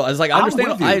 So I was like, I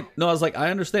understand.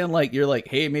 I understand. Like, you're like,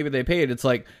 hey, maybe they paid. It's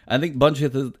like, I think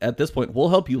Bungie at this point will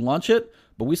help you launch it,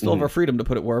 but we still have our freedom to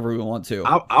put it wherever we want to.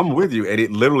 I'm with you, and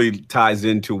it literally ties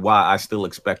into why I still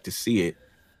expect to see it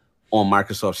on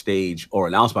Microsoft stage or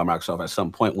announced by Microsoft at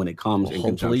some point when it comes. Well,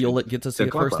 hopefully, you'll get to see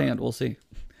it firsthand. We'll see.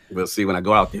 We'll see when I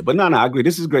go out there. But no, I agree.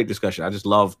 This is a great discussion. I just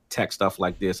love tech stuff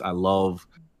like this. I love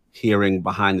hearing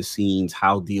behind the scenes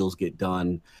how deals get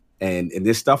done. And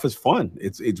this stuff is fun.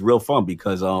 It's real fun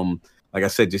because like I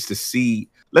said, just to see,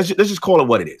 let's just call it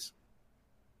what it is.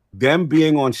 Them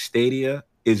being on Stadia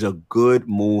is a good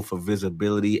move for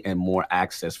visibility and more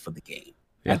access for the game.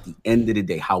 Yeah. At the end of the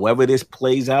day, however this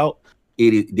plays out,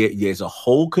 there's a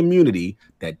whole community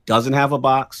that doesn't have a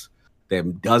box,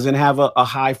 that doesn't have a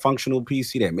high functional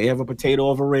PC, that may have a potato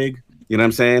of a rig. You know what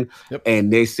I'm saying? Yep.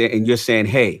 And you're saying,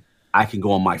 hey, I can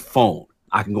go on my phone.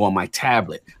 I can go on my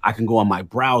tablet. I can go on my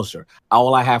browser.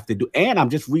 All I have to do, and I'm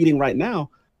just reading right now,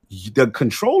 the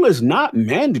controller is not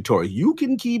mandatory. You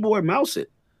can keyboard mouse it.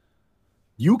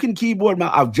 You can keyboard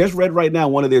mouse. I've just read right now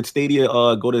one of their Stadia.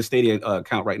 Go to the Stadia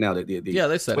account right now.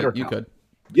 They said Twitter you could.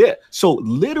 Yeah. So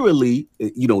literally,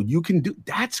 you can do.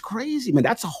 That's crazy, man.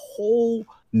 That's a whole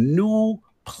new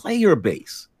player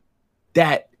base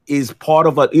that is part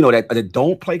of that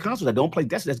don't play consoles, that don't play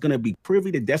Destiny, that's going to be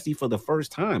privy to Destiny for the first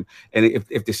time. And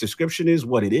if the subscription is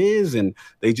what it is, and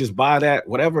they just buy that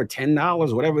whatever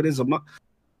 $10, whatever it is a month,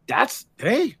 that's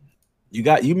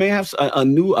you may have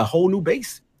a whole new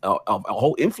base, a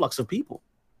whole influx of people.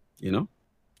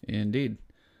 Indeed.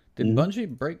 Did Bungie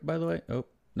break, by the way? Oh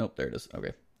nope, there it is.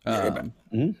 Okay.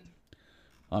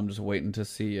 I'm just waiting to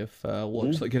see if we'll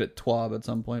actually get it TWAB at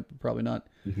some point, but probably not.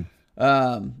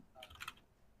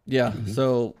 Yeah,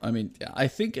 so, I mean, I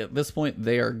think at this point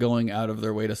they are going out of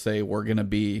their way to say we're going to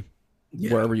be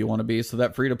wherever you want to be, so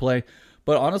that free-to-play.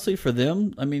 But honestly, for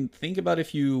them, I mean, think about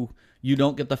if you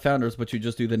don't get the Founders, but you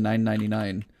just do the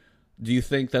 $9.99. Do you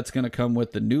think that's going to come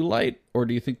with the new light, or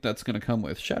do you think that's going to come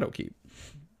with Shadowkeep?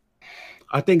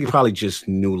 I think it's probably just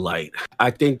new light.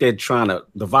 I think they're trying to,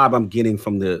 the vibe I'm getting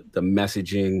from the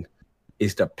messaging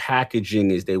is the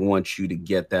packaging is they want you to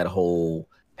get that whole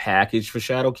package for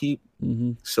Shadowkeep.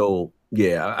 So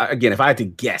yeah, again, if I had to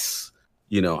guess,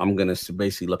 I'm gonna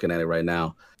basically looking at it right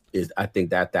now, is I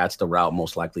think that's the route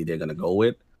most likely they're gonna go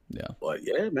with. Yeah, but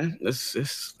yeah, man, this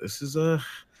is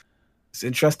it's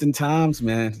interesting times,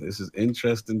 man. This is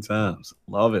interesting times.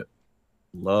 Love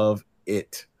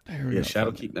it.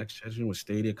 Shadowkeep next generation with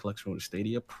Stadia collection with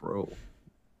Stadia Pro.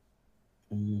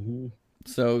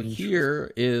 So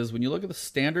here is when you look at the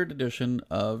standard edition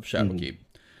of Shadowkeep.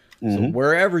 So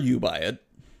wherever you buy it,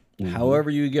 however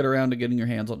you get around to getting your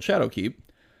hands on Shadowkeep,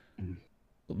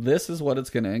 this is what it's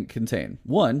going to contain.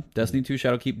 1, Destiny 2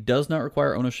 Shadowkeep does not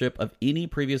require ownership of any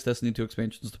previous Destiny 2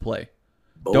 expansions to play.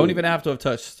 Don't even have to have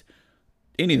touched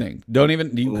anything.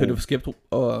 You could have skipped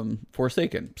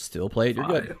Forsaken. Still play it, you're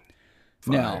good.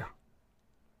 Now,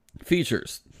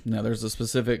 features. Now, there's a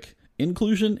specific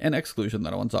inclusion and exclusion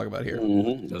that I want to talk about here.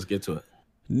 Let's get to it.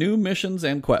 New missions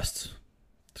and quests.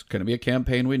 There's going to be a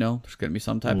campaign, we know. There's going to be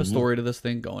some type of story to this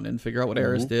thing. Going in and figure out what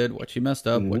Eris did, what she messed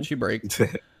up, what she break.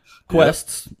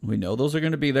 Quests, we know those are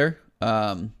going to be there.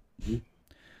 And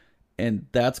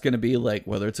that's going to be like,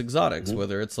 whether it's exotics,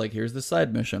 whether it's like, here's the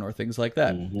side mission or things like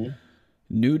that.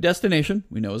 New destination,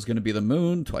 we know is going to be the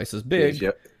moon, twice as big.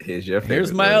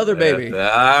 Here's my other baby.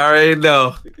 I already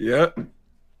know. Yep.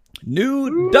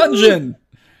 New dungeon.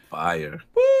 Fire.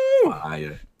 Woo!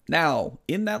 Fire. Now,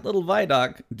 in that little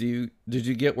Vidoc, did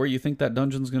you get where you think that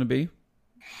dungeon's going to be?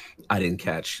 I didn't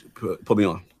catch. Put me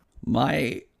on.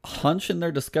 My hunch in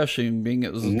their discussion, being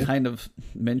it was kind of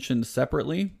mentioned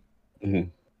separately,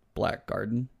 Black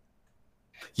Garden.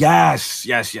 Yes.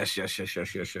 Because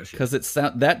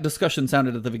that discussion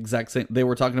sounded at the exact same. They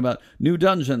were talking about new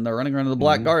dungeon. They're running around the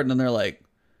Black Garden, and they're like,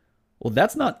 "Well,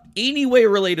 that's not any way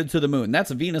related to the moon. That's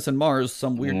Venus and Mars,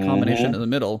 some weird combination in the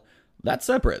middle. That's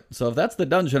separate. So if that's the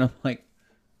dungeon, I'm like,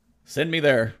 send me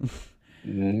there."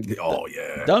 Oh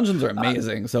yeah, dungeons are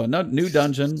amazing. So no new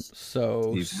dungeon.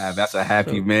 So that's a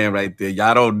happy man right there.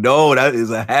 Y'all don't know that is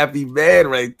a happy man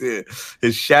right there.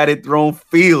 His Shattered Throne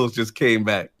Fields just came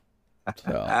back.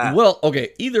 Well, okay.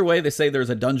 Either way, they say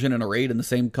there's a dungeon and a raid in the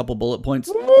same couple bullet points.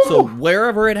 So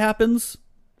wherever it happens,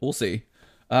 we'll see.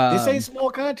 This ain't small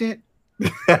content.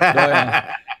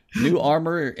 New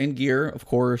armor and gear, of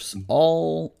course.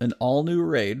 All new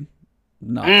raid.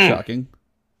 Not shocking.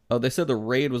 Oh, they said the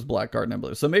raid was Black Garden, I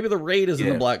believe. So maybe the raid is in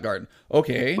the Black Garden.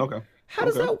 Okay. How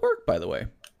does that work, by the way?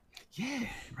 Yeah,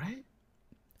 right.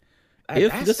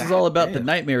 If this is all about the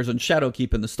nightmares and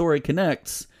Shadowkeep and the story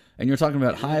connects, and you're talking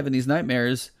about Hive and these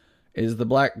nightmares, is the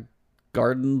Black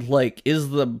Garden, like, is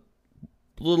the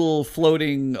little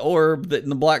floating orb that in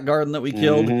the Black Garden that we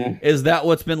killed, is that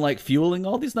what's been, like, fueling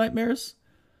all these nightmares?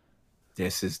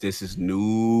 This is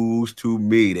news to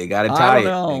me. They got to tie it. I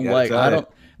don't know. Like, I don't.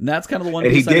 And that's kind of the one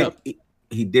piece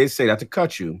he did say, not to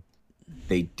cut you,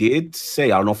 they did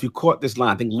say, I don't know if you caught this line,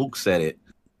 I think Luke said it,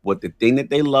 what the thing that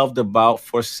they loved about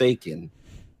Forsaken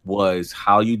was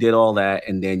how you did all that,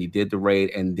 and then you did the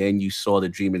raid, and then you saw the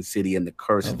Dreaming City and the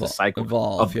curse of the cycle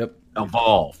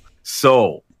evolve.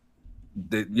 So,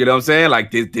 you know what I'm saying? Like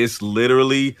this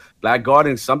literally Black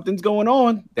Garden, something's going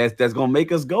on that's gonna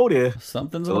make us go there.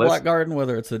 Something's in the Black Garden,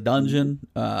 whether it's a dungeon.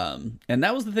 And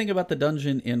that was the thing about the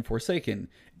dungeon in Forsaken.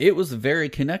 It was very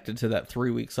connected to that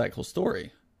 3-week cycle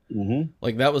story.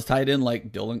 Like that was tied in,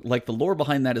 like Dylan, like the lore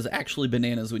behind that is actually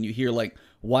bananas when you hear like,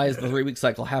 why is the 3-week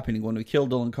cycle happening? When we kill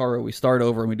Dylan Karo, we start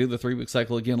over and we do the 3-week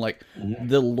cycle again. Like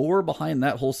the lore behind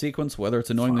that whole sequence, whether it's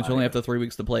annoying that you only have the 3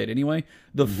 weeks to play it anyway,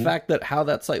 the fact that how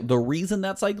that cycle, the reason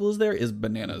that cycle is there is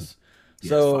bananas.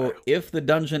 So if the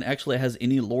dungeon actually has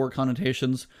any lore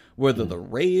connotations, whether the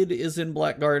raid is in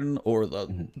Black Garden or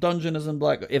the dungeon is in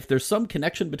Black, if there's some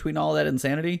connection between all that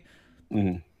insanity,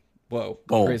 whoa,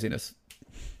 craziness.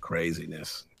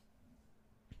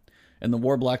 And the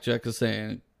War Blackjack is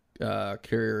saying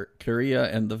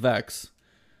Kyria and the Vex.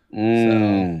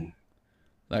 So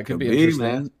that could be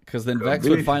interesting, because then Vex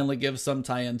would finally give some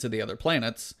tie-in to the other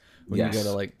planets when you go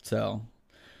to like so.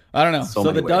 I don't know.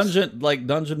 So the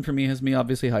dungeon for me has me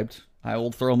obviously hyped. I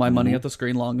will throw my money at the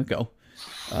screen long ago.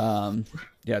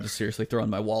 Just seriously throwing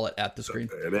my wallet at the screen.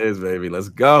 There it is, baby. Let's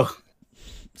go.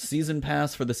 Season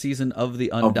pass for the Season of the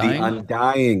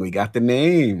Undying. We got the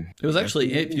name. It was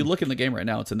actually, if you look in the game right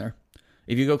now, it's in there.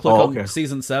 If you go click on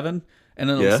Season 7, and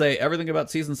then it'll say everything about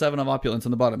Season 7 of Opulence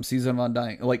on the bottom. Season of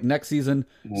Undying. Like next season,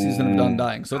 Season of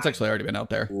Undying. So it's actually already been out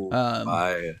there.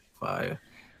 Fire.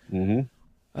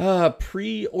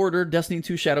 Pre-order Destiny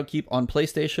 2 Shadowkeep on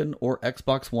PlayStation or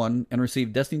Xbox One and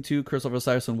receive Destiny 2 Curse of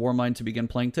Osiris and Warmind to begin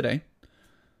playing today.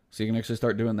 So you can actually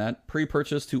start doing that.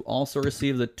 Pre-purchase to also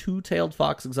receive the Two-Tailed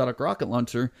Fox exotic rocket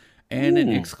launcher and an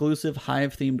exclusive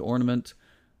Hive-themed ornament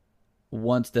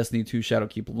once Destiny 2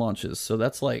 Shadowkeep launches. So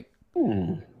that's like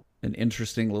an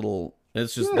interesting little...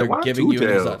 It's just they're giving you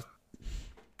an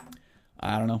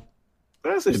I don't know.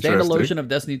 That's interesting. Standalone of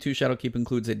Destiny 2 Shadowkeep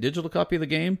includes a digital copy of the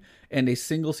game and a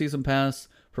single season pass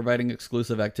providing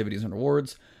exclusive activities and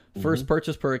rewards. First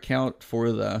purchase per account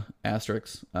for the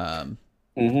asterisks.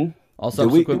 Also,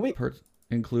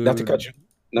 include... Not to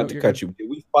cut you. Did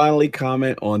we finally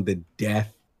comment on the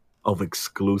death of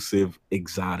exclusive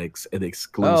exotics and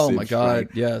exclusive... Oh my God,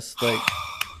 yes. Like,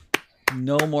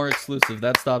 no more exclusive.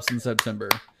 That stops in September.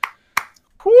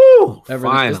 Woo!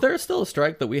 Is there still a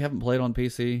strike that we haven't played on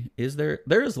PC? Is there?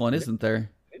 There is one, isn't there?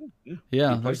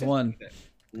 Yeah, there's one.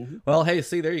 Well, hey,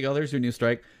 see, there you go. There's your new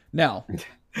strike. Now,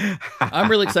 I'm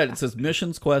really excited. It says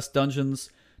missions, quests, dungeons,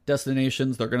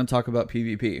 destinations. They're going to talk about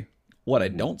PvP. What I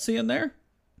don't see in there?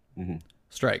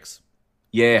 Strikes.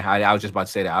 Yeah, I was just about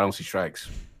to say that. I don't see strikes.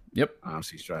 Yep. I don't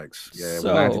see strikes. Yeah,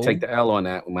 we might have to take the L on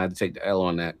that.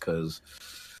 Because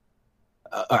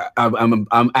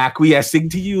I'm acquiescing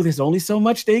to you. There's only so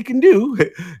much they can do.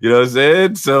 You know what I'm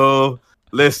saying? So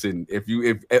listen, if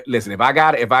I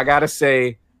gotta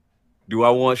say, do I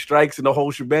want strikes in the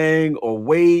whole shebang or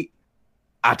wait?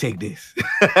 I take this.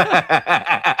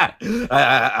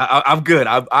 I'm good.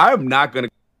 I'm not gonna.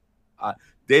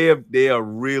 They are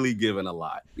really giving a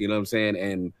lot. You know what I'm saying?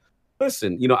 And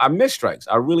listen, I miss strikes.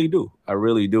 I really do.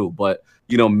 But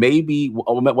maybe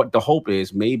what the hope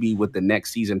is, maybe with the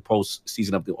next season, post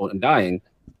Season of the Undying,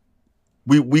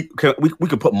 we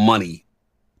could put money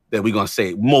that we're gonna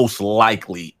say most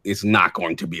likely it's not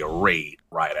going to be a raid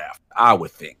right after. I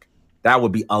would think that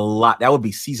would be a lot. That would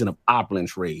be Season of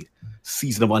Opulence raid,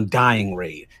 Season of Undying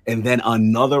raid, and then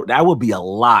another. That would be a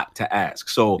lot to ask.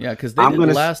 So yeah, because they did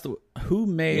last. Who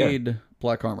made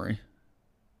Black Armory?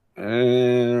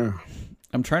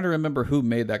 I'm trying to remember who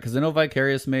made that, because I know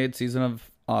Vicarious made Season of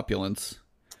Opulence.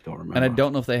 Don't remember. And I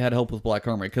don't know if they had help with Black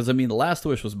Armory, because, The Last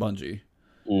Wish was Bungie.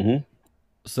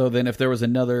 So then if there was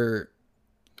another,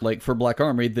 like, for Black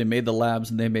Armory, they made the labs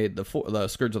and they made the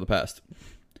Scourge of the Past.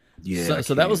 Yeah.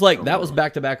 So that was that was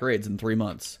back-to-back raids in 3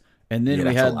 months. And then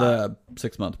we had the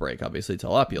 6-month break, obviously,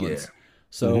 till Opulence. Yeah.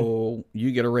 So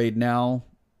you get a raid now,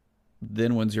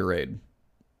 then when's your raid?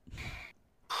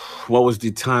 What was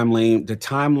the timeline? The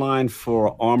timeline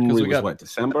for Armory was what,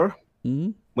 December?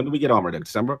 When did we get Armored?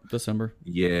 December. December.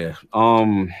 Yeah.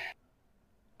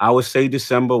 I would say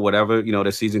December. Whatever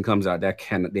the season comes out, there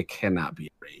cannot be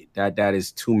a raid. That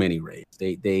is too many raids.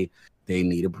 They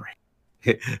need a break.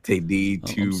 They need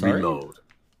to reload.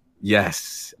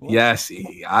 Yes. What? Yes.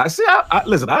 I see.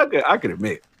 Listen. I can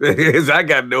admit. I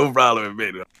got no problem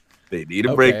admitting. They need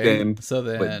a break then. So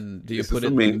then, do you put it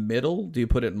in the middle? Do you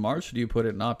put it in March? Or do you put it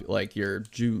in like your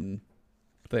June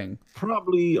thing?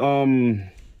 Probably.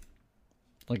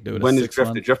 Like do it when is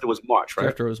Drifter? Drifter was March, right?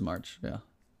 Drifter was March. Yeah.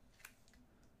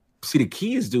 See, the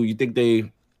key is, do you think they?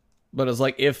 But it's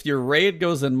like if your raid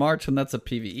goes in March and that's a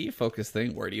PvE focused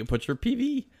thing, where do you put your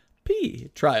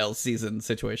PvP trials season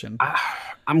situation?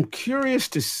 I'm curious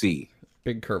to see.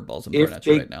 Big curveballs I'm throwing at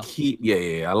you right now.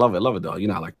 Yeah. I love it though.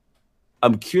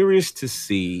 I'm curious to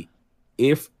see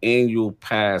if Annual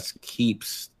Pass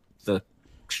keeps the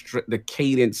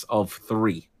cadence of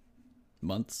 3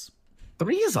 months.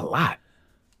 3 is a lot.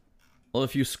 Well,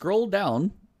 if you scroll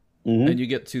down and you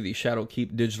get to the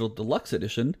Shadowkeep Digital Deluxe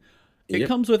Edition, it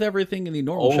comes with everything in the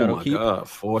normal Shadowkeep. Oh my God,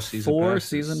 4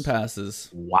 season passes.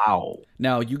 Wow.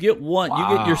 Now you get one.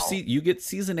 You get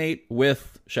season 8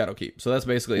 with Shadowkeep, so that's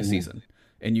basically a season,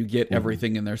 and you get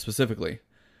everything in there specifically.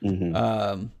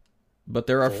 But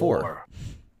there are 4.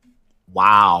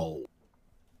 Wow.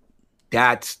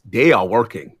 They are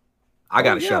working. I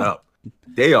gotta shut up.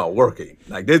 They are working.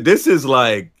 Like this is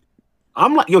like,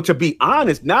 I'm like, to be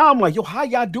honest, now I'm like, how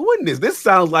y'all doing this? This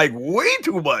sounds like way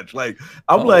too much. Like,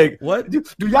 I'm like, what? Do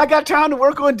y'all got time to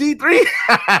work on D3?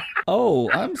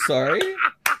 I'm sorry.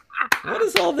 What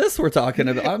is all this we're talking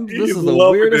about? This is the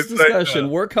weirdest discussion.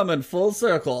 We're coming full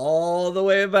circle all the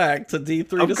way back to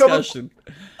D3 discussion.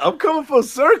 I'm coming full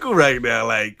circle right now.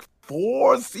 Like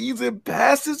 4 season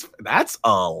passes. That's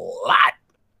a lot.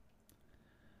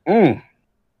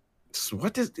 So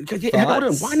what does?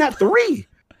 Why not 3?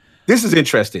 This is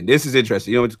interesting.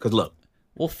 Because look.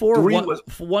 Well,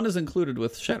 1 is included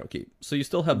with Shadowkeep, so you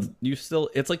still have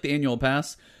It's like the annual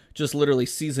pass. Just literally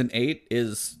season 8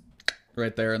 is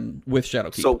right there and with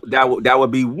Shadowkeep. So that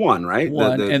would be 1, right?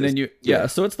 1, and then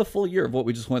so it's the full year of what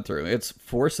we just went through. It's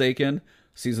Forsaken,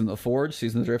 Season of the Forge,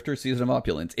 Season of the Drifter, Season of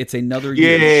Opulence. It's another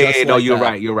year. Yeah, you're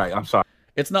right. I'm sorry.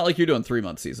 It's not like you're doing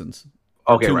 3-month seasons.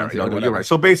 Okay, right. You're right.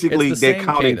 So basically, they're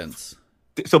counting. Cadence.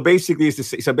 So basically,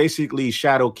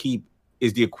 Shadowkeep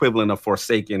is the equivalent of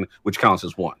Forsaken, which counts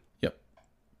as 1. Yep.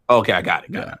 Okay, I got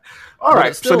it. All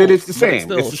right. So then it's the same.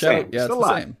 It's the same. Yeah, it's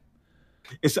the same.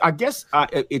 I guess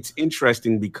it's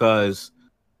interesting because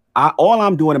all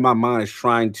I'm doing in my mind is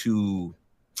trying to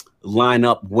line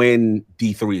up when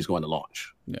D3 is going to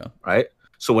launch. Yeah. Right.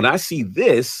 So when I see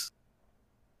this,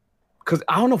 because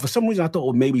I don't know, for some reason I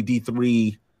thought maybe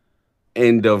D3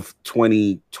 end of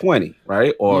 2020,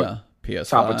 right? Or PS5,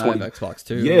 top of 20, Xbox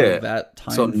 2. Yeah, that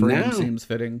time frame seems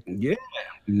fitting. Yeah.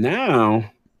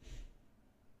 Now,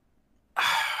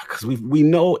 because we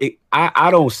know it.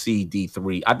 I don't see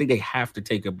D3. I think they have to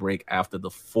take a break after the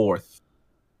 4th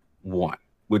one,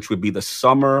 which would be the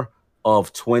summer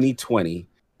of 2020,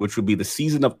 which would be the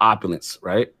Season of Opulence,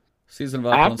 right? Season of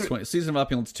Opulence Season of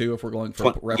Opulence 2, if we're going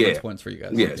for reference points for you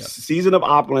guys. Yes, Season of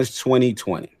Opulence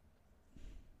 2020.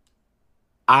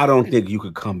 I don't think you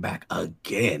could come back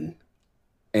again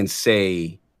and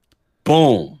say,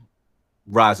 boom,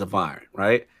 Rise of Iron,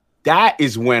 right? That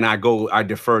is when I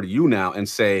defer to you now and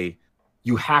say,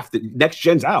 you have to, next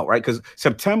gen's out, right? Because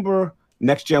September,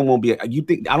 next gen won't be, I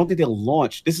don't think they'll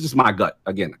launch. This is just my gut.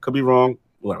 Again, I could be wrong,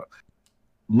 whatever.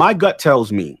 My gut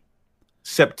tells me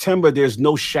September, there's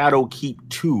no Shadowkeep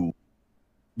 2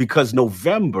 because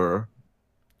November,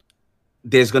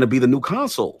 there's going to be the new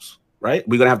consoles, right?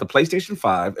 We're going to have the PlayStation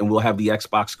 5 and we'll have the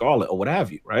Xbox Scarlet or what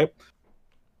have you, right?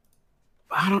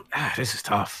 This is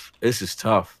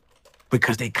tough.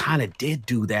 Because they kind of did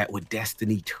do that with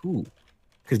Destiny 2.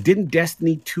 Because didn't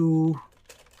Destiny 2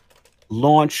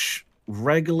 launch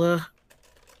regular?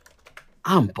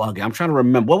 I'm bugging. I'm trying to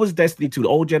remember. What was Destiny 2? The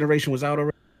old generation was out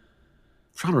already?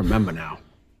 I'm trying to remember now.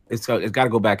 It's got to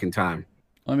go back in time.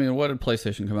 I mean, what did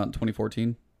PlayStation come out in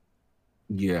 2014?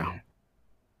 Yeah.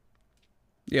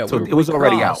 Yeah, so it was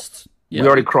already out. Yeah, we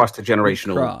already crossed the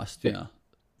generational. Yeah.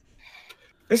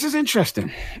 This is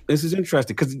interesting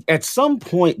because at some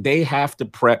point they have to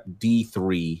prep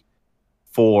D3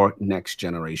 for next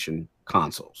generation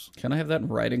consoles. Can I have that in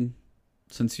writing?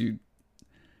 Since you,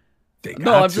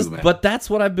 but that's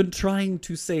what I've been trying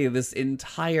to say this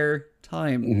entire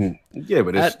time. Mm-hmm. Yeah,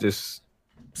 but it's just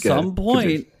some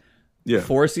point. Yeah,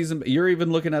 4 season. You're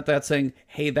even looking at that saying,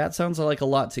 "Hey, that sounds like a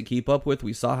lot to keep up with."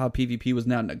 We saw how PvP was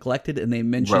now neglected, and they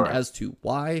mentioned as to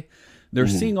why. They're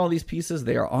seeing all these pieces.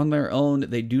 They are on their own.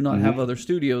 They do not have other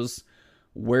studios.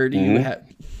 Where do you have?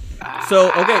 So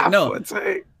okay, no.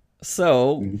 Forte.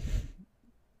 So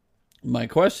my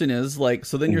question is like,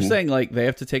 so then you're saying like they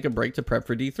have to take a break to prep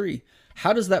for D3.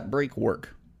 How does that break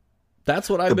work? That's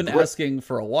what I've been asking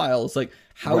for a while. It's like,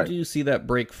 how do you see that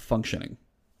break functioning?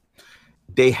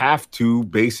 They have to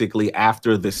basically,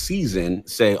 after the season,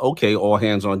 say, okay, all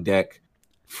hands on deck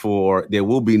for there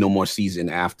will be no more season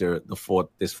after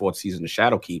this fourth season of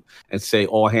Shadowkeep, and say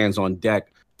all hands on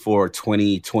deck for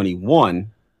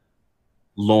 2021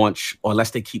 launch, or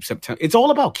unless they keep September. It's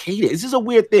all about cadence. This is a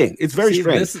weird thing. It's very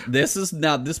strange.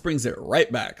 This brings it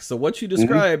right back. So what you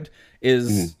described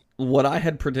is what I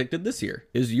had predicted this year.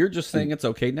 Is you're just saying it's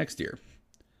okay next year.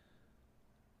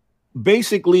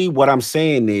 Basically, what I'm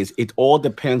saying is it all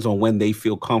depends on when they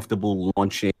feel comfortable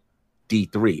launching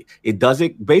D3. It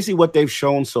doesn't. Basically, what they've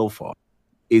shown so far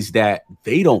is that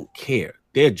they don't care.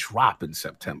 They're dropping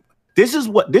September. This is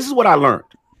what I learned.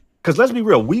 Because let's be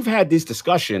real, we've had this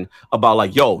discussion about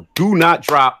like, yo, do not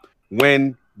drop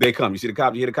when they come. You see the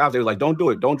cops, you hear the cops, they were like, don't do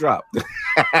it, don't drop. They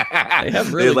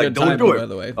have really good timing, by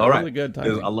the way. All right. Really good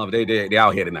timing. I love it. They're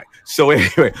out here tonight. So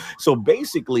anyway, so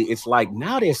basically it's like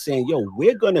now they're saying, yo,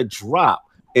 we're going to drop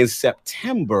in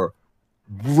September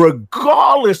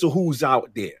regardless of who's out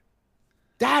there.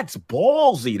 That's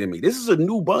ballsy to me. This is a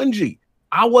new Bungie.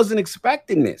 I wasn't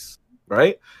expecting this,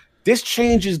 right? This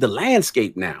changes the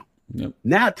landscape now. Yep.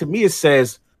 Now, to me, it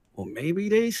says, well, maybe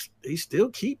they still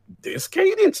keep this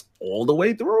cadence all the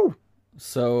way through.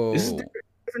 So this is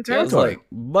different territory.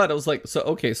 I was like, so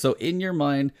okay, so in your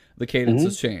mind, the cadence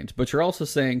has changed, but you're also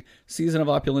saying Season of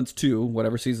Opulence 2,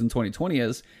 whatever season 2020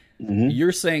 is,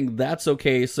 you're saying that's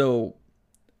okay. So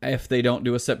if they don't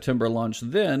do a September launch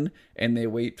then, and they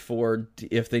wait for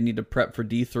if they need to prep for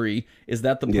D3, is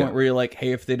that the point where you're like,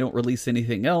 hey, if they don't release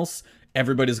anything else,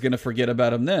 everybody's going to forget about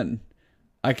them then?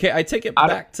 I take it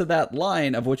back to that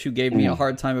line of what you gave me a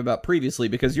hard time about previously,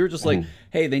 because you're just like,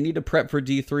 hey, they need to prep for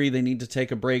D3. They need to take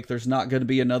a break. There's not going to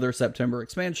be another September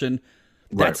expansion.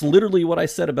 Right. That's literally what I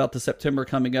said about the September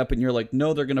coming up. And you're like,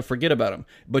 no, they're going to forget about them.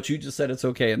 But you just said it's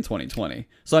okay in 2020.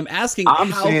 So I'm asking, how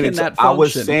can that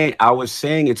function? I was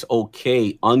saying it's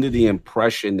okay under the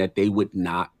impression that they would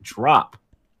not drop.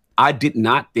 I did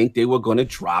not think they were going to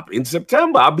drop in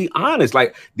September. I'll be honest.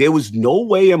 Like, there was no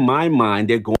way in my mind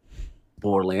they're going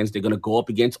Borderlands, they're going to go up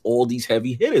against all these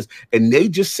heavy hitters, and they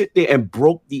just sit there and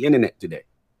broke the internet today.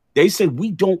 They said, we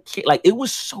don't care. Like, it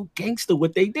was so gangster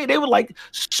what they did. They were like,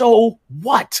 so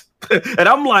what? And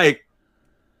I'm like,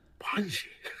 Bungie.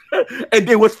 And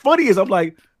then what's funny is I'm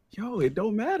like, yo, it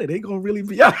don't matter. They gonna really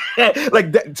be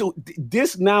like that. So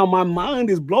this now, my mind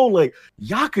is blown. Like,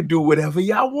 y'all could do whatever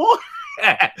y'all want.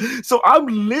 So I'm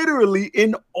literally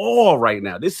in awe right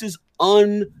now. This is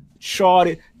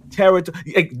uncharted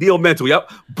territory. Deal mental,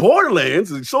 yep. Borderlands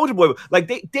and Soldier Boy,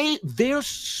 like they're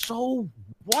so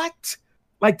what?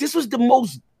 Like, this was the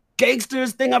most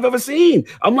gangsters thing I've ever seen.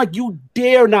 I'm like, you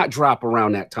dare not drop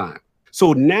around that time.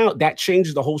 So now that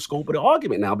changes the whole scope of the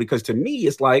argument now, because to me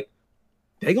it's like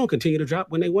they're gonna continue to drop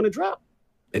when they want to drop,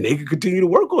 and they can continue to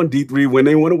work on D3 when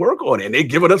they want to work on it. And they're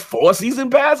giving us 4 season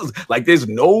passes. Like, there's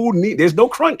no need, there's no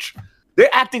crunch. They're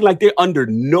acting like they're under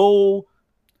no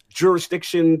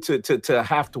jurisdiction to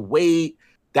have to wait.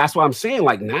 That's why I'm saying,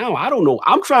 like, now I don't know.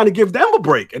 I'm trying to give them a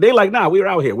break, and they're like, nah, we're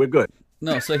out here, we're good.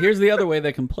 No, so here's the other way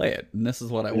they can play it, and this is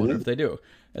what I wonder if they do.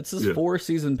 It says 4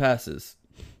 season passes.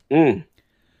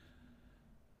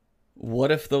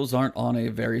 What if those aren't on a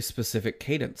very specific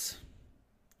cadence?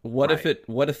 What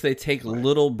if they take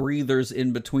little breathers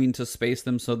in between to space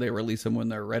them so they release them when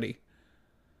they're ready?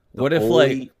 What if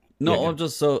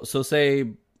so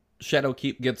say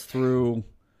Shadowkeep gets through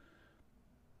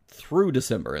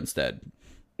December instead.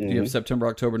 You have September,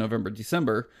 October, November,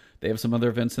 December. They have some other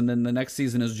events, and then the next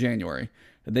season is January.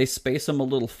 They space them a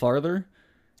little farther.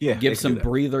 Yeah, give some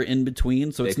breather in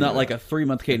between, so it's not like a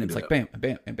 3-month cadence, like bam,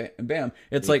 bam, and bam, and bam.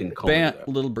 It's like bam,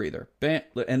 little breather, bam,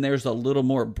 and there's a little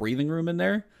more breathing room in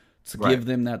there to give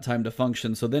them that time to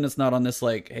function. So then it's not on this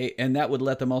like, hey, and that would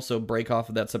let them also break off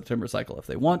of that September cycle if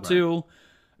they want to.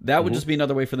 That would just be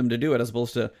another way for them to do it, as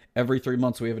opposed to every 3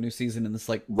 months we have a new season in this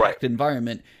like packed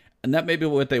environment. And that may be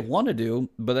what they want to do,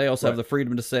 but they also have the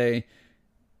freedom to say,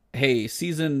 hey,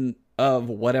 season of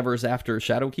whatever's after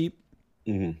Shadowkeep,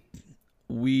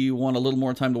 we want a little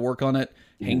more time to work on it.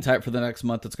 Hang tight for the next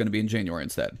month. It's going to be in January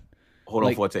instead. Hold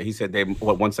on for a second. He said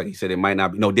 1 second. He said it might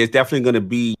not be. No, there's definitely going to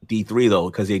be D3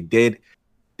 though, because they did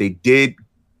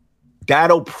that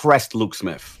oppressed Luke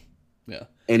Smith. Yeah.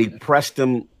 And he pressed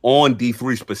him on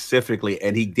D3 specifically,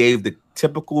 and he gave the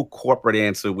typical corporate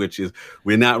answer, which is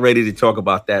we're not ready to talk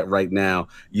about that right now.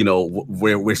 You know,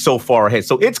 we're so far ahead.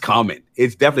 So it's coming.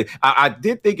 It's definitely. I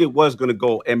did think it was going to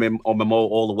go MMO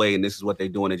all the way, and this is what they're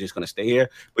doing. They're just going to stay here.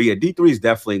 But yeah, D3 is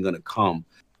definitely going to come.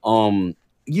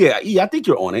 Yeah, I think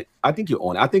you're on it. I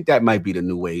think that might be the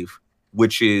new wave,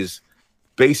 which is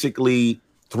basically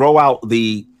throw out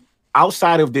the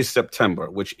outside of this September,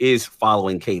 which is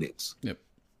following cadence. Yep.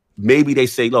 Maybe they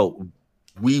say, look,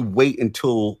 we wait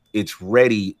until it's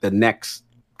ready. The next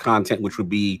content, which would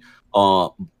be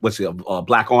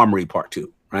Black Armory Part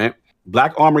 2, right?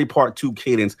 Black Armory Part 2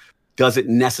 cadence doesn't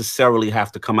necessarily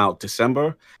have to come out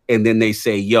December. And then they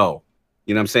say, yo,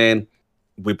 you know what I'm saying?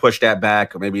 We push that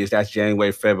back, or maybe that's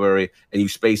January, February, and you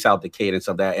space out the cadence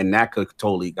of that, and that could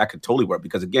totally work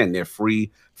because again, they're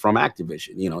free from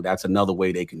Activision. You know, that's another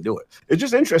way they can do it. It's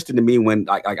just interesting to me when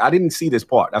like I didn't see this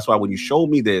part. That's why when you showed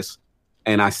me this,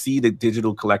 and I see the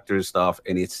digital collector stuff,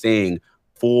 and it's saying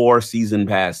 4 season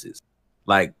passes,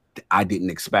 like I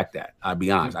didn't expect that. I'll be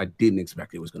honest, I didn't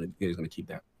expect it was gonna keep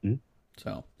that. Mm-hmm.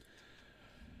 So,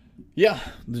 yeah,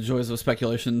 the joys of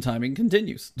speculation and timing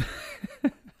continues.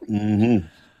 Mm-hmm.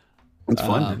 It's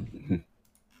fun.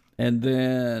 And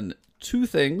then 2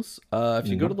 things. If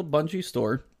you go to the Bungie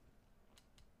store,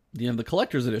 you have the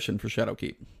collector's edition for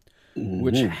Shadowkeep,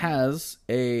 which has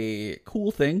a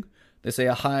cool thing. They say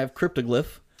a hive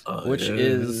cryptoglyph, which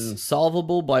is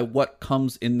solvable by what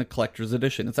comes in the collector's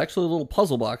edition. It's actually a little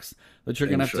puzzle box that you're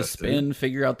going to have to spin,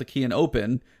 figure out the key and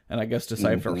open, and I guess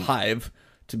decipher hive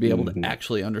to be able to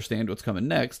actually understand what's coming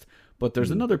next. But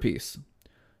there's another piece.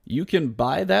 You can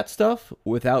buy that stuff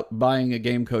without buying a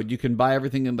game code. You can buy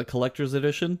everything in the collector's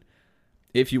edition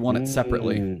if you want it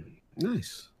separately.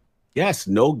 Nice. Yes,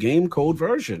 no game code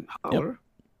version. Yep.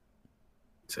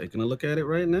 Taking a look at it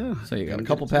right now. So you got a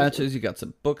couple patches. You got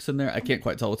some books in there. I can't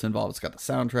quite tell what's involved. It's got the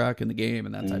soundtrack in the game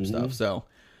and that type of stuff. So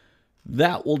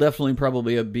that will definitely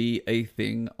probably be a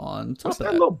thing on top of that.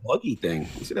 That little buggy thing?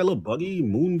 You see that little buggy,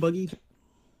 moon buggy?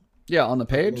 Yeah, on the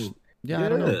page. Yeah,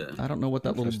 I don't know what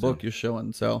that little book you're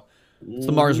showing. So it's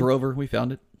the Mars rover. We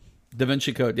found it. Da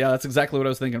Vinci Code. Yeah, that's exactly what I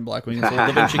was thinking. Blackwing. It's a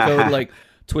Da Vinci Code, like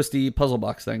twisty puzzle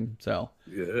box thing. So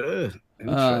yeah,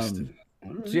 interesting.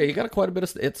 So yeah, you got quite a bit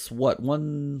of. It's what is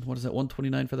it?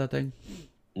 129 for that thing.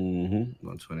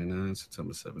 129,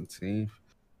 September 17th.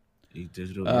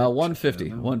 Digital. 150.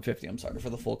 150. I'm sorry,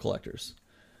 for the full collectors,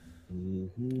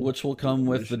 which will come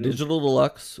with the digital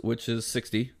deluxe, which is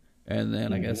 60, and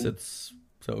then I guess it's.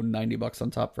 So $90 on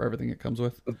top for everything it comes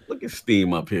with. Look at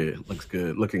Steam up here. Looks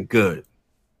good. Looking good.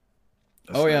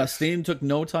 That's nice. Yeah, Steam took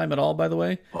no time at all, by the the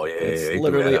way. Oh yeah, it's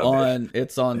literally on.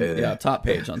 It's on top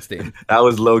page on Steam. That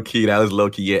was low key.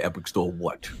 Yeah, Epic Store.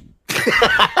 What?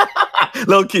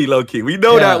 low key. We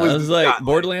know that was like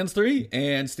Borderlands 3,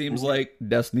 and Steam's like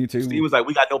Destiny 2. Steam was like,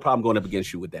 we got no problem going up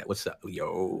against you with that. What's up,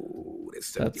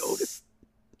 this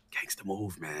gangster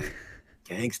move, man.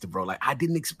 Gangster, bro. Like I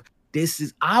didn't expect.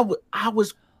 I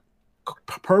was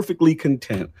perfectly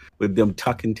content with them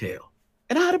tucking tail,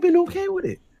 and I'd have been okay with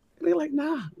it. And they're like,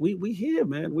 nah, we here,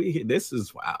 man. We here. This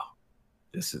is wow.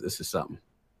 This is something.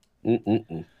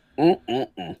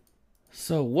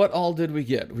 So what all did we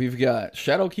get? We've got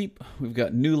Shadowkeep, we've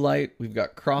got New Light, we've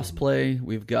got crossplay,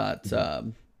 we've got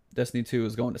Destiny 2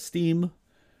 is going to Steam.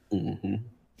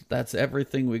 That's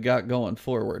everything we got going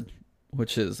forward,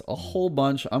 which is a whole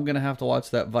bunch. I'm going to have to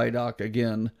watch that Vidoc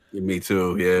again. Me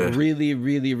too, yeah. Really,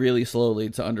 really, really slowly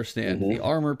to understand the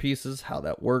armor pieces, how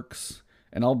that works.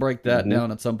 And I'll break that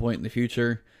down at some point in the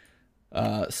future.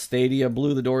 Stadia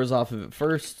blew the doors off of it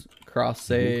first.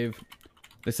 Cross-save.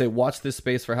 They say watch this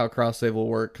space for how cross-save will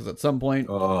work, because at some point,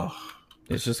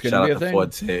 it's just going to be a thing.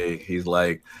 Forte. He's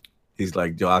like,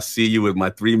 yo, I'll see you with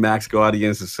my 3 Max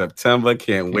Guardians in September.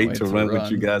 Can't wait to run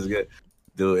what you guys get.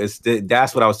 Dude,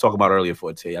 that's what I was talking about earlier,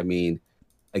 Forte. I mean,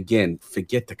 again,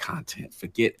 forget the content.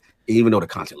 Even though the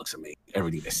content looks amazing,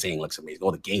 everything they're saying looks amazing,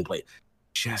 all the gameplay,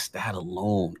 just that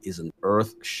alone is an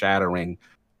earth-shattering.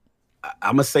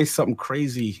 I'm gonna say something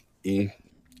crazy. I'm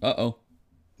gonna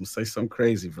say something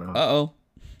crazy, bro.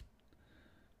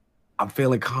 I'm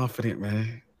feeling confident,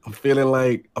 man. I'm feeling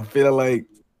like.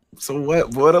 So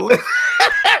what?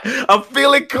 I'm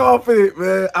feeling confident,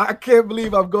 man. I can't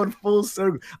believe I'm going full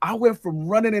circle. I went from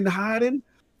running and hiding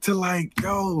to like,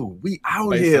 yo, we out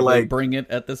basically here. Like, bring it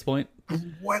at this point.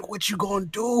 What you gonna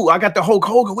do? I got the Hulk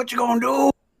Hogan. What you gonna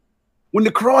do when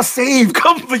the cross save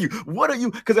comes for you? What are you?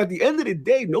 Because at the end of the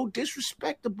day, no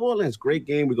disrespect to Borderlands. Great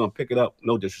game. We're gonna pick it up.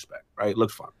 No disrespect, right? It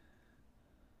looks fun.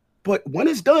 But when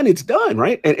it's done,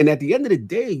 right? And at the end of the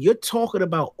day, you're talking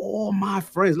about all my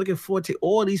friends. Look at Forte,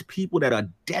 all these people that are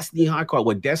Destiny hardcore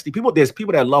with Destiny. There's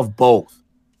people that love both.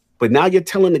 But now you're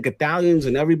telling the Gothalions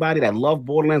and everybody that love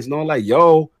Borderlands and all like,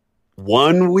 yo,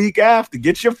 1 week after,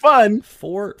 get your fun.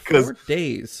 4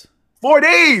 days. 4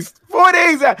 days. 4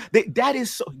 days. That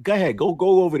is so. Go ahead. Go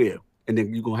over there. And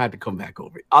then you're going to have to come back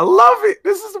over it. I love it.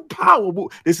 This is a power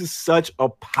move. This is such a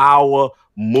power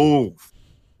move.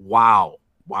 Wow.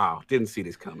 Didn't see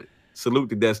this coming. Salute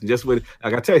to Destiny. Just when,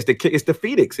 like I tell you, it's the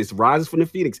Phoenix. It's rises from the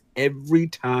Phoenix. Every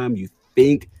time you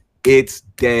think it's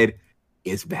dead,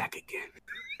 it's back again.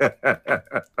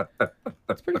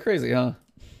 That's pretty crazy, huh?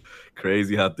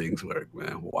 Crazy how things work,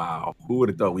 man. Wow. Who would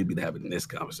have thought we'd be having this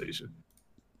conversation?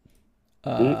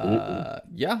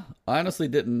 Yeah. I honestly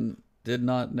did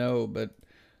not know, but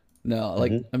no,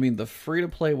 like, I mean, the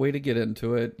free-to-play way to get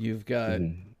into it, you've got,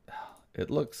 it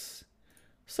looks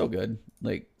so good.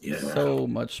 Like, so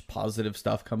much positive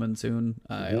stuff coming soon.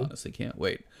 I honestly can't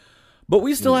wait. But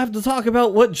we still have to talk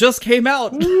about what just came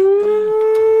out.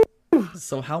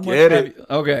 So how much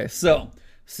okay, so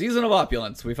Season of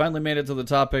Opulence. We finally made it to the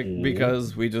topic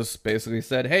because we just basically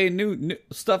said, hey, new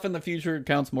stuff in the future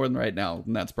counts more than right now.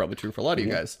 And that's probably true for a lot of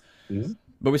you guys.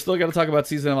 But we still got to talk about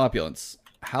Season of Opulence.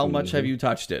 How much have you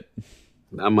touched it?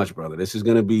 Not much, brother. This is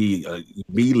going to be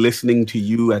me listening to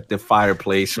you at the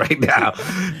fireplace right now.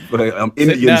 But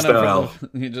Indian style.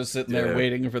 You're just sitting there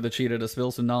waiting for the cheetah to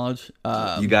spill some knowledge.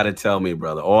 You got to tell me,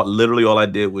 brother. Literally all I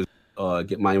did was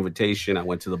get my invitation. I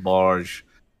went to the barge.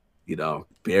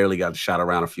 Barely got shot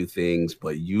around a few things.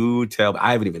 But you tell me.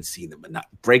 I haven't even seen them.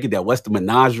 Break it down. What's the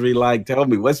menagerie like? Tell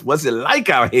me. What's it like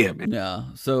out here, man? Yeah.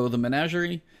 So the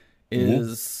menagerie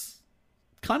is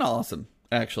kind of awesome.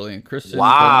 Actually, Christian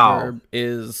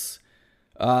is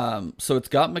so it's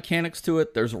got mechanics to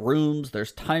it. There's rooms,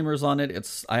 there's timers on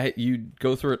it. You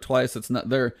go through it twice. It's not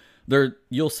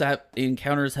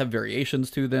encounters have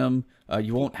variations to them.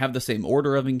 You won't have the same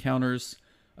order of encounters.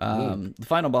 The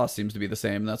final boss seems to be the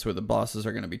same. That's where the bosses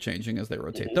are going to be changing as they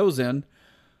rotate those in.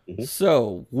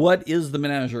 So, what is the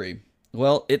menagerie?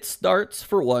 Well, it starts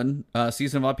for one.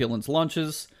 Season of Opulence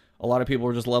launches. A lot of people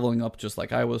were just leveling up just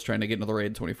like I was, trying to get into the raid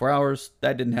in 24 hours.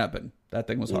 That didn't happen. That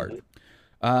thing was hard.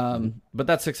 But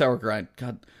that 6-hour grind.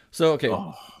 God. So, okay.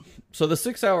 So the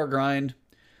 6-hour grind,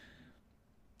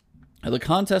 the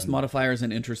contest modifier is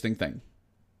an interesting thing.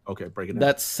 Okay, break it down.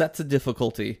 That sets a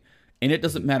difficulty, and it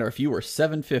doesn't matter if you were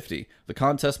 750. The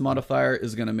contest modifier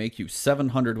is going to make you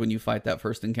 700 when you fight that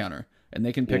first encounter. And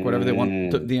they can pick whatever they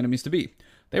want the enemies to be.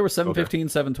 They were 715,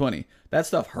 720. That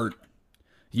stuff hurt.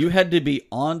 You had to be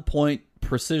on point,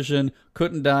 precision,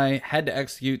 couldn't die, had to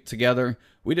execute together.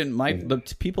 We didn't the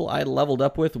people I leveled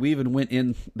up with, we even went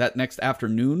in that next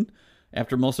afternoon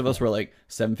after most of us were like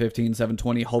 715,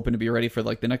 720, hoping to be ready for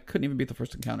like the next, couldn't even beat the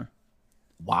first encounter.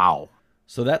 Wow.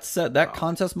 So that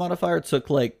contest modifier took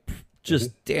like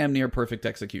just damn near perfect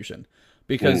execution.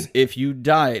 Because if you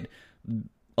died,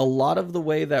 a lot of the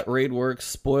way that raid works,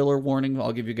 spoiler warning,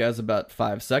 I'll give you guys about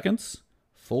 5 seconds.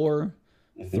 4,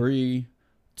 3,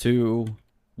 2,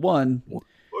 1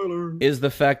 is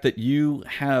the fact that you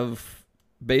have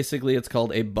basically, it's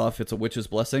called a buff. It's a witch's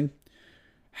blessing.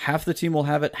 Half the team will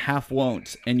have it, half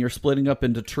won't, and you're splitting up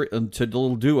into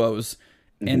little duos,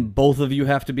 and both of you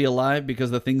have to be alive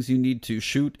because the things you need to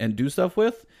shoot and do stuff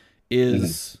with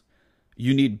is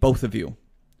you need both of you.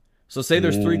 So say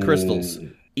there's 3 crystals.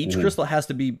 Each crystal has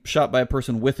to be shot by a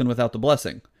person with and without the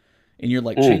blessing. And you're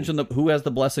like changing who has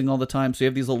the blessing all the time. So you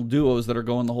have these little duos that are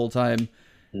going the whole time.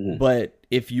 But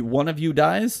if one of you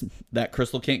dies, that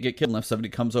crystal can't get killed unless somebody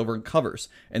comes over and covers.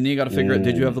 And then you got to figure out,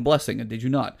 did you have the blessing and did you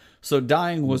not? So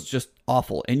dying was just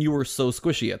awful. And you were so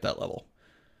squishy at that level.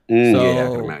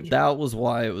 So that was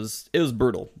why it was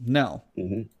brutal. Now,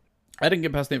 I didn't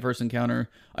get past the first encounter.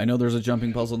 I know there's a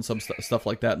jumping puzzle and some stuff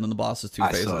like that. And then the boss is 2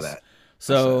 phases. I saw that.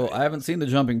 So I haven't seen the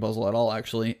jumping puzzle at all,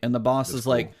 actually. And the boss is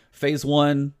like phase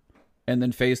 1 and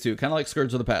then phase 2, kind of like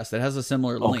Scourge of the Past. It has a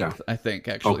similar length, I think,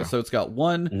 actually. So it's got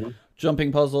 1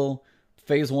 jumping puzzle,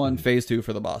 phase 1, phase 2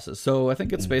 for the bosses. So I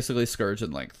think it's basically Scourge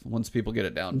in length once people get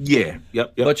it down. Yeah,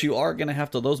 yep. But you are going to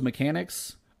have to, those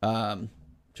mechanics, shout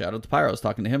out to Pyro, I was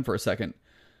talking to him for a second,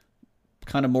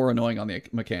 kind of more annoying on the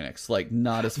mechanics, like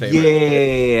not his favorite.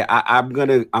 Yeah, I'm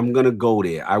gonna go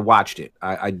there. I watched it.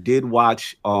 I did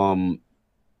watch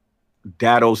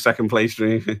Dado's second play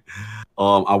stream.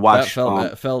 I watched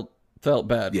that felt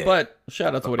bad, but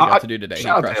shout out to what he got to do today.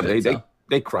 Shout out to them.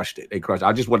 They crushed it.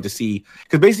 I just wanted to see,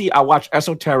 because basically I watched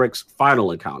Esoteric's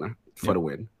final encounter for the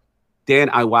win. Then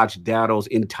I watched Dado's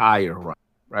entire run,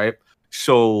 right?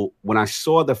 So when I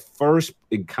saw the first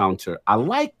encounter, I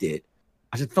liked it.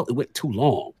 I just felt it went too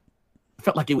long. I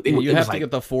felt like you have to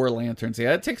get the 4 lanterns.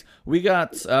 Yeah, it takes. We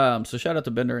got so shout out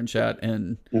to Bender in chat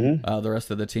and the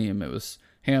rest of the team. It was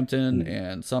Hampton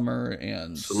and Summer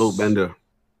and Salute Bender.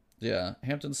 Yeah,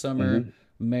 Hampton, Summer,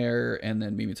 Mare, and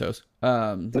then Mimi Toast.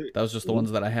 That was just the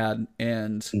ones that I had,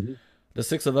 and the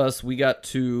 6 of us, we got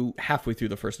to halfway through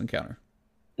the first encounter.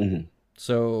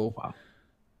 So,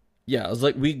 yeah, it was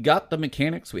like we got the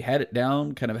mechanics, we had it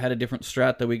down, kind of had a different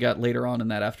strat that we got later on in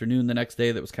that afternoon the next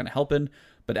day that was kind of helping,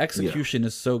 but execution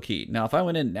is so key. Now, if I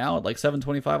went in now at like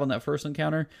 7:25 on that first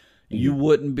encounter, you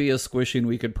wouldn't be as squishy, and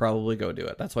we could probably go do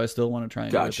it. That's why I still want to try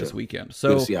and do it this weekend.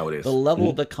 So, see how it is. the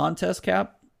level, the contest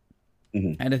cap,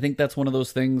 and I think that's one of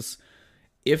those things,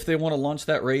 if they want to launch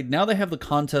that raid, now they have the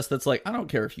contest that's like, I don't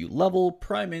care if you level,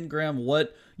 prime engram,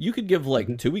 what, you could give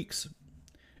like 2 weeks.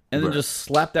 And then just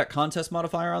slap that contest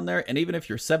modifier on there. And even if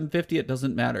you're 750, it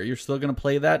doesn't matter. You're still going to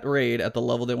play that raid at the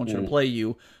level they want you to play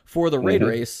you for the raid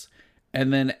race.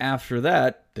 And then after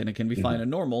that, then it can be fine and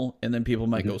normal. And then people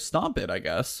might go stomp it, I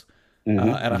guess,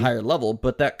 at a higher level.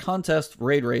 But that contest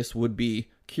raid race would be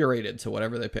curated to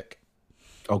whatever they pick.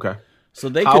 Okay. So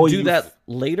they could do that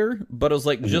later, but it was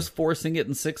like just forcing it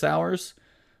in 6 hours.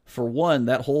 For one,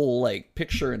 that whole like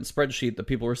picture and spreadsheet that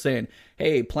people were saying,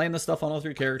 hey, plan the stuff on all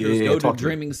 3 characters, go to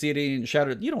Dreaming City and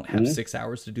Shadow. You don't have 6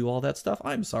 hours to do all that stuff.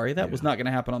 I'm sorry. That was not going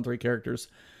to happen on 3 characters.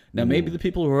 Now, maybe the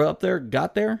people who were up there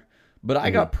got there, but I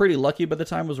got pretty lucky by the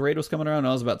time raid was coming around.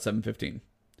 I was about 7:15.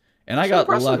 And I got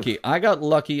lucky. I got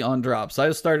lucky on drops.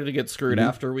 I started to get screwed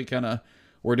after we kind of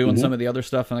were doing some of the other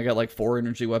stuff, and I got like 4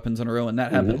 energy weapons in a row, and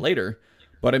that happened later.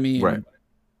 But I mean,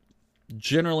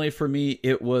 generally for me,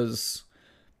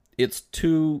 it's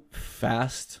too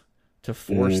fast to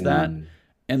force that.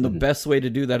 And the best way to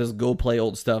do that is go play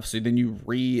old stuff. So then you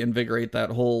reinvigorate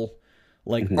that whole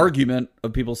like argument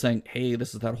of people saying, hey,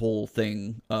 this is that whole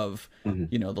thing of,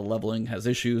 you know, the leveling has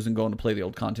issues and going to play the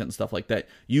old content and stuff like that.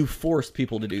 You forced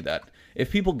people to do that.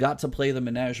 If people got to play the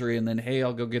Menagerie and then, hey,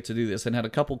 I'll go get to do this, and had a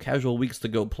couple casual weeks to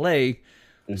go play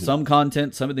some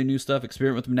content, some of the new stuff,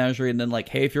 experiment with Menagerie, and then like,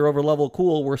 hey, if you're over level,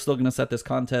 cool, we're still going to set this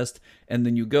contest, and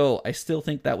then you go. I still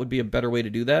think that would be a better way to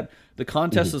do that. The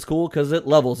contest is cool because it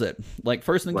levels it. Like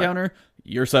first encounter,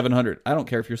 you're 700. I don't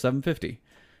care if you're 750.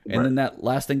 And then that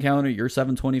last encounter, you're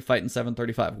 720 fighting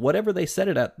 735. Whatever they set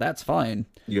it at, that's fine.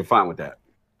 You're fine with that.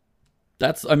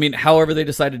 That's, I mean, however they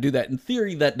decide to do that. In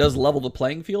theory, that does level the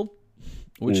playing field,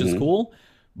 which is cool.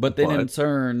 But then in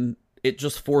turn, it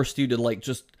just forced you to like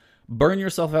just burn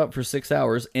yourself out for 6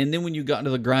 hours, and then when you got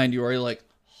into the grind, you were already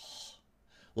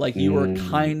like you were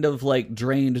kind of like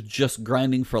drained just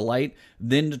grinding for light,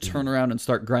 then to turn around and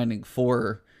start grinding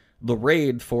for the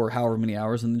raid for however many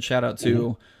hours. And then shout out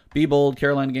to Be Bold,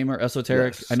 Carolina Gamer,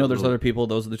 Esoteric. I know there's other people.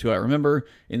 Those are the 2 I remember.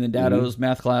 And then Dado's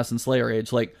Math Class and Slayer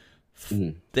Age. Like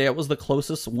that was the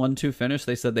closest 1-2 finish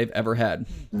they said they've ever had.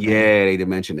 Yeah, they did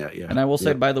mention that. Yeah. And I will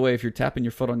say, by the way, if you're tapping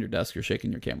your foot on your desk, you're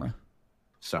shaking your camera.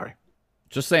 Sorry.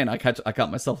 Just saying, I caught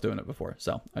myself doing it before,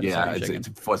 so I just it's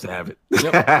a force to have it.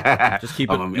 Just keep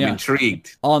it. I'm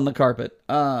intrigued on the carpet.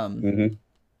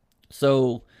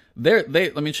 So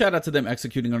they. I mean, shout out to them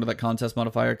executing under that contest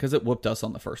modifier because it whooped us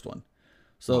on the first one.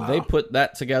 So they put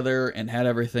that together and had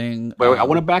everything. Wait, I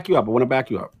want to back you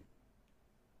up.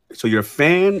 So you're a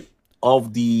fan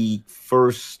of the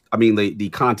first? I mean, the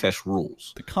contest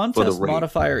rules. The contest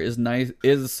modifier is nice.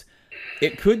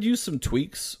 It could use some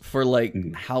tweaks for like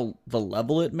how the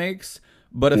level it makes,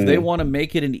 but if they want to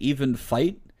make it an even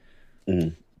fight,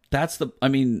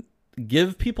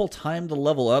 give people time to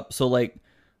level up. So like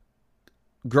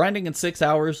grinding in 6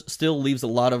 hours still leaves a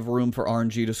lot of room for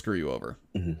RNG to screw you over.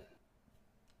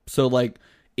 So like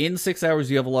in 6 hours,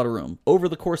 you have a lot of room. Over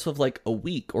the course of like a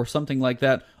week or something like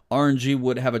that, RNG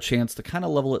would have a chance to kind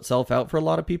of level itself out for a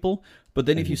lot of people. But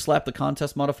then if you slap the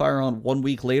contest modifier on 1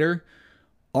 week later,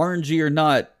 RNG or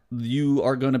not, you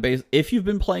are going to base. If you've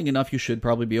been playing enough, you should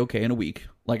probably be okay in a week.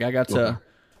 Like I got to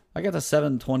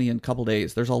 720 in a couple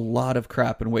days. There's a lot of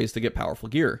crap and ways to get powerful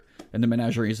gear, and the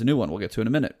Menagerie is a new one. We'll get to in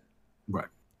a minute. Right.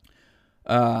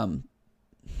 And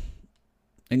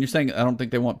you're saying I don't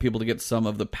think they want people to get some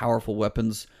of the powerful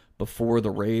weapons before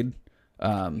the raid,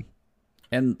 and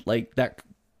like that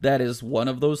is one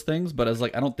of those things. But as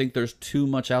like I don't think there's too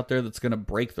much out there that's going to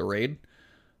break the raid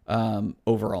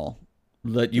overall.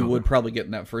 That you would probably get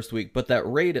in that first week. But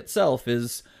that raid itself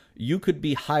is, you could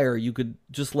be higher. You could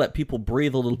just let people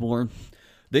breathe a little more.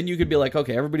 Then you could be like,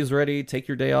 okay, everybody's ready. Take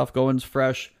your day off. Go in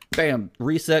fresh. Bam.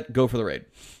 Reset. Go for the raid.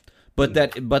 But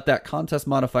that contest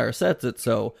modifier sets it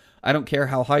so I don't care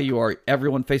how high you are.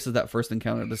 Everyone faces that first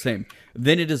encounter the same.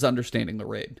 Then it is understanding the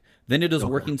raid. Then it is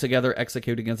working together,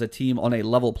 executing as a team on a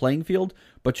level playing field.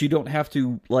 But you don't have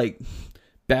to like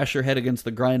bash your head against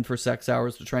the grind for 6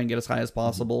 hours to try and get as high as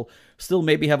possible. Still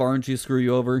maybe have RNG screw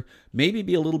you over. Maybe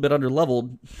be a little bit under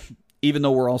leveled. even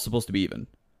though we're all supposed to be even.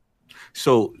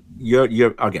 So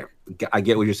you're okay. I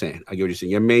get what you're saying.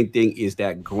 Your main thing is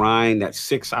that grind, that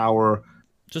 6 hour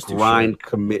Just grind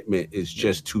commitment is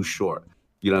just too short.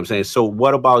 You know what I'm saying? So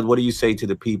what do you say to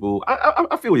the people?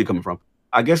 I feel where you're coming from.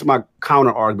 I guess my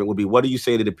counter argument would be, what do you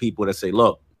say to the people that say,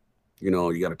 look, you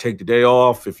got to take the day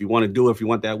off if you want to do it. If you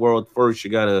want that world first, you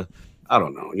got to, I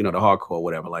don't know, the hardcore,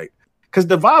 whatever. Like, because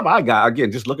the vibe I got,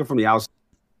 again, just looking from the outside,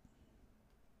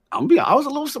 I was a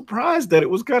little surprised that it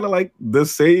was kind of like the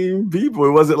same people.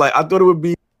 It wasn't like, I thought it would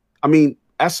be, I mean,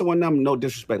 as someone, no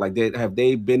disrespect, like, have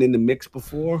they been in the mix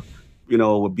before?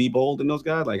 With Be Bold and those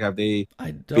guys? Like, have they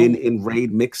been in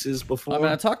raid mixes before? I mean,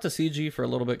 I talked to CG for a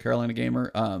little bit, Carolina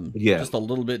Gamer. Just a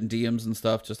little bit in DMs and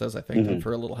stuff, just as I thanked him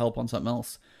for a little help on something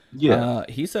else. Yeah.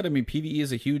 He said, I mean, PvE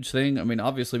is a huge thing. I mean,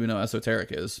 obviously we know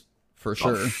Esoteric is, for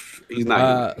sure. He's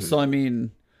not. So, I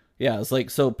mean, yeah, it's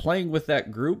like, so playing with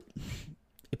that group,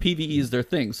 PvE is their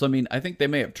thing. So, I mean, I think they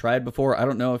may have tried before. I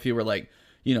don't know if you were like,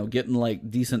 getting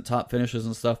like decent top finishes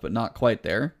and stuff, but not quite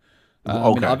there.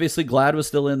 I mean, obviously Glad was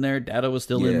still in there, Data was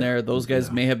still in there. Those guys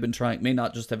may have been trying, may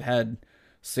not just have had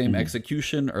same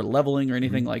execution or leveling or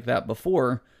anything like that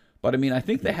before, but I mean, I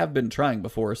think they have been trying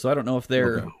before, so I don't know if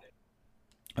they're,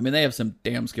 I mean, they have some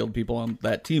damn skilled people on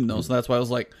that team though, so that's why I was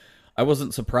like, I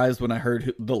wasn't surprised when I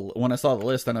heard when I saw the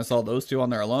list and I saw those two on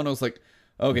there alone. I was like,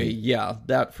 okay, yeah,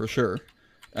 that for sure.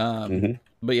 But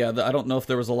yeah, I don't know if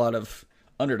there was a lot of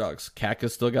underdogs. CAC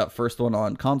has still got first one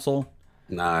on console.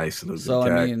 Nice. So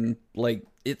I mean, like,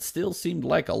 it still seemed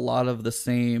like a lot of the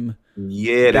same.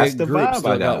 Yeah, that's the vibe.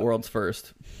 Still got world's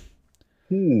first.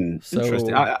 So,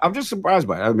 interesting. I'm just surprised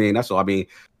by it. I mean, that's all. I mean,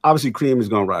 obviously, Cream is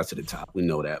going to rise to the top. We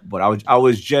know that. But I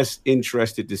was just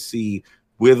interested to see,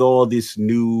 with all this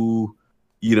new,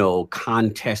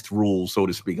 contest rules, so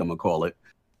to speak, I'm gonna call it,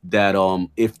 that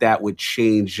if that would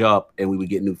change up and we would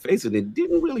get new faces. It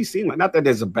didn't really seem like, not that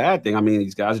there's a bad thing. I mean,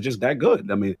 these guys are just that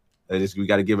good. I mean, we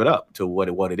got to give it up to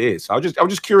what it is. So I was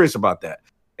just curious about that.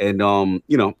 And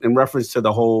in reference to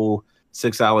the whole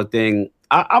 6 hour thing,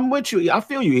 I'm with you. I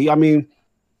feel you. I mean,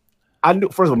 I knew,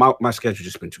 first of all, my schedule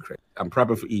just been too crazy. I'm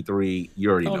prepping for E3.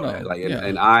 You already know that. Like,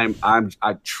 and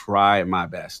I try my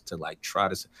best to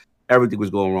everything was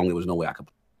going wrong. There was no way I could.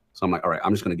 So I'm like, all right,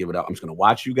 I'm just gonna give it up. I'm just gonna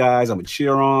watch you guys. I'm gonna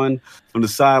cheer on from the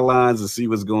sidelines and see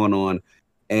what's going on.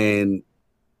 And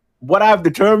what I've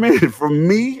determined for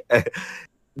me.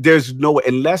 There's no way,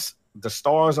 unless the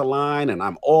stars align and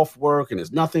I'm off work and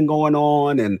there's nothing going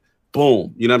on and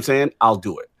boom, you know what I'm saying? I'll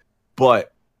do it.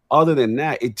 But other than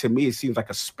that, to me, it seems like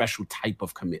a special type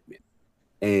of commitment.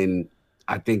 And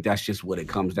I think that's just what it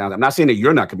comes down to. I'm not saying that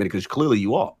you're not committed, because clearly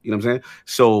you are. You know what I'm saying?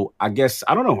 So I guess,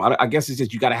 I don't know. I guess it's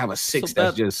just, you got to have a six.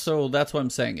 So that's what I'm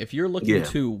saying. If you're looking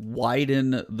to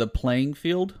widen the playing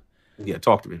field,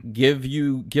 talk to me. Give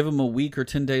them a week or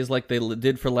 10 days like they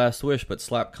did for Last Wish, but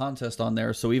slap contest on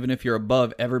there. So even if you're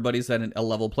above, everybody's at a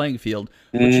level playing field.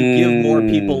 But you give more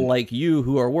people like you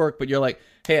who are work, but you're like,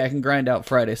 hey, I can grind out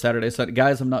Friday, Saturday, Sunday.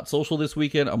 Guys, I'm not social this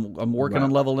weekend. I'm working on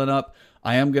leveling up.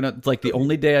 I am gonna, it's like the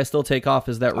only day I still take off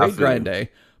is that raid grind day.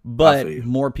 But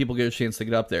more people get a chance to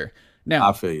get up there. Now,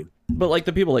 I feel you. But like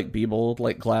the people like Beeble,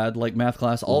 like Glad, like Math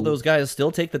Class, all those guys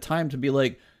still take the time to be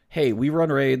like, hey, we run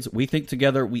raids, we think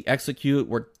together, we execute,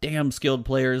 we're damn skilled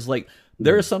players. Like,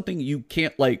 there is something you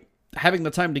can't, like, having the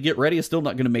time to get ready is still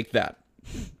not going to make that.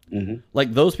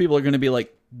 Like, those people are going to be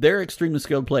like, they're extremely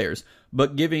skilled players,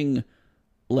 but giving,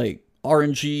 like,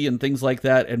 RNG and things like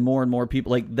that and more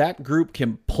people, like, that group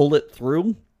can pull it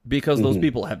through because those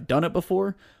people have done it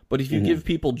before. But if you give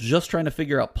people just trying to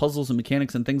figure out puzzles and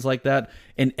mechanics and things like that,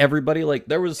 and everybody, like,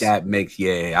 there was... That makes,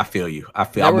 I feel you.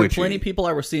 There were plenty of people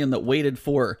I were seeing that waited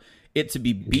for it to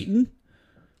be beaten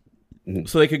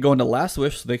so they could go into Last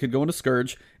Wish, so they could go into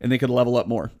Scourge, and they could level up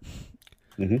more.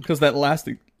 Because that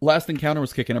last encounter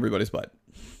was kicking everybody's butt.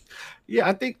 Yeah,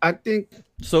 I think...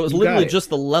 So it was literally just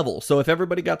the level. So if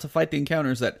everybody got to fight the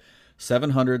encounters at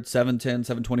 700, 710,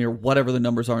 720, or whatever the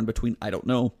numbers are in between, I don't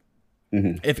know.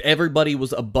 If everybody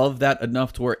was above that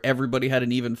enough to where everybody had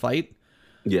an even fight,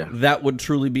 that would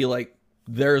truly be like,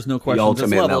 there is no question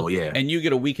this level, and you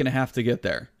get a week and a half to get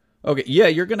there. Okay,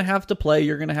 you're going to have to play,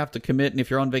 you're going to have to commit, and if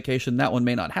you're on vacation, that one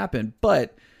may not happen.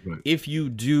 But if you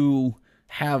do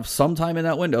have some time in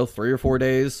that window, 3 or 4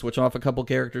 days, switch off a couple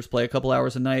characters, play a couple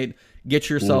hours a night, get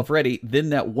yourself ready,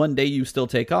 then that one day you still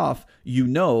take off,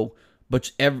 but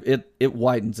it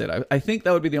widens it. I think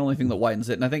that would be the only thing that widens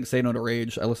it. And I think Say No to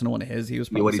Rage, I listened to one of his. He was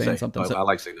probably saying something. I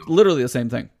like Say No. Literally the same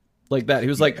thing. Like that. He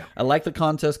was like, I like the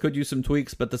contest, could use some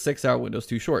tweaks, but the 6 hour window's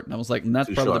too short. And I was like, and that's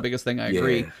probably the biggest thing I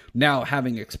agree. Now,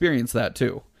 having experienced that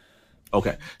too.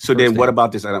 Okay. So then what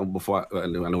about this? I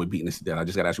know we're beating this to death. I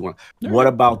just got to ask you one. What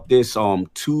about this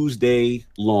Tuesday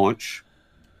launch?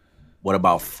 What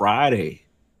about Friday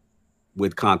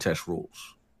with contest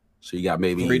rules? So you got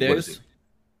maybe 3 days?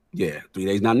 Yeah, 3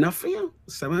 days. Not enough for you?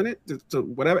 700? So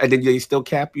whatever. And then they still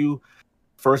cap you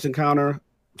first encounter,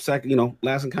 second,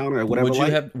 last encounter, or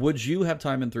whatever. Would you have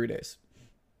time in 3 days?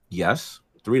 Yes.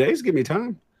 3 days, give me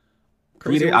time.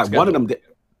 Crazy 3 days. One of them.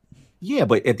 Yeah,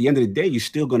 but at the end of the day, you're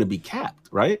still going to be capped,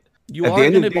 right? You are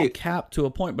going to be capped to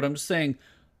a point, but I'm just saying,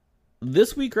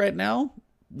 this week right now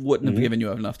wouldn't have given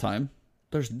you enough time.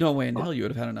 There's no way in hell you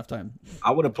would have had enough time. I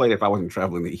would have played if I wasn't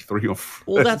traveling to E3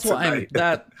 or well, that's why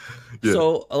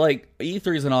So, like,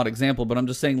 E3 is an odd example, but I'm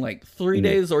just saying, like, 3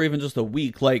 days or even just a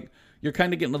week, like, you're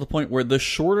kind of getting to the point where the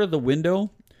shorter the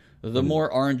window, the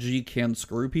more RNG can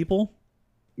screw people.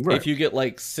 Right. If you get,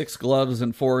 like, 6 gloves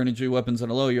and 4 energy weapons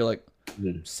in a low, you're like,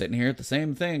 sitting here at the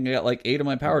same thing. I got like 8 of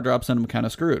my power drops and I'm kind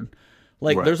of screwed.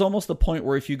 Like there's almost the point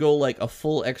where if you go like a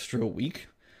full extra week,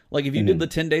 like if you did the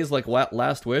 10 days like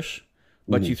Last Wish,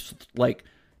 but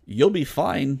you'll be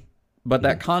fine. But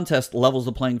that contest levels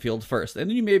the playing field first, and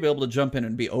then you may be able to jump in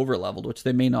and be over leveled, which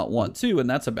they may not want to, and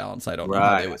that's a balance I don't know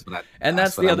how they would. And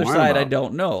that's the other side I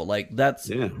don't know. Like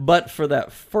but for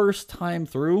that first time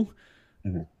through.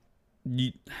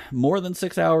 More than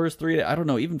 6 hours, 3 days, I don't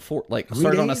know, even 4, like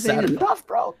start on a Saturday. Enough,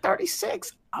 bro.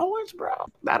 36 hours, bro.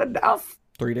 Not enough.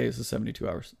 3 days is 72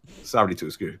 hours. 72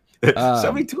 is good.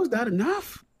 72 is not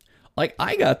enough. Like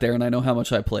I got there and I know how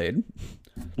much I played.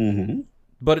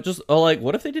 But it just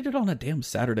what if they did it on a damn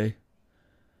Saturday?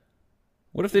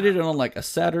 What if they did it on like a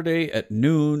Saturday at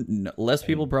noon? Less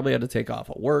people probably had to take off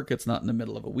at work. It's not in the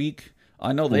middle of a week.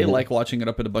 I know they like watching it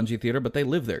up at a Bungie theater, but they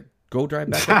live there. Go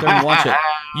drive back up there and watch it.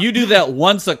 You do that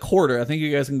once a quarter. I think you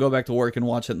guys can go back to work and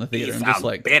watch it in the theater. And just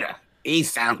like bitter. He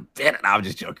sounds bitter. No, I'm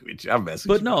just joking with you. I'm messing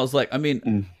with you. But no, it's like, I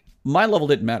mean, my level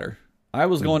didn't matter. I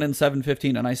was going in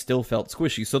 715 and I still felt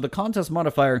squishy. So the contest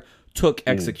modifier took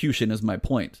execution is my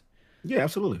point. Yeah,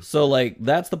 absolutely. So like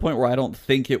that's the point where I don't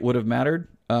think it would have mattered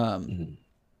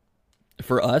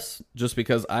for us, just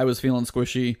because I was feeling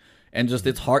squishy and just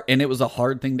it's hard, and it was a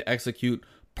hard thing to execute.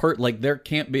 Like there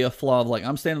can't be a flaw of like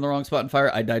I'm standing in the wrong spot in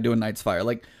fire, I died doing Knight's Fire.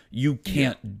 Like you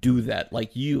can't do that.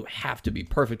 Like you have to be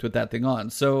perfect with that thing on.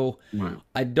 So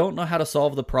I don't know how to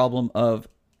solve the problem of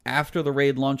after the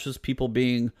raid launches, people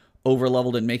being over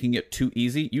leveled and making it too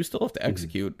easy. You still have to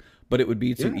execute, but it would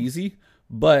be too easy.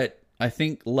 But I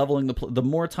think leveling the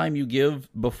more time you give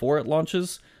before it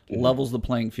launches levels the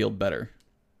playing field better.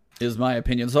 Is my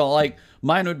opinion. So like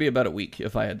mine would be about a week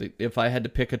if I had to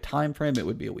pick a time frame. It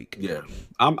would be a week. Yeah,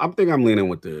 I'm leaning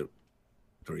with the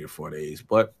 3 or 4 days,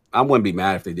 but I wouldn't be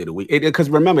mad if they did a week. Because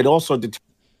remember, it also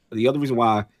the other reason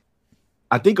why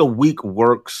I think a week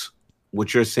works.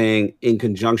 What you're saying in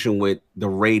conjunction with the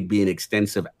raid being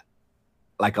extensive,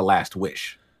 like a Last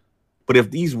Wish. But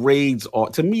if these raids are,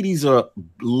 to me, these are a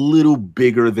little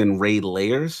bigger than raid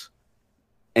layers,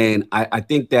 and I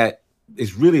think that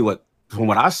is really what. From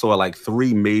what I saw, like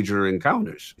 3 major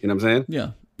encounters. You know what I'm saying?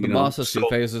 Yeah. The boss has 2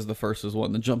 phases. The first is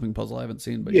one. The jumping puzzle I haven't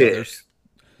seen, but there's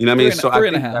you know what I mean? So I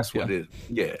think that's what it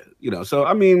is. Yeah. So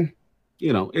I mean,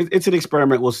 it's an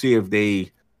experiment. We'll see if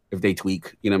they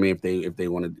tweak, you know what I mean, if they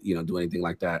want to, do anything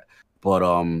like that. But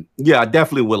I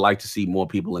definitely would like to see more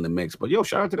people in the mix. But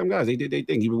shout out to them guys. They did their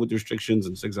thing, even with the restrictions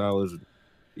and 6 hours.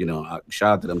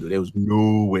 Shout out to them. There was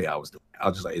no way I was doing it. I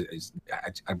was just like,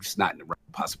 I'm just not in the right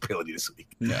possibility this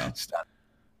week. Yeah.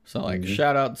 So like,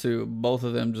 shout out to both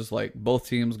of them. Just like both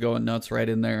teams going nuts right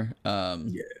in there.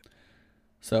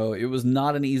 So it was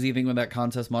not an easy thing with that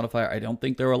contest modifier. I don't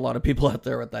think there were a lot of people out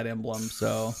there with that emblem.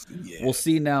 So we'll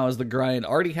see now as the grind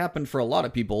already happened for a lot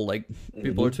of people. Like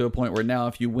people are to a point where now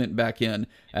if you went back in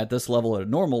at this level at a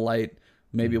normal light,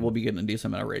 maybe we'll be getting a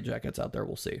decent amount of raid jackets out there.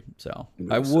 We'll see. So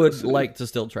I would like to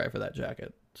still try for that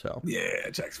jacket. So yeah,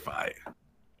 Jack's fire.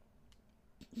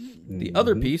 The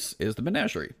other piece is the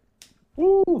menagerie.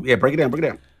 Ooh, yeah, break it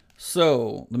down.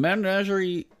 So the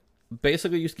menagerie,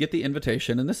 basically you get the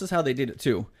invitation, and this is how they did it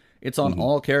too. It's on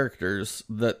all characters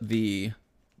that the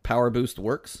power boost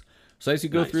works. So as you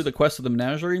go through the quest of the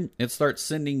menagerie, it starts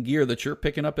sending gear that you're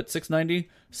picking up at 690,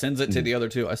 sends it to the other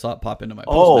 2. I saw it pop into my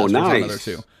post on the other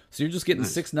 2. So you're just getting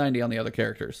 690 on the other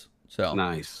characters. So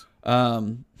nice.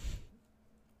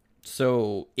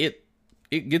 So it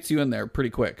gets you in there pretty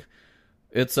quick.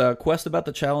 It's a quest about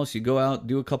the chalice. You go out,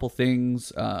 do a couple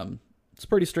things. It's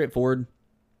pretty straightforward.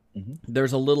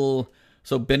 There's a little...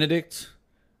 So Benedict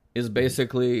is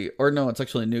basically... Or no, it's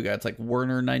actually a new guy. It's like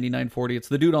Werner 9940. It's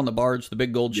the dude on the barge, the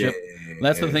big gold ship.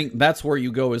 That's the thing. That's where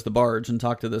you go is the barge and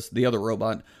talk to the other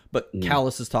robot. But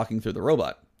Callus is talking through the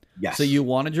robot. Yes. So you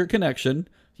wanted your connection.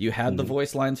 You had the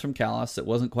voice lines from Callus. It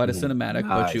wasn't quite a cinematic,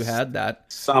 but you had that.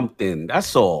 Something.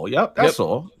 That's all. Yep, that's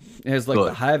all. It has like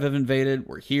the Hive have invaded.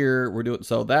 We're here. We're doing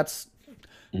so. That's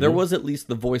there was at least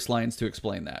the voice lines to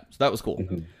explain that. So that was cool.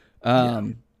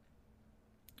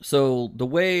 So the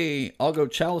way I'll go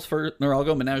Chalice first, or I'll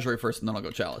go Menagerie first, and then I'll go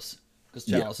Chalice because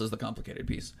Chalice is the complicated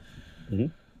piece.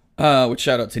 Which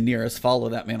shout out to Nearest. Follow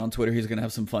that man on Twitter. He's gonna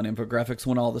have some fun infographics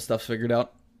when all the stuff's figured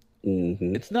out.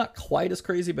 It's not quite as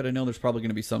crazy, but I know there's probably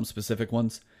gonna be some specific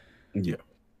ones. Yeah.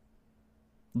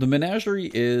 The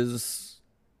Menagerie is.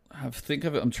 I'm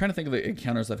trying to think of the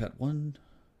encounters I've had. 1,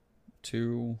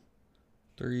 2,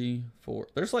 3, 4.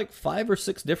 There's like 5 or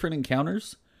 6 different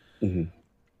encounters. And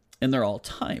they're all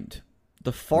timed.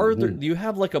 The farther you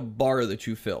have like a bar that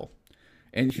you fill,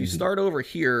 and if you start over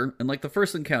here, and like the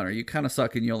first encounter, you kind of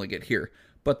suck and you only get here.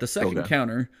 But the second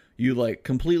encounter, you like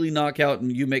completely knock out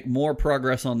and you make more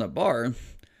progress on the bar.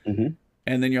 And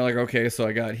then you're like, okay, so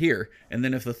I got here. And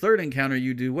then if the third encounter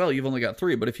you do well, you've only got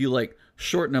 3. But if you like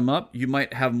shorten them up, you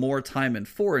might have more time in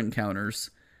 4 encounters.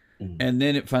 And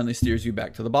then it finally steers you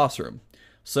back to the boss room.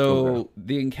 So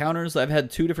the encounters, I've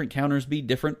had 2 different counters be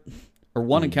different. Or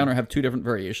one encounter have 2 different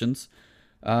variations.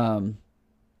 But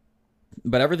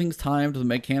everything's timed. The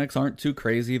mechanics aren't too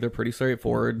crazy. They're pretty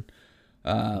straightforward.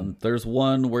 There's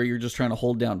one where you're just trying to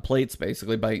hold down plates,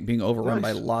 basically, by being overrun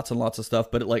by lots and lots of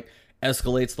stuff. But it, like,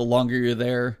 escalates the longer you're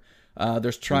there.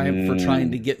 There's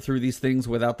trying to get through these things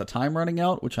without the time running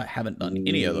out, which I haven't done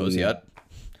any of those yet.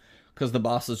 Because the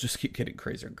bosses just keep getting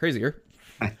crazier and crazier.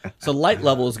 So light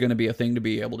level is going to be a thing to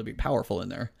be able to be powerful in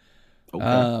there.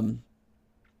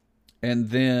 And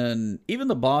then even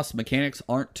the boss mechanics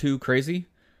aren't too crazy,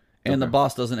 and the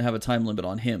boss doesn't have a time limit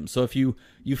on him. So if you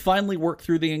finally work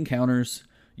through the encounters,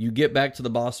 you get back to the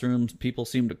boss rooms, people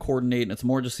seem to coordinate, and it's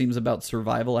more just seems about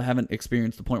survival. I haven't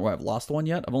experienced the point where I've lost one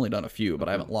yet. I've only done a few, but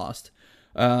I haven't lost.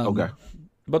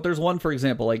 But there's one, for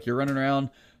example, like you're running around,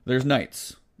 there's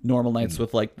knights, normal knights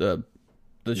with like the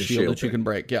shield that you can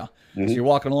break. Yeah. So you're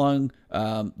walking along,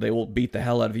 they will beat the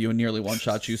hell out of you and nearly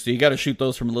one-shot you. So you got to shoot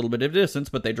those from a little bit of distance,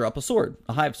 but they drop a sword,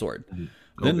 a hive sword.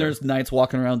 Then there's knights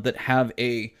walking around that have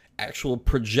a actual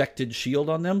projected shield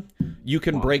on them. You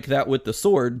can break that with the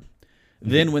sword.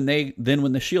 Then when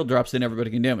the shield drops, then everybody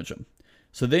can damage them.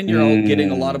 So then you're all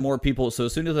getting a lot of more people. So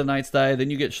as soon as the knights die, then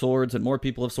you get swords and more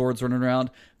people have swords running around.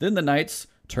 Then the knights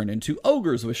turn into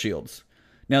ogres with shields.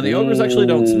 Now the ogres actually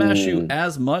don't smash you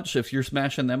as much if you're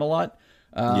smashing them a lot.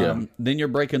 Then you're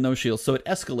breaking those shields. So it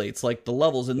escalates like the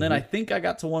levels. And then I think I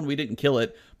got to one, we didn't kill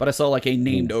it, but I saw like a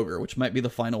named ogre, which might be the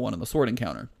final one in the sword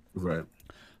encounter. Right.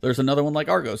 There's another one like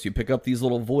Argos. You pick up these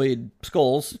little void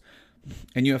skulls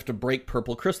and you have to break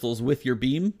purple crystals with your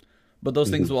beam, but those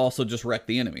things will also just wreck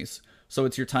the enemies. So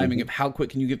it's your timing of how quick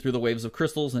can you get through the waves of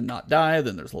crystals and not die.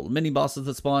 Then there's little mini bosses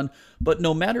that spawn. But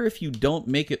no matter if you don't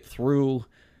make it through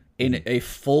in a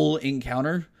full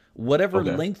encounter, whatever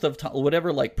length of time,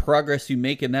 whatever like progress you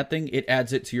make in that thing, it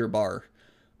adds it to your bar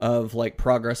of like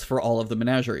progress for all of the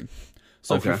menagerie.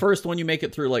 So if your first one you make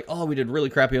it through, like, oh, we did really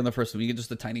crappy on the first one, you get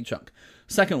just a tiny chunk.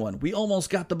 Second one, we almost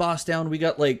got the boss down. We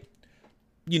got like,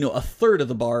 you know, a third of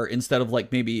the bar instead of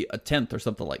like maybe a tenth or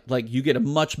something like you get a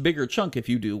much bigger chunk if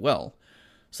you do well.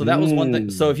 So that was one thing.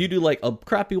 So if you do like a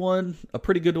crappy one, a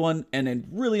pretty good one, and a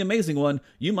really amazing one,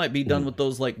 you might be done with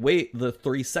those like the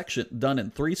 3 sections done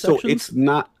in 3 sections. So it's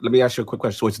not. Let me ask you a quick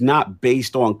question. So it's not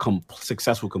based on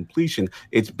successful completion.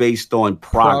 It's based on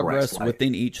progress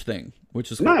within each thing,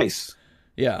 which is cool. Nice.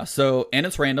 Yeah. So and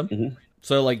it's random.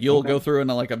 So like you'll go through and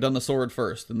like I've done the sword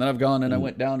first, and then I've gone and I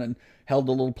went down and held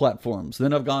the little platforms.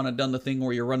 Then I've gone and done the thing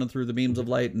where you're running through the beams of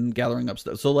light and gathering up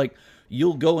stuff. So like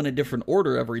you'll go in a different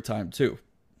order every time too.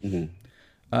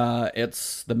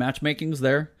 It's the matchmaking's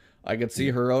there. I could see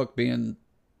Heroic being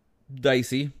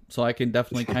dicey, so I can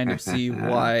definitely kind of see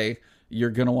why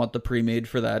you're gonna want the pre-made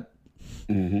for that.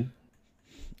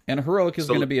 And Heroic is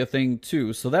going to be a thing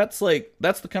too. So that's the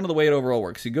kind of the way it overall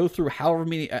works. You go through however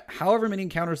many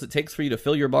encounters it takes for you to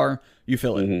fill your bar, you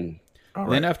fill it.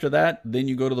 Then after that, then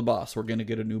you go to the boss. We're going to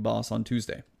get a new boss on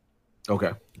Tuesday.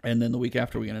 Okay. And then the week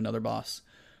after we get another boss.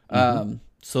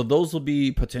 So those will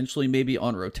be potentially maybe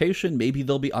on rotation. Maybe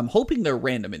they'll be, I'm hoping they're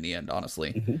random in the end,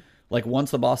 honestly. Like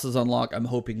once the bosses unlock, I'm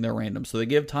hoping they're random. So they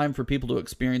give time for people to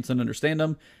experience and understand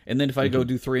them. And then if I go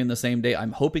do 3 in the same day,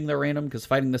 I'm hoping they're random because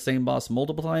fighting the same boss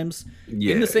multiple times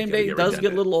in the same day does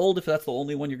get a little old if that's the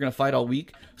only one you're going to fight all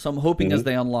week. So I'm hoping as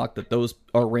they unlock that those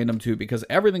are random too, because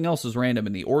everything else is random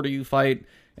in the order you fight.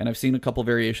 And I've seen a couple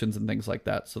variations and things like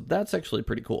that. So that's actually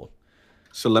pretty cool.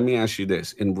 So let me ask you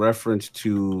this in reference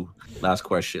to last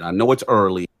question. I know it's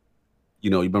early, you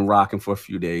know, you've been rocking for a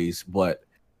few days, but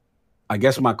I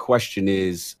guess my question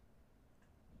is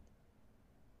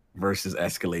versus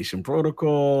escalation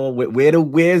protocol.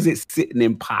 Where's it sitting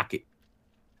in pocket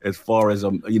as far as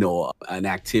an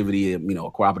activity, a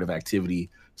cooperative activity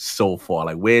so far?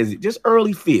 Like, where is it? Just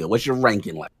early feel. What's your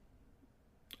ranking like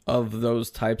of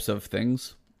those types of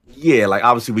things? Yeah, like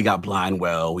obviously we got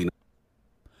Blindwell.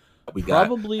 We got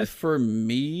probably for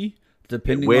me,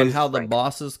 depending on how the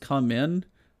bosses come in.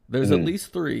 There's at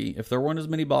least 3. If there weren't as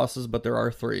many bosses, but there are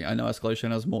 3. I know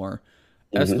Escalation has more.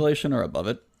 Escalation or above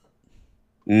it.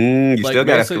 You still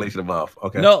got Escalation above.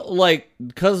 Okay. No, like,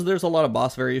 because there's a lot of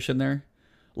boss variation there.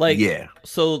 Like, yeah.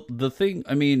 So the thing,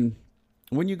 I mean,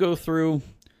 when you go through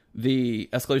the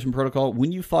Escalation protocol,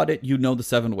 when you fought it, you know the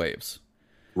 7 waves.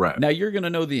 Right. Now you're going to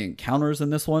know the encounters in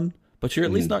this one, but you're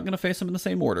at least not going to face them in the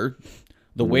same order.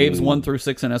 The waves 1 through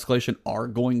 6 in Escalation are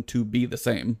going to be the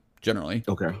same, generally.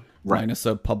 Okay. Right. Minus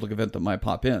a public event that might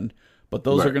pop in. But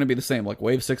those are going to be the same. Like,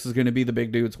 Wave 6 is going to be the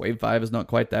big dudes. Wave 5 is not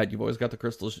quite that. You've always got the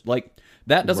crystals. Like,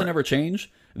 that doesn't ever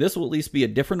change. This will at least be a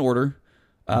different order.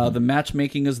 The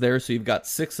matchmaking is there, so you've got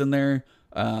 6 in there.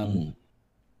 And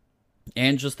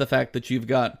just the fact that you've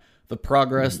got the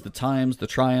progress, the times, the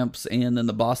triumphs, and then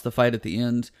the boss to fight at the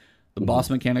end. The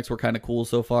boss mechanics were kind of cool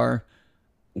so far.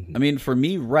 I mean, for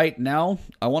me right now,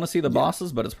 I want to see the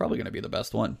bosses, but it's probably going to be the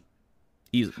best one.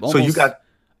 Easy. Almost, so you got...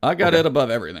 I got it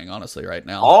above everything, honestly, right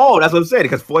now. Oh, that's what I'm saying,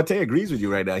 because Forte agrees with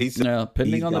you right now. He's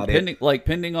pending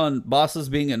on bosses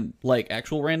being in like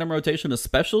actual random rotation,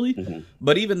 especially.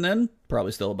 But even then,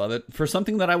 probably still above it. For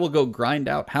something that I will go grind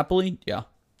out happily, yeah.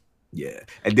 Yeah.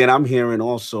 And then I'm hearing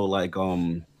also like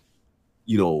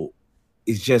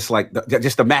it's just like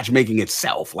just the matchmaking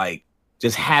itself, like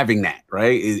just having that,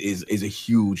 right, is a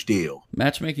huge deal.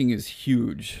 Matchmaking is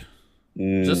huge.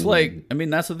 Just like, I mean,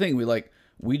 that's the thing.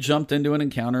 We jumped into an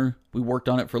encounter. We worked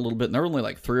on it for a little bit, and there were only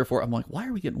like 3 or 4. I'm like, why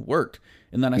are we getting worked?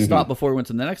 And then I stopped before we went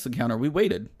to the next encounter. We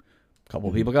waited. A couple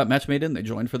of people got match made in. They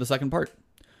joined for the second part.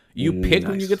 You pick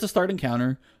when you get to start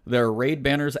encounter. There are raid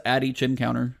banners at each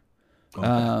encounter.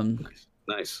 Okay.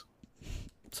 Nice.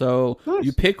 So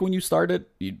you pick when you start it.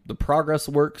 The progress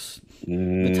works.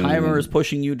 The timer is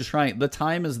pushing you to try. The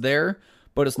time is there,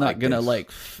 but it's not going to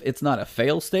it's not a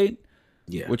fail state,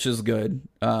 which is good.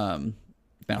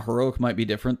 Now, Heroic might be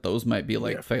different. Those might be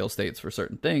like fail states for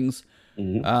certain things.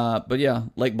 But yeah,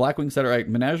 like Blackwing said, right?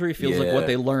 Menagerie feels like what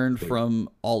they learned from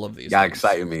all of these. Y'all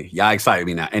excited me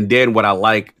now. And then what I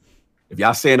like, if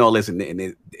y'all saying all this and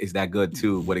it's that good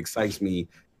too, what excites me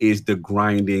is the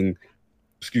grinding,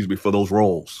 for those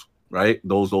rolls, right?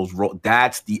 Those rolls.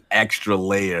 That's the extra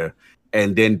layer.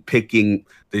 And then picking,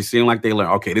 they seem like they learn,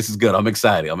 okay, this is good. I'm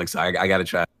excited. I got to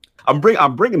try. I'm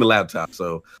bringing the laptop,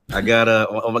 so I got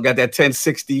that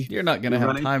 1060. You're not gonna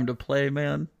have time to play,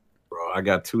 man. Bro, I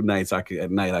got 2 nights. I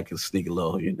can sneak a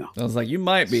little, I was like, you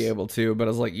might be able to, but I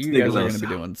was like, you guys are gonna be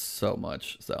doing so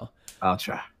much. So I'll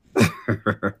try.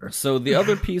 So the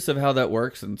other piece of how that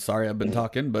works, and sorry I've been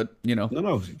talking, but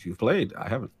No, you've played. I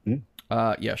haven't.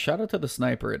 Yeah, shout out to the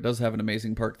sniper. It does have an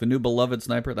amazing perk. The new beloved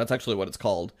sniper. That's actually what it's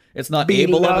called. It's not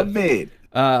beloved.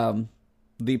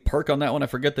 The perk on that one, I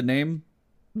forget the name.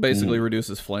 Basically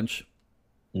reduces flinch.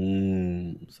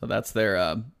 So that's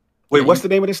their wait, what's the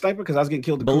name of this sniper? Because I was getting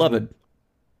killed. Beloved.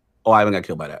 Oh, I haven't got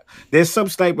killed by that. There's some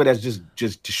sniper that's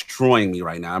just destroying me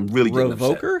right now. I'm really getting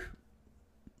Revoker? upset.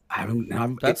 I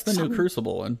haven't. That's the new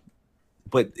Crucible one.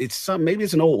 But it's maybe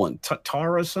it's an old one.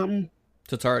 Tatara or something?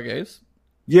 Tatara Gaze?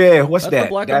 Yeah, what's that's that? The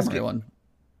Black Armory one.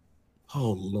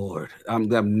 Oh Lord,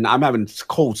 I'm having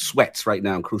cold sweats right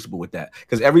now in Crucible with that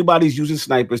because everybody's using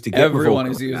snipers to get. Everyone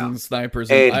is using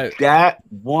snipers, and that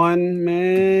one,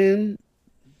 man,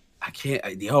 I can't.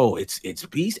 It's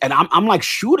beast, and I'm like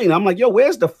shooting. I'm like, yo,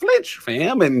 where's the flinch,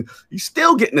 fam? And you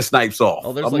still getting the snipes off.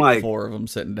 Oh, there's like 4 of them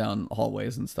sitting down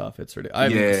hallways and stuff. It's ridiculous. I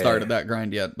haven't even started that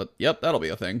grind yet, but yep, that'll be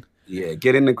a thing. Yeah,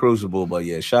 get in the Crucible, but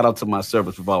yeah, shout out to my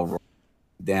service revolver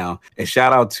down, and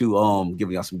shout out to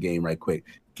giving y'all some game right quick.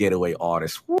 Getaway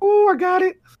artist. Woo, I got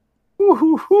it.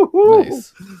 Woo.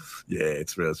 Nice. Yeah,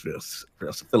 it's real,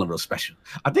 feeling real special.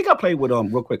 I think I played with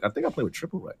real quick. I think I played with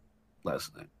Triple Wreck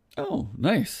last night. Oh,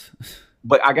 nice.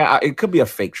 But it could be a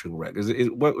fake Triple Wreck. Is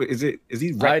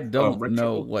he I don't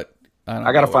know what.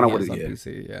 I gotta find out what it is.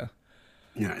 PC,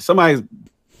 yeah. Somebody's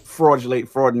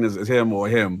frauding is him or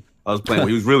him. I was playing.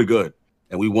 He was really good,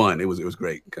 and we won. It was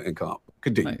great and comp.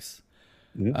 Continue. Nice.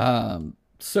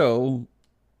 So.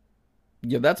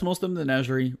 Yeah, that's most of the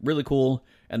menagerie. Really cool.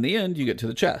 And the end, you get to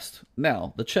the chest.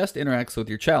 Now, the chest interacts with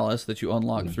your chalice that you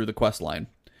unlock through the quest line.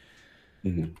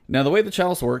 Now, the way the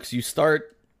chalice works, you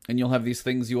start, and you'll have these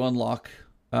things you unlock,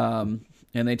 and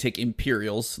they take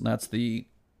Imperials. And that's the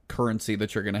currency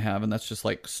that you're going to have, and that's just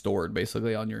like stored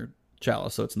basically on your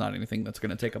chalice, so it's not anything that's going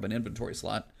to take up an inventory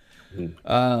slot.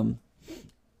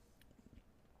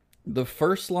 The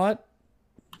first slot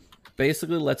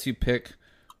basically lets you pick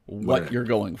what you're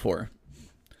going for.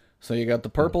 So you got the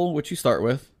purple, which you start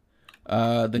with.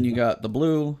 Then you got the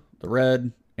blue, the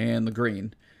red, and the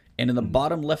green. And in the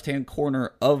bottom left-hand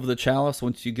corner of the chalice,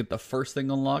 once you get the first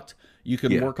thing unlocked, you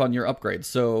can work on your upgrades.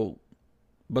 So,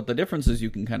 but the difference is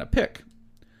you can kind of pick.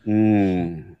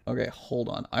 Okay, hold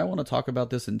on. I want to talk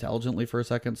about this intelligently for a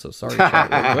second, so sorry.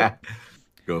 Chat, real quick.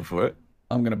 Go for it.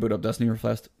 I'm going to boot up Destiny real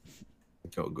fast.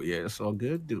 Go. Yeah, it's all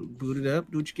good. Boot it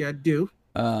up. Do what you got to do.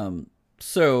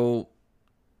 So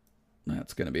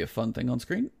that's going to be a fun thing on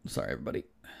screen. Sorry, everybody.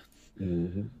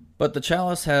 But the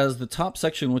chalice has the top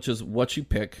section, which is what you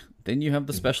pick. Then you have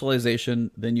the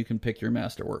specialization. Then you can pick your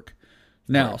masterwork.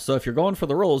 Now, so if you're going for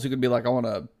the roles, you could be like, I want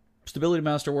a stability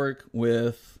masterwork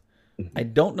with... I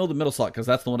don't know the middle slot because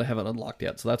that's the one I haven't unlocked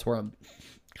yet. So that's where I'm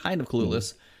kind of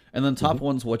clueless. And then top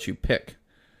one's what you pick.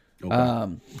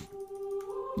 Okay.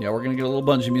 Yeah, we're going to get a little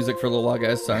bungee music for a little while,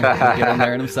 guys. Sorry, we'll get in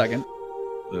there in a second.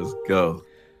 Let's go.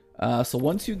 So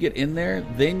once you get in there,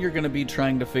 then you're going to be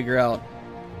trying to figure out,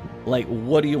 like,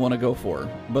 what do you want to go for?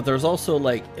 But there's also,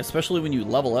 like, especially when you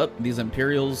level up, these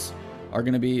Imperials are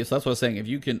going to be... So that's what I was saying. If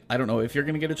you can... I don't know if you're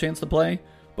going to get a chance to play,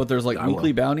 but there's, like,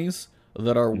 weekly bounties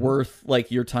that are worth,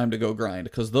 like, your time to go grind.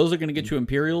 Because those are going to get you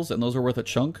Imperials, and those are worth a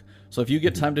chunk. So if you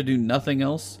get time to do nothing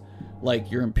else,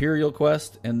 like your Imperial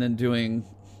quest, and then doing...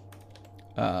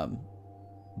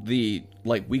 the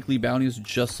like weekly bounties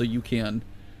just so you can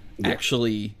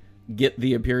actually get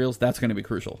the Imperials, that's going to be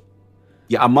crucial.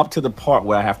 Yeah, I'm up to the part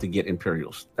where I have to get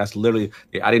Imperials. That's literally,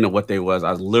 I didn't know what they was.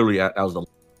 I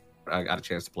got a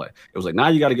chance to play. It was like, now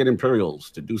you got to get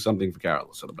Imperials to do something for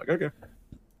Carol. So I'm like, okay.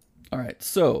 All right,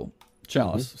 so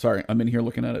chalice. Sorry, I'm in here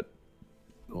looking at it.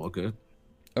 All good.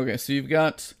 Okay, so you've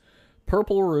got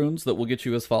purple runes that will get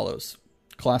you as follows: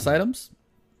 class items,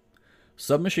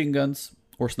 submachine guns,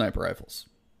 or sniper rifles.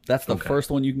 That's the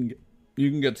first one you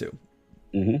can get to.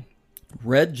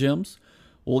 Red gems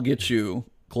will get you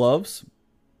gloves,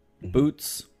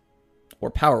 boots,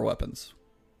 or power weapons.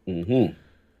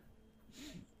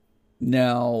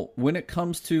 Now, when it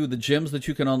comes to the gems that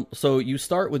you can so you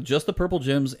start with just the purple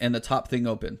gems and the top thing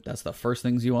open. That's the first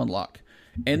things you unlock.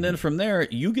 And then from there,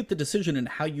 you get the decision in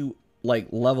how you like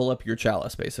level up your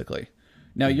chalice, basically.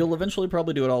 Now, you'll eventually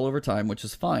probably do it all over time, which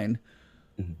is fine.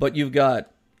 But you've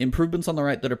got improvements on the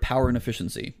right that are power and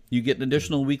efficiency. You get an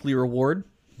additional weekly reward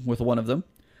with one of them.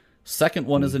 Second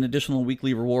one is an additional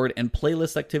weekly reward, and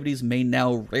playlist activities may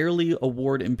now rarely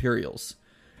award Imperials.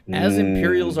 As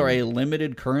Imperials are a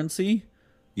limited currency,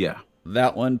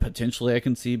 that one potentially I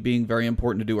can see being very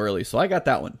important to do early. So I got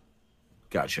that one.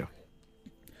 Gotcha.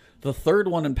 The third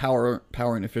one in power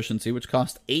and efficiency, which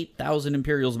cost 8,000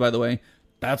 Imperials, by the way,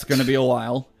 that's going to be a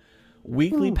while.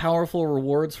 Weekly powerful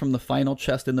rewards from the final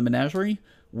chest in the menagerie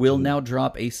will now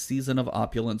drop a Season of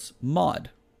Opulence mod.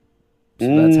 So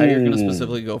that's how you're going to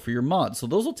specifically go for your mods. So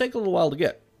those will take a little while to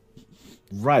get.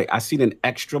 Right. I seen an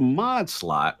extra mod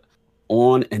slot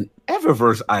on an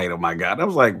Eververse item I got. I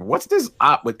was like, what's this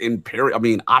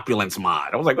Opulence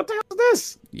mod? I was like, what the hell is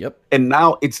this? Yep. And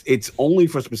now it's only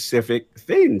for specific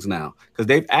things now. Because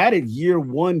they've added year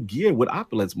one gear with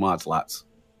Opulence mod slots.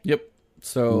 Yep.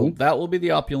 So that will be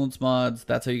the Opulence mods.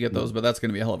 That's how you get those, but that's going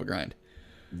to be a hell of a grind.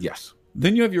 Yes.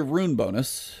 Then you have your rune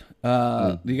bonus.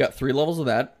 You got 3 levels of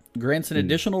that. Grants an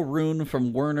additional rune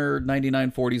from Werner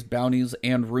 9940's bounties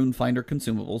and Rune Finder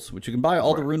consumables, which you can buy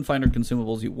all the Rune Finder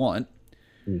consumables you want.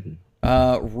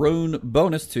 Rune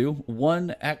bonus 2.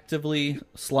 1 actively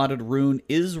slotted rune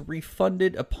is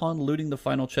refunded upon looting the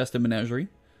final chest in Menagerie.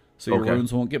 So your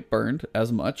runes won't get burned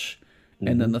as much.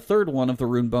 And then the third one of the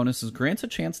rune bonuses grants a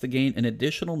chance to gain an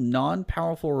additional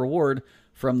non-powerful reward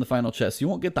from the final chest. You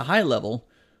won't get the high level,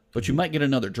 but you might get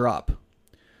another drop.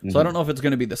 So I don't know if it's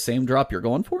going to be the same drop you're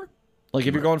going for. Like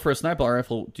if you're going for a sniper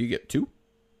rifle, do you get 2?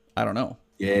 I don't know.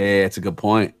 Yeah, it's a good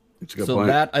point. So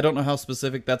that, I don't know how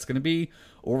specific that's going to be,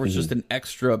 or it's just an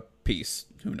extra piece.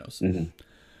 Who knows?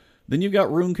 Then you've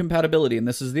got rune compatibility, and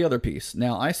this is the other piece.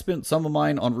 Now, I spent some of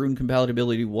mine on rune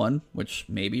compatibility 1, which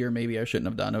maybe or maybe I shouldn't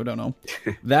have done. I don't know.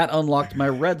 That unlocked my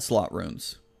red slot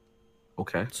runes.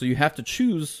 Okay. So you have to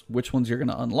choose which ones you're going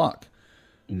to unlock.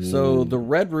 So the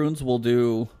red runes will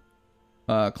do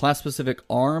class-specific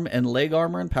arm and leg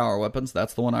armor and power weapons.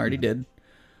 That's the one I already did.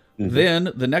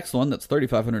 Then the next one, that's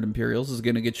 3,500 Imperials, is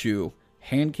going to get you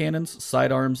hand cannons,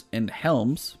 sidearms, and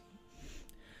helms.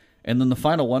 And then the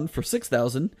final one for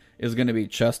 6,000 is going to be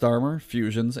chest armor,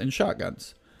 fusions, and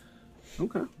shotguns.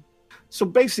 Okay. So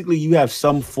basically, you have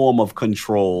some form of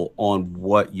control on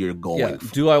what you're going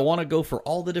for. Do I want to go for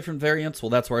all the different variants? Well,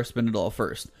 that's where I spend it all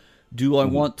first. Do I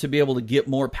want to be able to get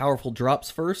more powerful drops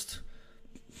first?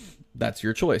 That's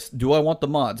your choice. Do I want the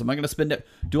mods? Am I going to spend it?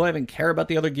 Do I even care about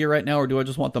the other gear right now, or do I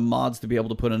just want the mods to be able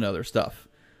to put in other stuff?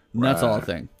 And that's all a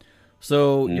thing.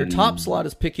 So your top slot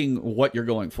is picking what you're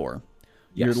going for.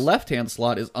 Yes. Your left-hand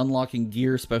slot is unlocking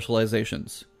gear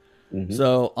specializations.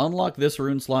 So unlock this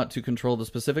rune slot to control the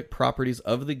specific properties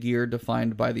of the gear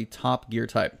defined by the top gear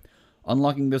type.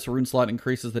 Unlocking this rune slot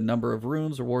increases the number of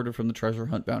runes rewarded from the treasure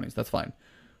hunt bounties. That's fine.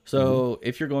 So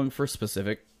if you're going for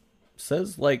specific,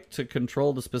 says like to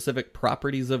control the specific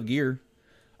properties of gear.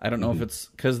 I don't know if it's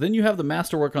because then you have the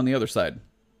masterwork on the other side.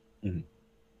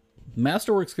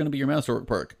 Masterwork's going to be your masterwork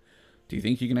perk. Do you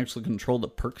think you can actually control the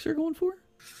perks you're going for?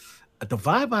 The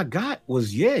vibe I got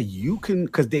was, you can,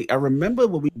 because I remember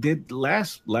when we did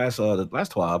last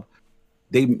TWAB,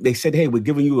 they said, hey, we're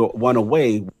giving you one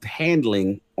away with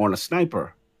handling on a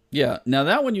sniper. Yeah, now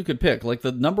that one you could pick. Like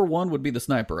the number one would be the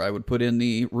sniper. I would put in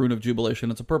the Rune of Jubilation.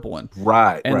 It's a purple one.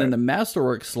 Right. And then the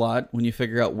masterwork slot, when you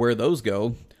figure out where those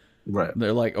go,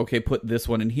 they're like, okay, put this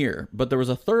one in here. But there was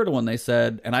a third one they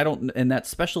said, and that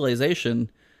specialization,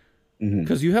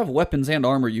 because you have weapons and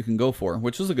armor you can go for,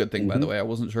 which is a good thing, by the way. I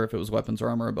wasn't sure if it was weapons or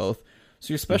armor or both.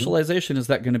 So your specialization, is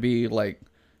that going to be like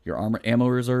your armor ammo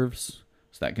reserves?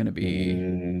 Is that going to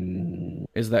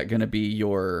be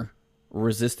your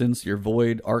resistance, your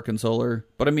void, arc, and solar?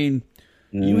 But I mean,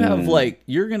 you have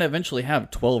you're going to eventually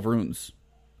have 12 runes.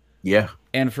 Yeah.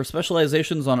 And for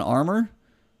specializations on armor,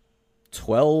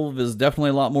 12 is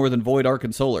definitely a lot more than void, arc,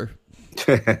 and solar.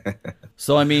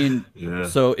 So I mean,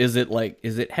 so is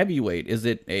it heavyweight? Is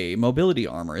it a mobility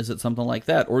armor? Is it something like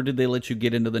that? Or did they let you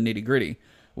get into the nitty gritty?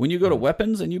 When you go to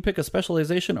weapons and you pick a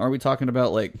specialization, are we talking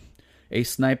about like a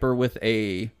sniper with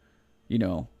a,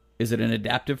 is it an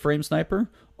adaptive frame sniper?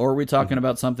 Or are we talking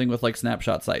about something with like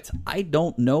snapshot sights? I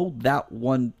don't know that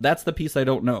one. That's the piece I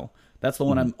don't know. That's the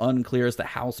one I'm unclear as to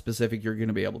how specific you're going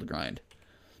to be able to grind.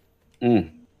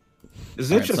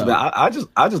 It's interesting. Right, so,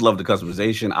 I just love the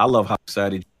customization. I love how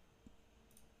excited.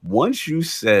 Once you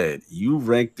said you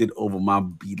ranked it over my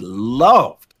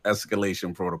beloved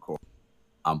escalation protocol,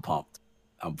 I'm pumped.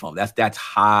 That's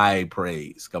high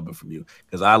praise coming from you,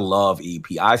 because I love EP.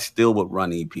 I still would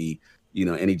run EP,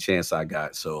 any chance I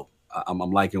got. So I'm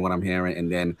liking what I'm hearing.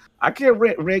 And then I can't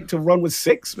rank to run with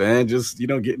 6, man. Just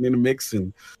getting in the mix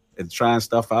and trying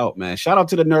stuff out, man. Shout out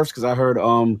to the nerfs, because I heard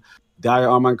Dire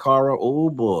Armankara.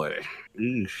 Oh boy,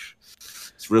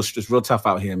 it's real tough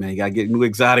out here, man. You gotta get new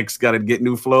exotics, gotta get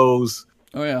new flows.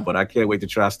 Oh yeah. But I can't wait to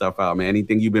try stuff out, man.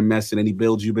 Anything you've been any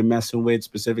builds you've been messing with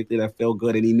specifically that felt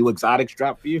good? Any new exotics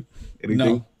drop for you? Anything?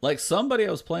 No. Like somebody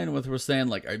I was playing with was saying,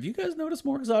 like, have you guys noticed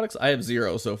more exotics? I have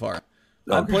 0 so far.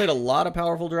 Okay. I've played a lot of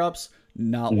powerful drops,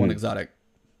 not one exotic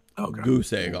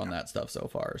goose egg on that stuff so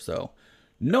far. So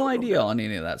no idea on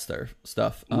any of that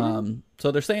stuff.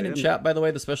 So they're saying in chat, by the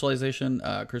way, the specialization,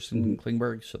 Christian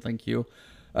Klingberg, thank you.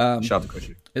 Shout out to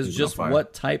Christian. Is just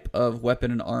what type of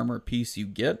weapon and armor piece you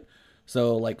get.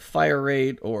 So like fire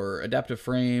rate or adaptive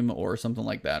frame or something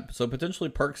like that. So potentially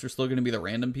perks are still going to be the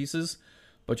random pieces,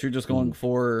 but you're just going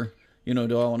for, do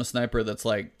I want a sniper that's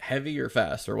like heavy or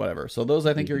fast or whatever. So those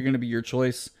I think are going to be your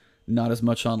choice, not as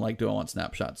much on like, do I want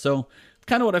snapshot? So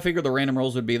kind of what I figured the random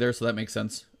rolls would be there. So that makes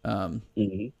sense.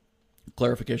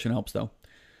 Clarification helps though.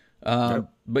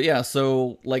 But yeah,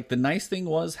 so like the nice thing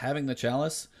was having the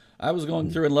chalice. I was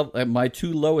going through and my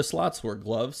 2 lowest slots were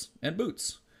gloves and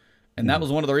boots. And that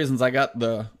was one of the reasons I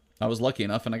was lucky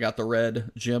enough and I got the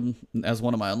red gem as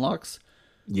one of my unlocks.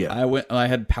 Yeah. I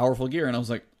had powerful gear and I was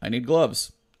like, I need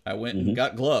gloves. I went and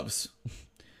got gloves.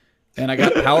 And I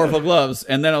got powerful gloves.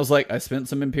 And then I was like, I spent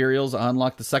some Imperials, I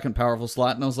unlocked the second powerful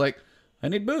slot, and I was like, I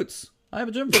need boots. I have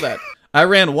a gem for that. I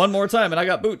ran one more time and I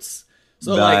got boots.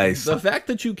 So nice. Like the fact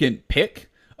that you can pick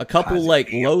a couple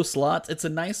low slots, it's a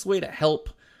nice way to help.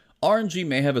 RNG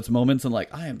may have its moments and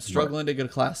like, I am struggling to get a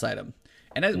class item.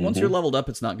 And once you're leveled up,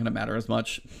 it's not going to matter as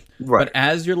much. Right. But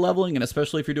as you're leveling, and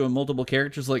especially if you're doing multiple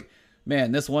characters, like,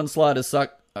 man, this one slot is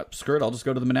suck. Screw it, I'll just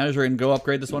go to the menagerie and go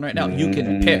upgrade this one right now. You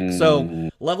can pick. So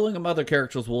leveling up other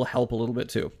characters will help a little bit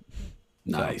too.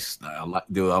 Nice. So. I'm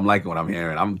liking what I'm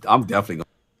hearing. I'm definitely going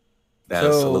to that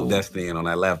Salute Destiny on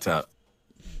that laptop.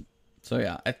 So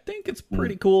yeah, I think it's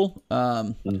pretty cool.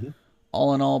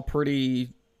 All in all,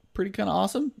 pretty kind of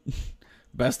awesome.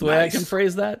 Best way I can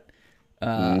phrase that.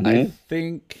 I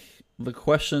think the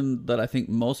question that I think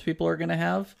most people are going to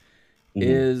have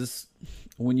is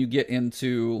when you get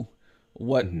into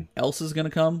what else is going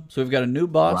to come. So we've got a new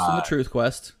boss in the Truth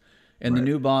Quest, and the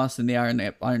new boss in the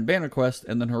Iron Banner Quest,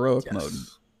 and then Heroic mode.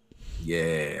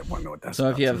 Yeah, I want to know what that's So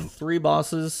about if you have too. 3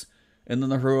 bosses and then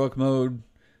the heroic mode,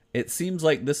 it seems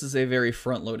like this is a very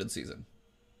front-loaded season.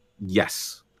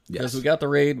 Yes. Because we got the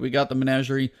raid, we got the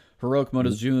menagerie, heroic mode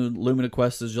is June, Lumina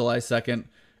Quest is July 2nd,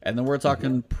 and then we're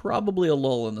talking probably a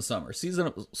lull in the summer. Season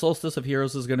of Solstice of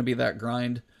Heroes is going to be that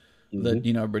grind that,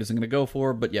 you know, everybody's going to go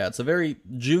for. But yeah, it's a very,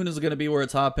 June is going to be where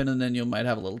it's hopping, and then you might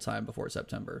have a little time before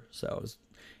September. So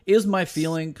is my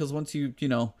feeling, because once you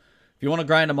know, if you want to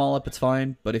grind them all up, it's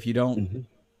fine. But if you don't,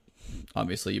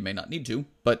 obviously you may not need to.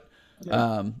 But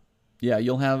yeah,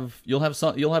 you'll have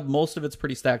most of it's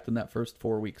pretty stacked in that first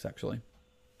 4 weeks, actually.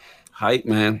 Hype,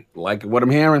 man. Like what I'm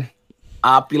hearing.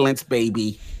 Opulence,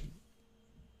 baby.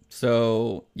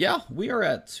 So yeah, we are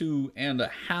at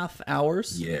 2.5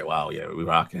 hours. Yeah, wow, yeah, we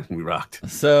rocking. We rocked.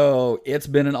 So it's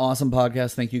been an awesome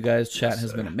podcast. Thank you guys. Chat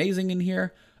has been amazing in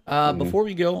here. Before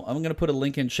we go, I'm gonna put a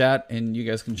link in chat, and you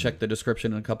guys can check the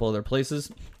description in a couple other places.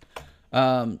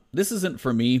 This isn't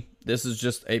for me. This is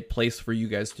just a place for you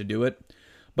guys to do it.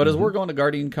 But as we're going to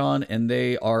Guardian Con, and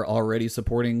they are already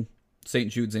supporting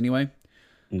St. Jude's anyway.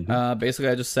 Basically,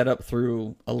 I just set up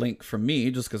through a link from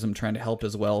me, just because I'm trying to help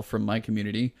as well from my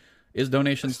community, is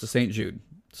donations to St. Jude.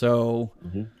 So,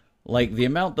 like, the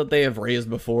amount that they have raised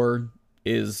before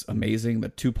is amazing. The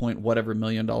 2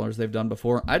 million dollars they've done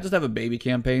before. I just have a baby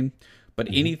campaign. But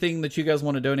anything that you guys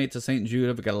want to donate to St. Jude,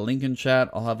 I've got a link in chat.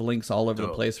 I'll have links all over the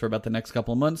place for about the next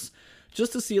couple of months,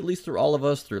 just to see at least through all of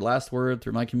us, through Last Word,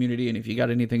 through my community. And if you got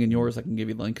anything in yours, I can give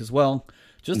you the link as well,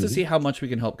 just to see how much we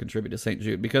can help contribute to St.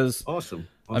 Jude. Because, Awesome.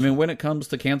 I mean, when it comes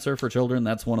to cancer for children,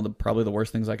 that's one of the probably the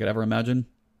worst things I could ever imagine.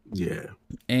 Yeah.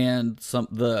 And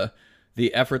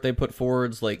the effort they put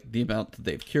forwards, like the amount that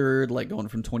they've cured, like going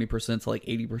from 20% to like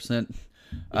 80%.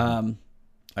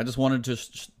 I just wanted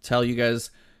to tell you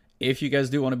guys, if you guys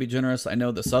do want to be generous, I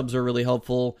know the subs are really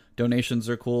helpful, donations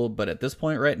are cool, but at this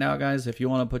point right now, guys, if you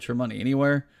want to put your money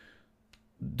anywhere,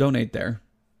 donate there.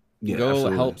 Yeah, Go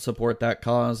absolutely. help support that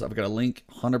cause. I've got a link.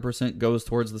 100% goes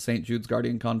towards the St. Jude's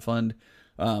Guardian Con Fund.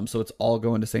 So it's all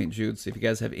going to St. Jude's. If you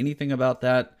guys have anything about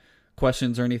that,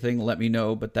 questions or anything, let me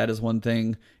know. But that is one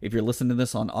thing. If you're listening to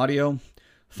this on audio,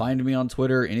 find me on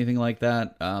Twitter, anything like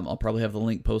that. I'll probably have the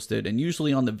link posted. And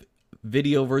usually on the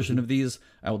video version of these,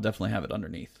 I will definitely have it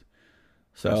underneath.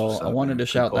 So I wanted to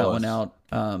shout that one out,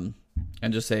 and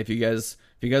just say if you guys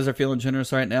are feeling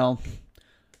generous right now,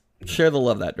 share the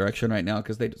love that direction right now,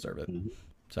 because they deserve it.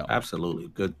 So absolutely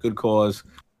good cause,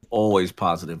 always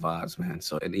positive vibes, man.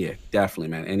 So and yeah, definitely,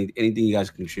 man. Anything you guys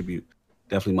can contribute,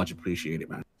 definitely much appreciated,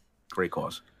 man. Great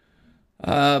cause.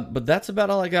 But that's about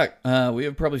all I got. We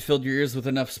have probably filled your ears with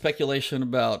enough speculation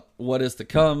about what is to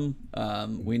come.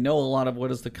 We know a lot of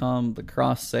what is to come. The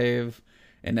cross save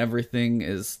and everything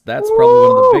that's probably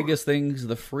one of the biggest things.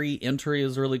 The free entry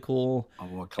is really cool.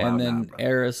 And then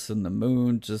Eris and the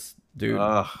moon, just dude.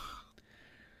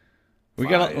 We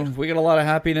got a lot of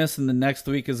happiness, and the next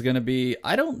week is going to be,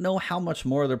 I don't know how much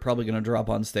more they're probably going to drop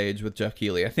on stage with Jeff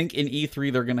Keighley. I think in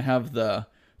E3 they're going to have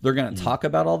they're going to talk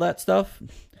about all that stuff.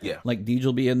 Yeah. Like Deej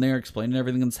will be in there explaining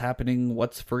everything that's happening,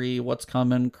 what's free, what's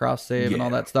coming, cross save and all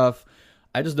that stuff.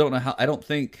 I just don't know I don't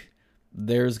think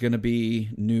there's going to be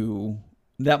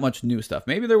that much new stuff.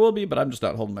 Maybe there will be, but I'm just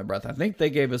not holding my breath. I think they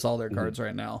gave us all their cards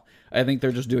right now. I think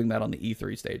they're just doing that on the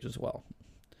E3 stage as well.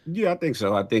 Yeah, I think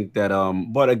so. I think that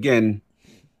but again,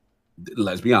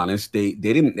 let's be honest, they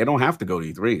don't have to go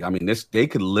to E3. I mean, they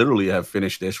could literally have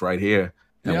finished this right here,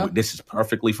 and this is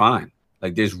perfectly fine.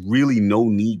 Like, there's really no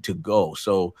need to go.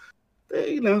 So,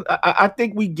 I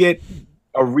think we get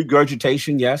a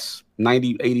regurgitation, yes,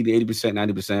 90, 80 to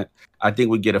 80%, 90%. I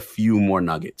think we get a few more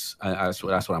nuggets. That's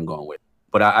what I'm going with.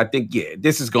 But I think,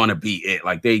 this is going to be it.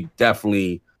 Like, they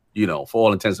definitely, for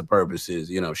all intents and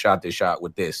purposes, shot their shot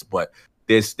with this. But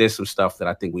there's some stuff that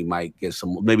I think we might get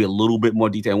maybe a little bit more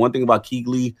detail. One thing about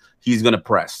Keighley, he's going to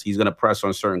press. He's going to press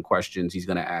on certain questions. He's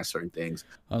going to ask certain things.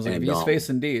 I was like, if he's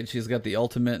facing Deej, she's got the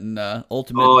ultimate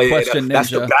question ninja. That's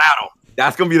the battle.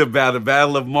 That's going to be the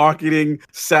battle of marketing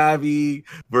savvy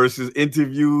versus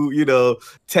interview,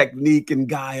 technique and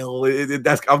guile. I'm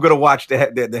going to watch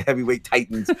the heavyweight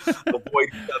titans avoid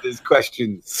each other's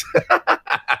questions.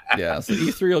 Yeah, so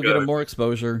E3 will get more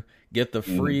exposure, get the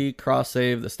free cross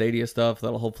save, the Stadia stuff.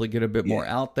 That'll hopefully get a bit more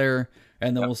out there.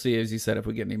 And then we'll see, as you said, if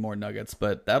we get any more nuggets.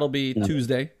 But that'll be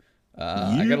Tuesday.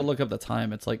 I got to look up the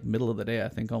time. It's like middle of the day, I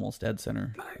think, almost dead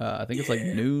center. I think it's like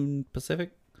noon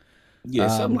Pacific. Yeah,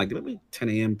 something like that. Maybe 10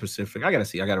 a.m. Pacific. I gotta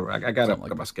see. I gotta look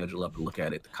like at my schedule up and look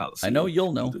at it. The Coliseum. I know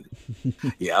you'll know.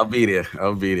 Yeah, I'll be there.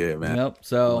 I'll be there, man. Yep.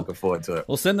 So I'm looking forward to it.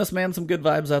 We'll send this man some good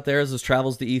vibes out there as his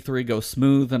travels to E3 go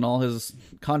smooth, and all his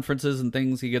conferences and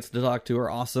things he gets to talk to are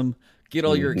awesome. Get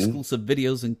all your exclusive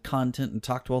videos and content, and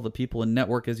talk to all the people and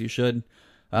network as you should.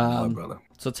 Brother.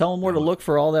 So tell him where to look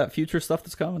for all that future stuff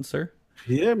that's coming, sir.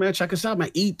 Yeah, man, check us out, man.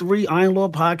 E3 Iron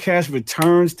Lord podcast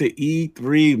returns to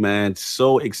E3, man.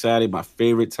 So excited. My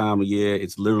favorite time of year.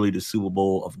 It's literally the Super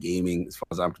Bowl of gaming, as far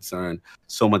as I'm concerned.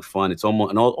 So much fun. It's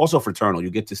almost, and also fraternal. You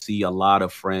get to see a lot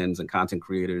of friends and content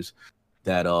creators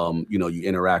that you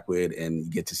interact with, and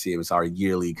you get to see them. It's our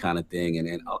yearly kind of thing.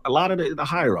 And a lot of the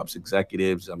higher ups,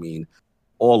 executives, I mean,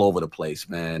 all over the place,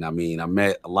 man. I mean, I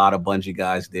met a lot of Bungie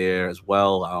guys there as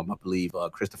well. I believe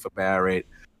Christopher Barrett,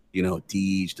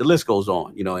 Deej, the list goes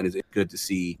on, and it's good to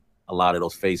see a lot of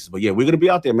those faces. But yeah, we're going to be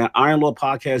out there, man. Iron Lord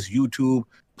Podcast, YouTube.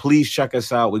 Please check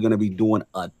us out. We're going to be doing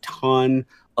a ton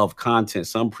of content,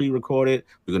 some pre-recorded.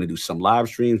 We're going to do some live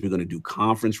streams. We're going to do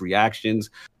conference reactions.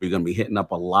 We're going to be hitting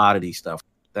up a lot of these stuff.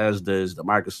 Bethesda's, the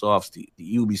Microsofts, the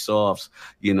Ubisofts,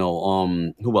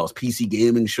 who else? PC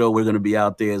Gaming Show. We're going to be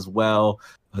out there as well.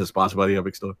 Sponsored by the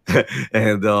Epic Store.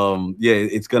 And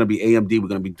it's going to be AMD. We're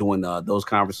going to be doing those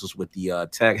conferences with the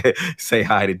tech. Say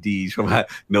hi to Deej.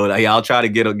 I'll try to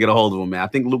get a hold of him, man. I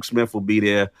think Luke Smith will be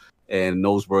there and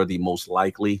Noseworthy most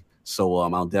likely. So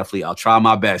I'll try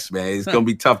my best, man. It's going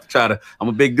to be tough to try to, I'm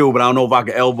a big dude, but I don't know if I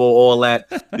can elbow all that,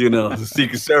 the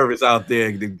Secret Service out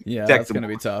there. Yeah, that's going to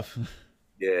be tough.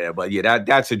 Yeah, but yeah,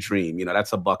 that's a dream.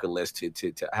 That's a bucket list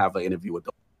to have an interview with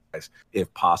those guys,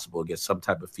 if possible, get some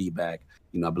type of feedback.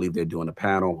 I believe they're doing a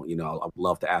panel. I'd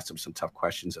love to ask them some tough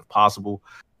questions if possible.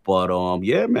 But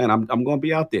yeah, man, I'm going to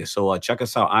be out there. So check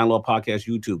us out, Iron Lord Podcast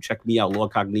YouTube. Check me out,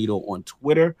 Lord Cognito on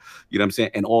Twitter. You know what I'm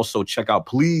saying? And also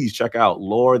please check out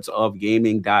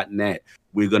lordsofgaming.net.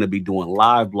 We're going to be doing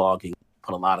live blogging.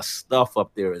 Put a lot of stuff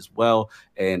up there as well.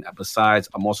 And besides,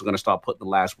 I'm also going to start putting the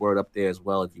last word up there as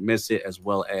well if you miss it, as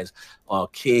well as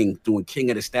King doing King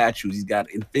of the Statues. He's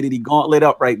got Infinity Gauntlet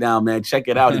up right now, man. Check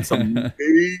it out. It's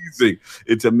amazing.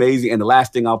 It's amazing. And the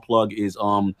last thing I'll plug is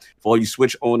for all you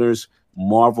Switch owners,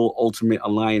 Marvel Ultimate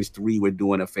Alliance 3. We're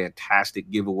doing a fantastic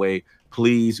giveaway.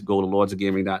 Please go to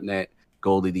lordsofgaming.net.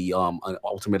 Go to the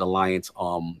Ultimate Alliance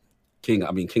King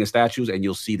of Statues, and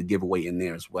you'll see the giveaway in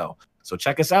there as well. So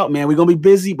check us out, man. We're going to be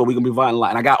busy, but we're going to be violent a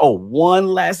lot. And I got, one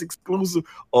last exclusive,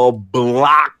 a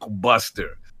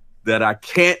blockbuster that I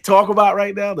can't talk about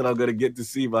right now that I'm going to get to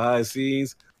see behind the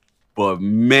scenes. But,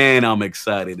 man, I'm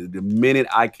excited. The minute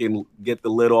I can get the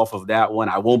lid off of that one,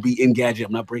 I won't be Engadget.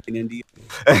 I'm not breaking NDA.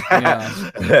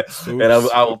 And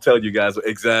I will tell you guys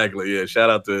exactly. Yeah, shout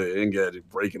out to Engadget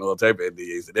breaking all type of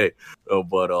NDAs today.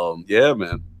 Yeah,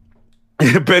 man.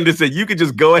 Bender said, "You could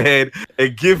just go ahead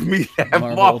and give me that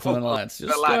Marvel Ultimate Alliance.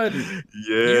 Just good.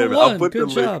 Yeah, you won. Good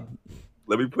job.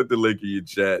 Let me put the link in your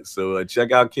chat. So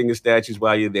check out King of Statues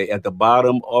while you're there. At the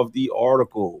bottom of the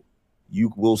article,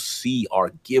 you will see our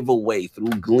giveaway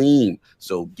through Gleam.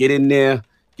 So get in there,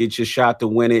 get your shot to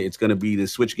win it. It's going to be the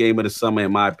Switch game of the summer,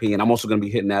 in my opinion. I'm also going to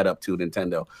be hitting that up to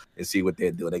Nintendo and see what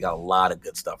they're doing. They got a lot of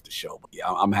good stuff to show. But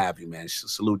yeah, I'm happy, man.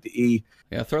 Salute to E.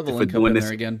 Yeah, throw the link up in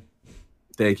there again.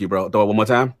 Thank you, bro. Throw it one more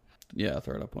time? Yeah,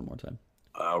 throw it up one more time.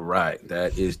 All right.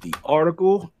 That is the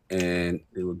article, and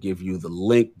it will give you the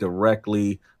link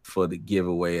directly for the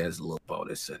giveaway as a little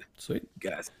bonus. And sweet.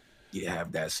 Guys, you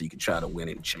have that so you can try to win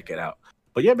it and check it out.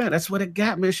 But yeah, man, that's what it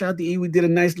got, man. Shout out to E. We did a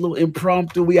nice little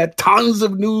impromptu. We had tons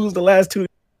of news the last 2 days.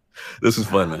 This is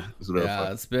fun, man. This is real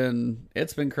fun.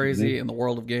 It's been crazy in the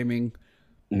world of gaming.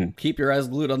 Keep your eyes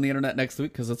glued on the internet next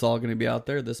week because it's all going to be out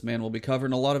there. This man will be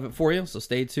covering a lot of it for you, so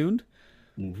stay tuned.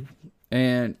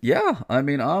 And yeah, I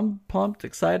mean, I'm pumped,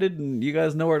 excited, and you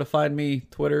guys know where to find me.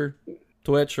 Twitter,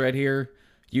 Twitch right here,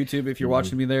 YouTube if you're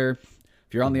watching me there.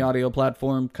 If you're on the audio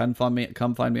platform, come find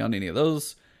me on any of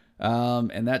those.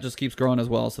 And that just keeps growing as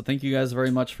well. So thank you guys very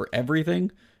much for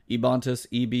everything. Ebontis,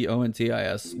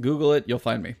 EBONTIS. Google it, you'll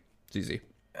find me. It's easy.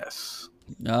 Yes.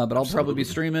 But I'll probably be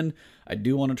streaming. I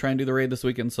do want to try and do the raid this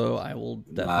weekend, so I will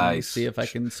definitely see if I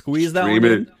can squeeze that one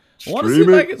in. I want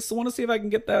to see if I can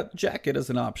get that jacket as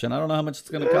an option. I don't know how much it's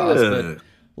going to cost, but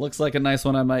looks like a nice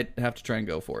one I might have to try and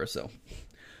go for. So,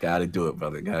 gotta do it,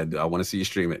 brother. I want to see you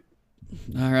stream it.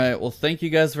 All right. Well, thank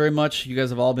you guys very much. You guys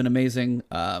have all been amazing.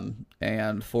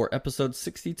 And for episode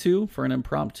 62, for an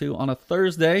impromptu on a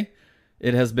Thursday,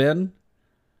 it has been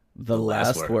the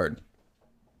last word.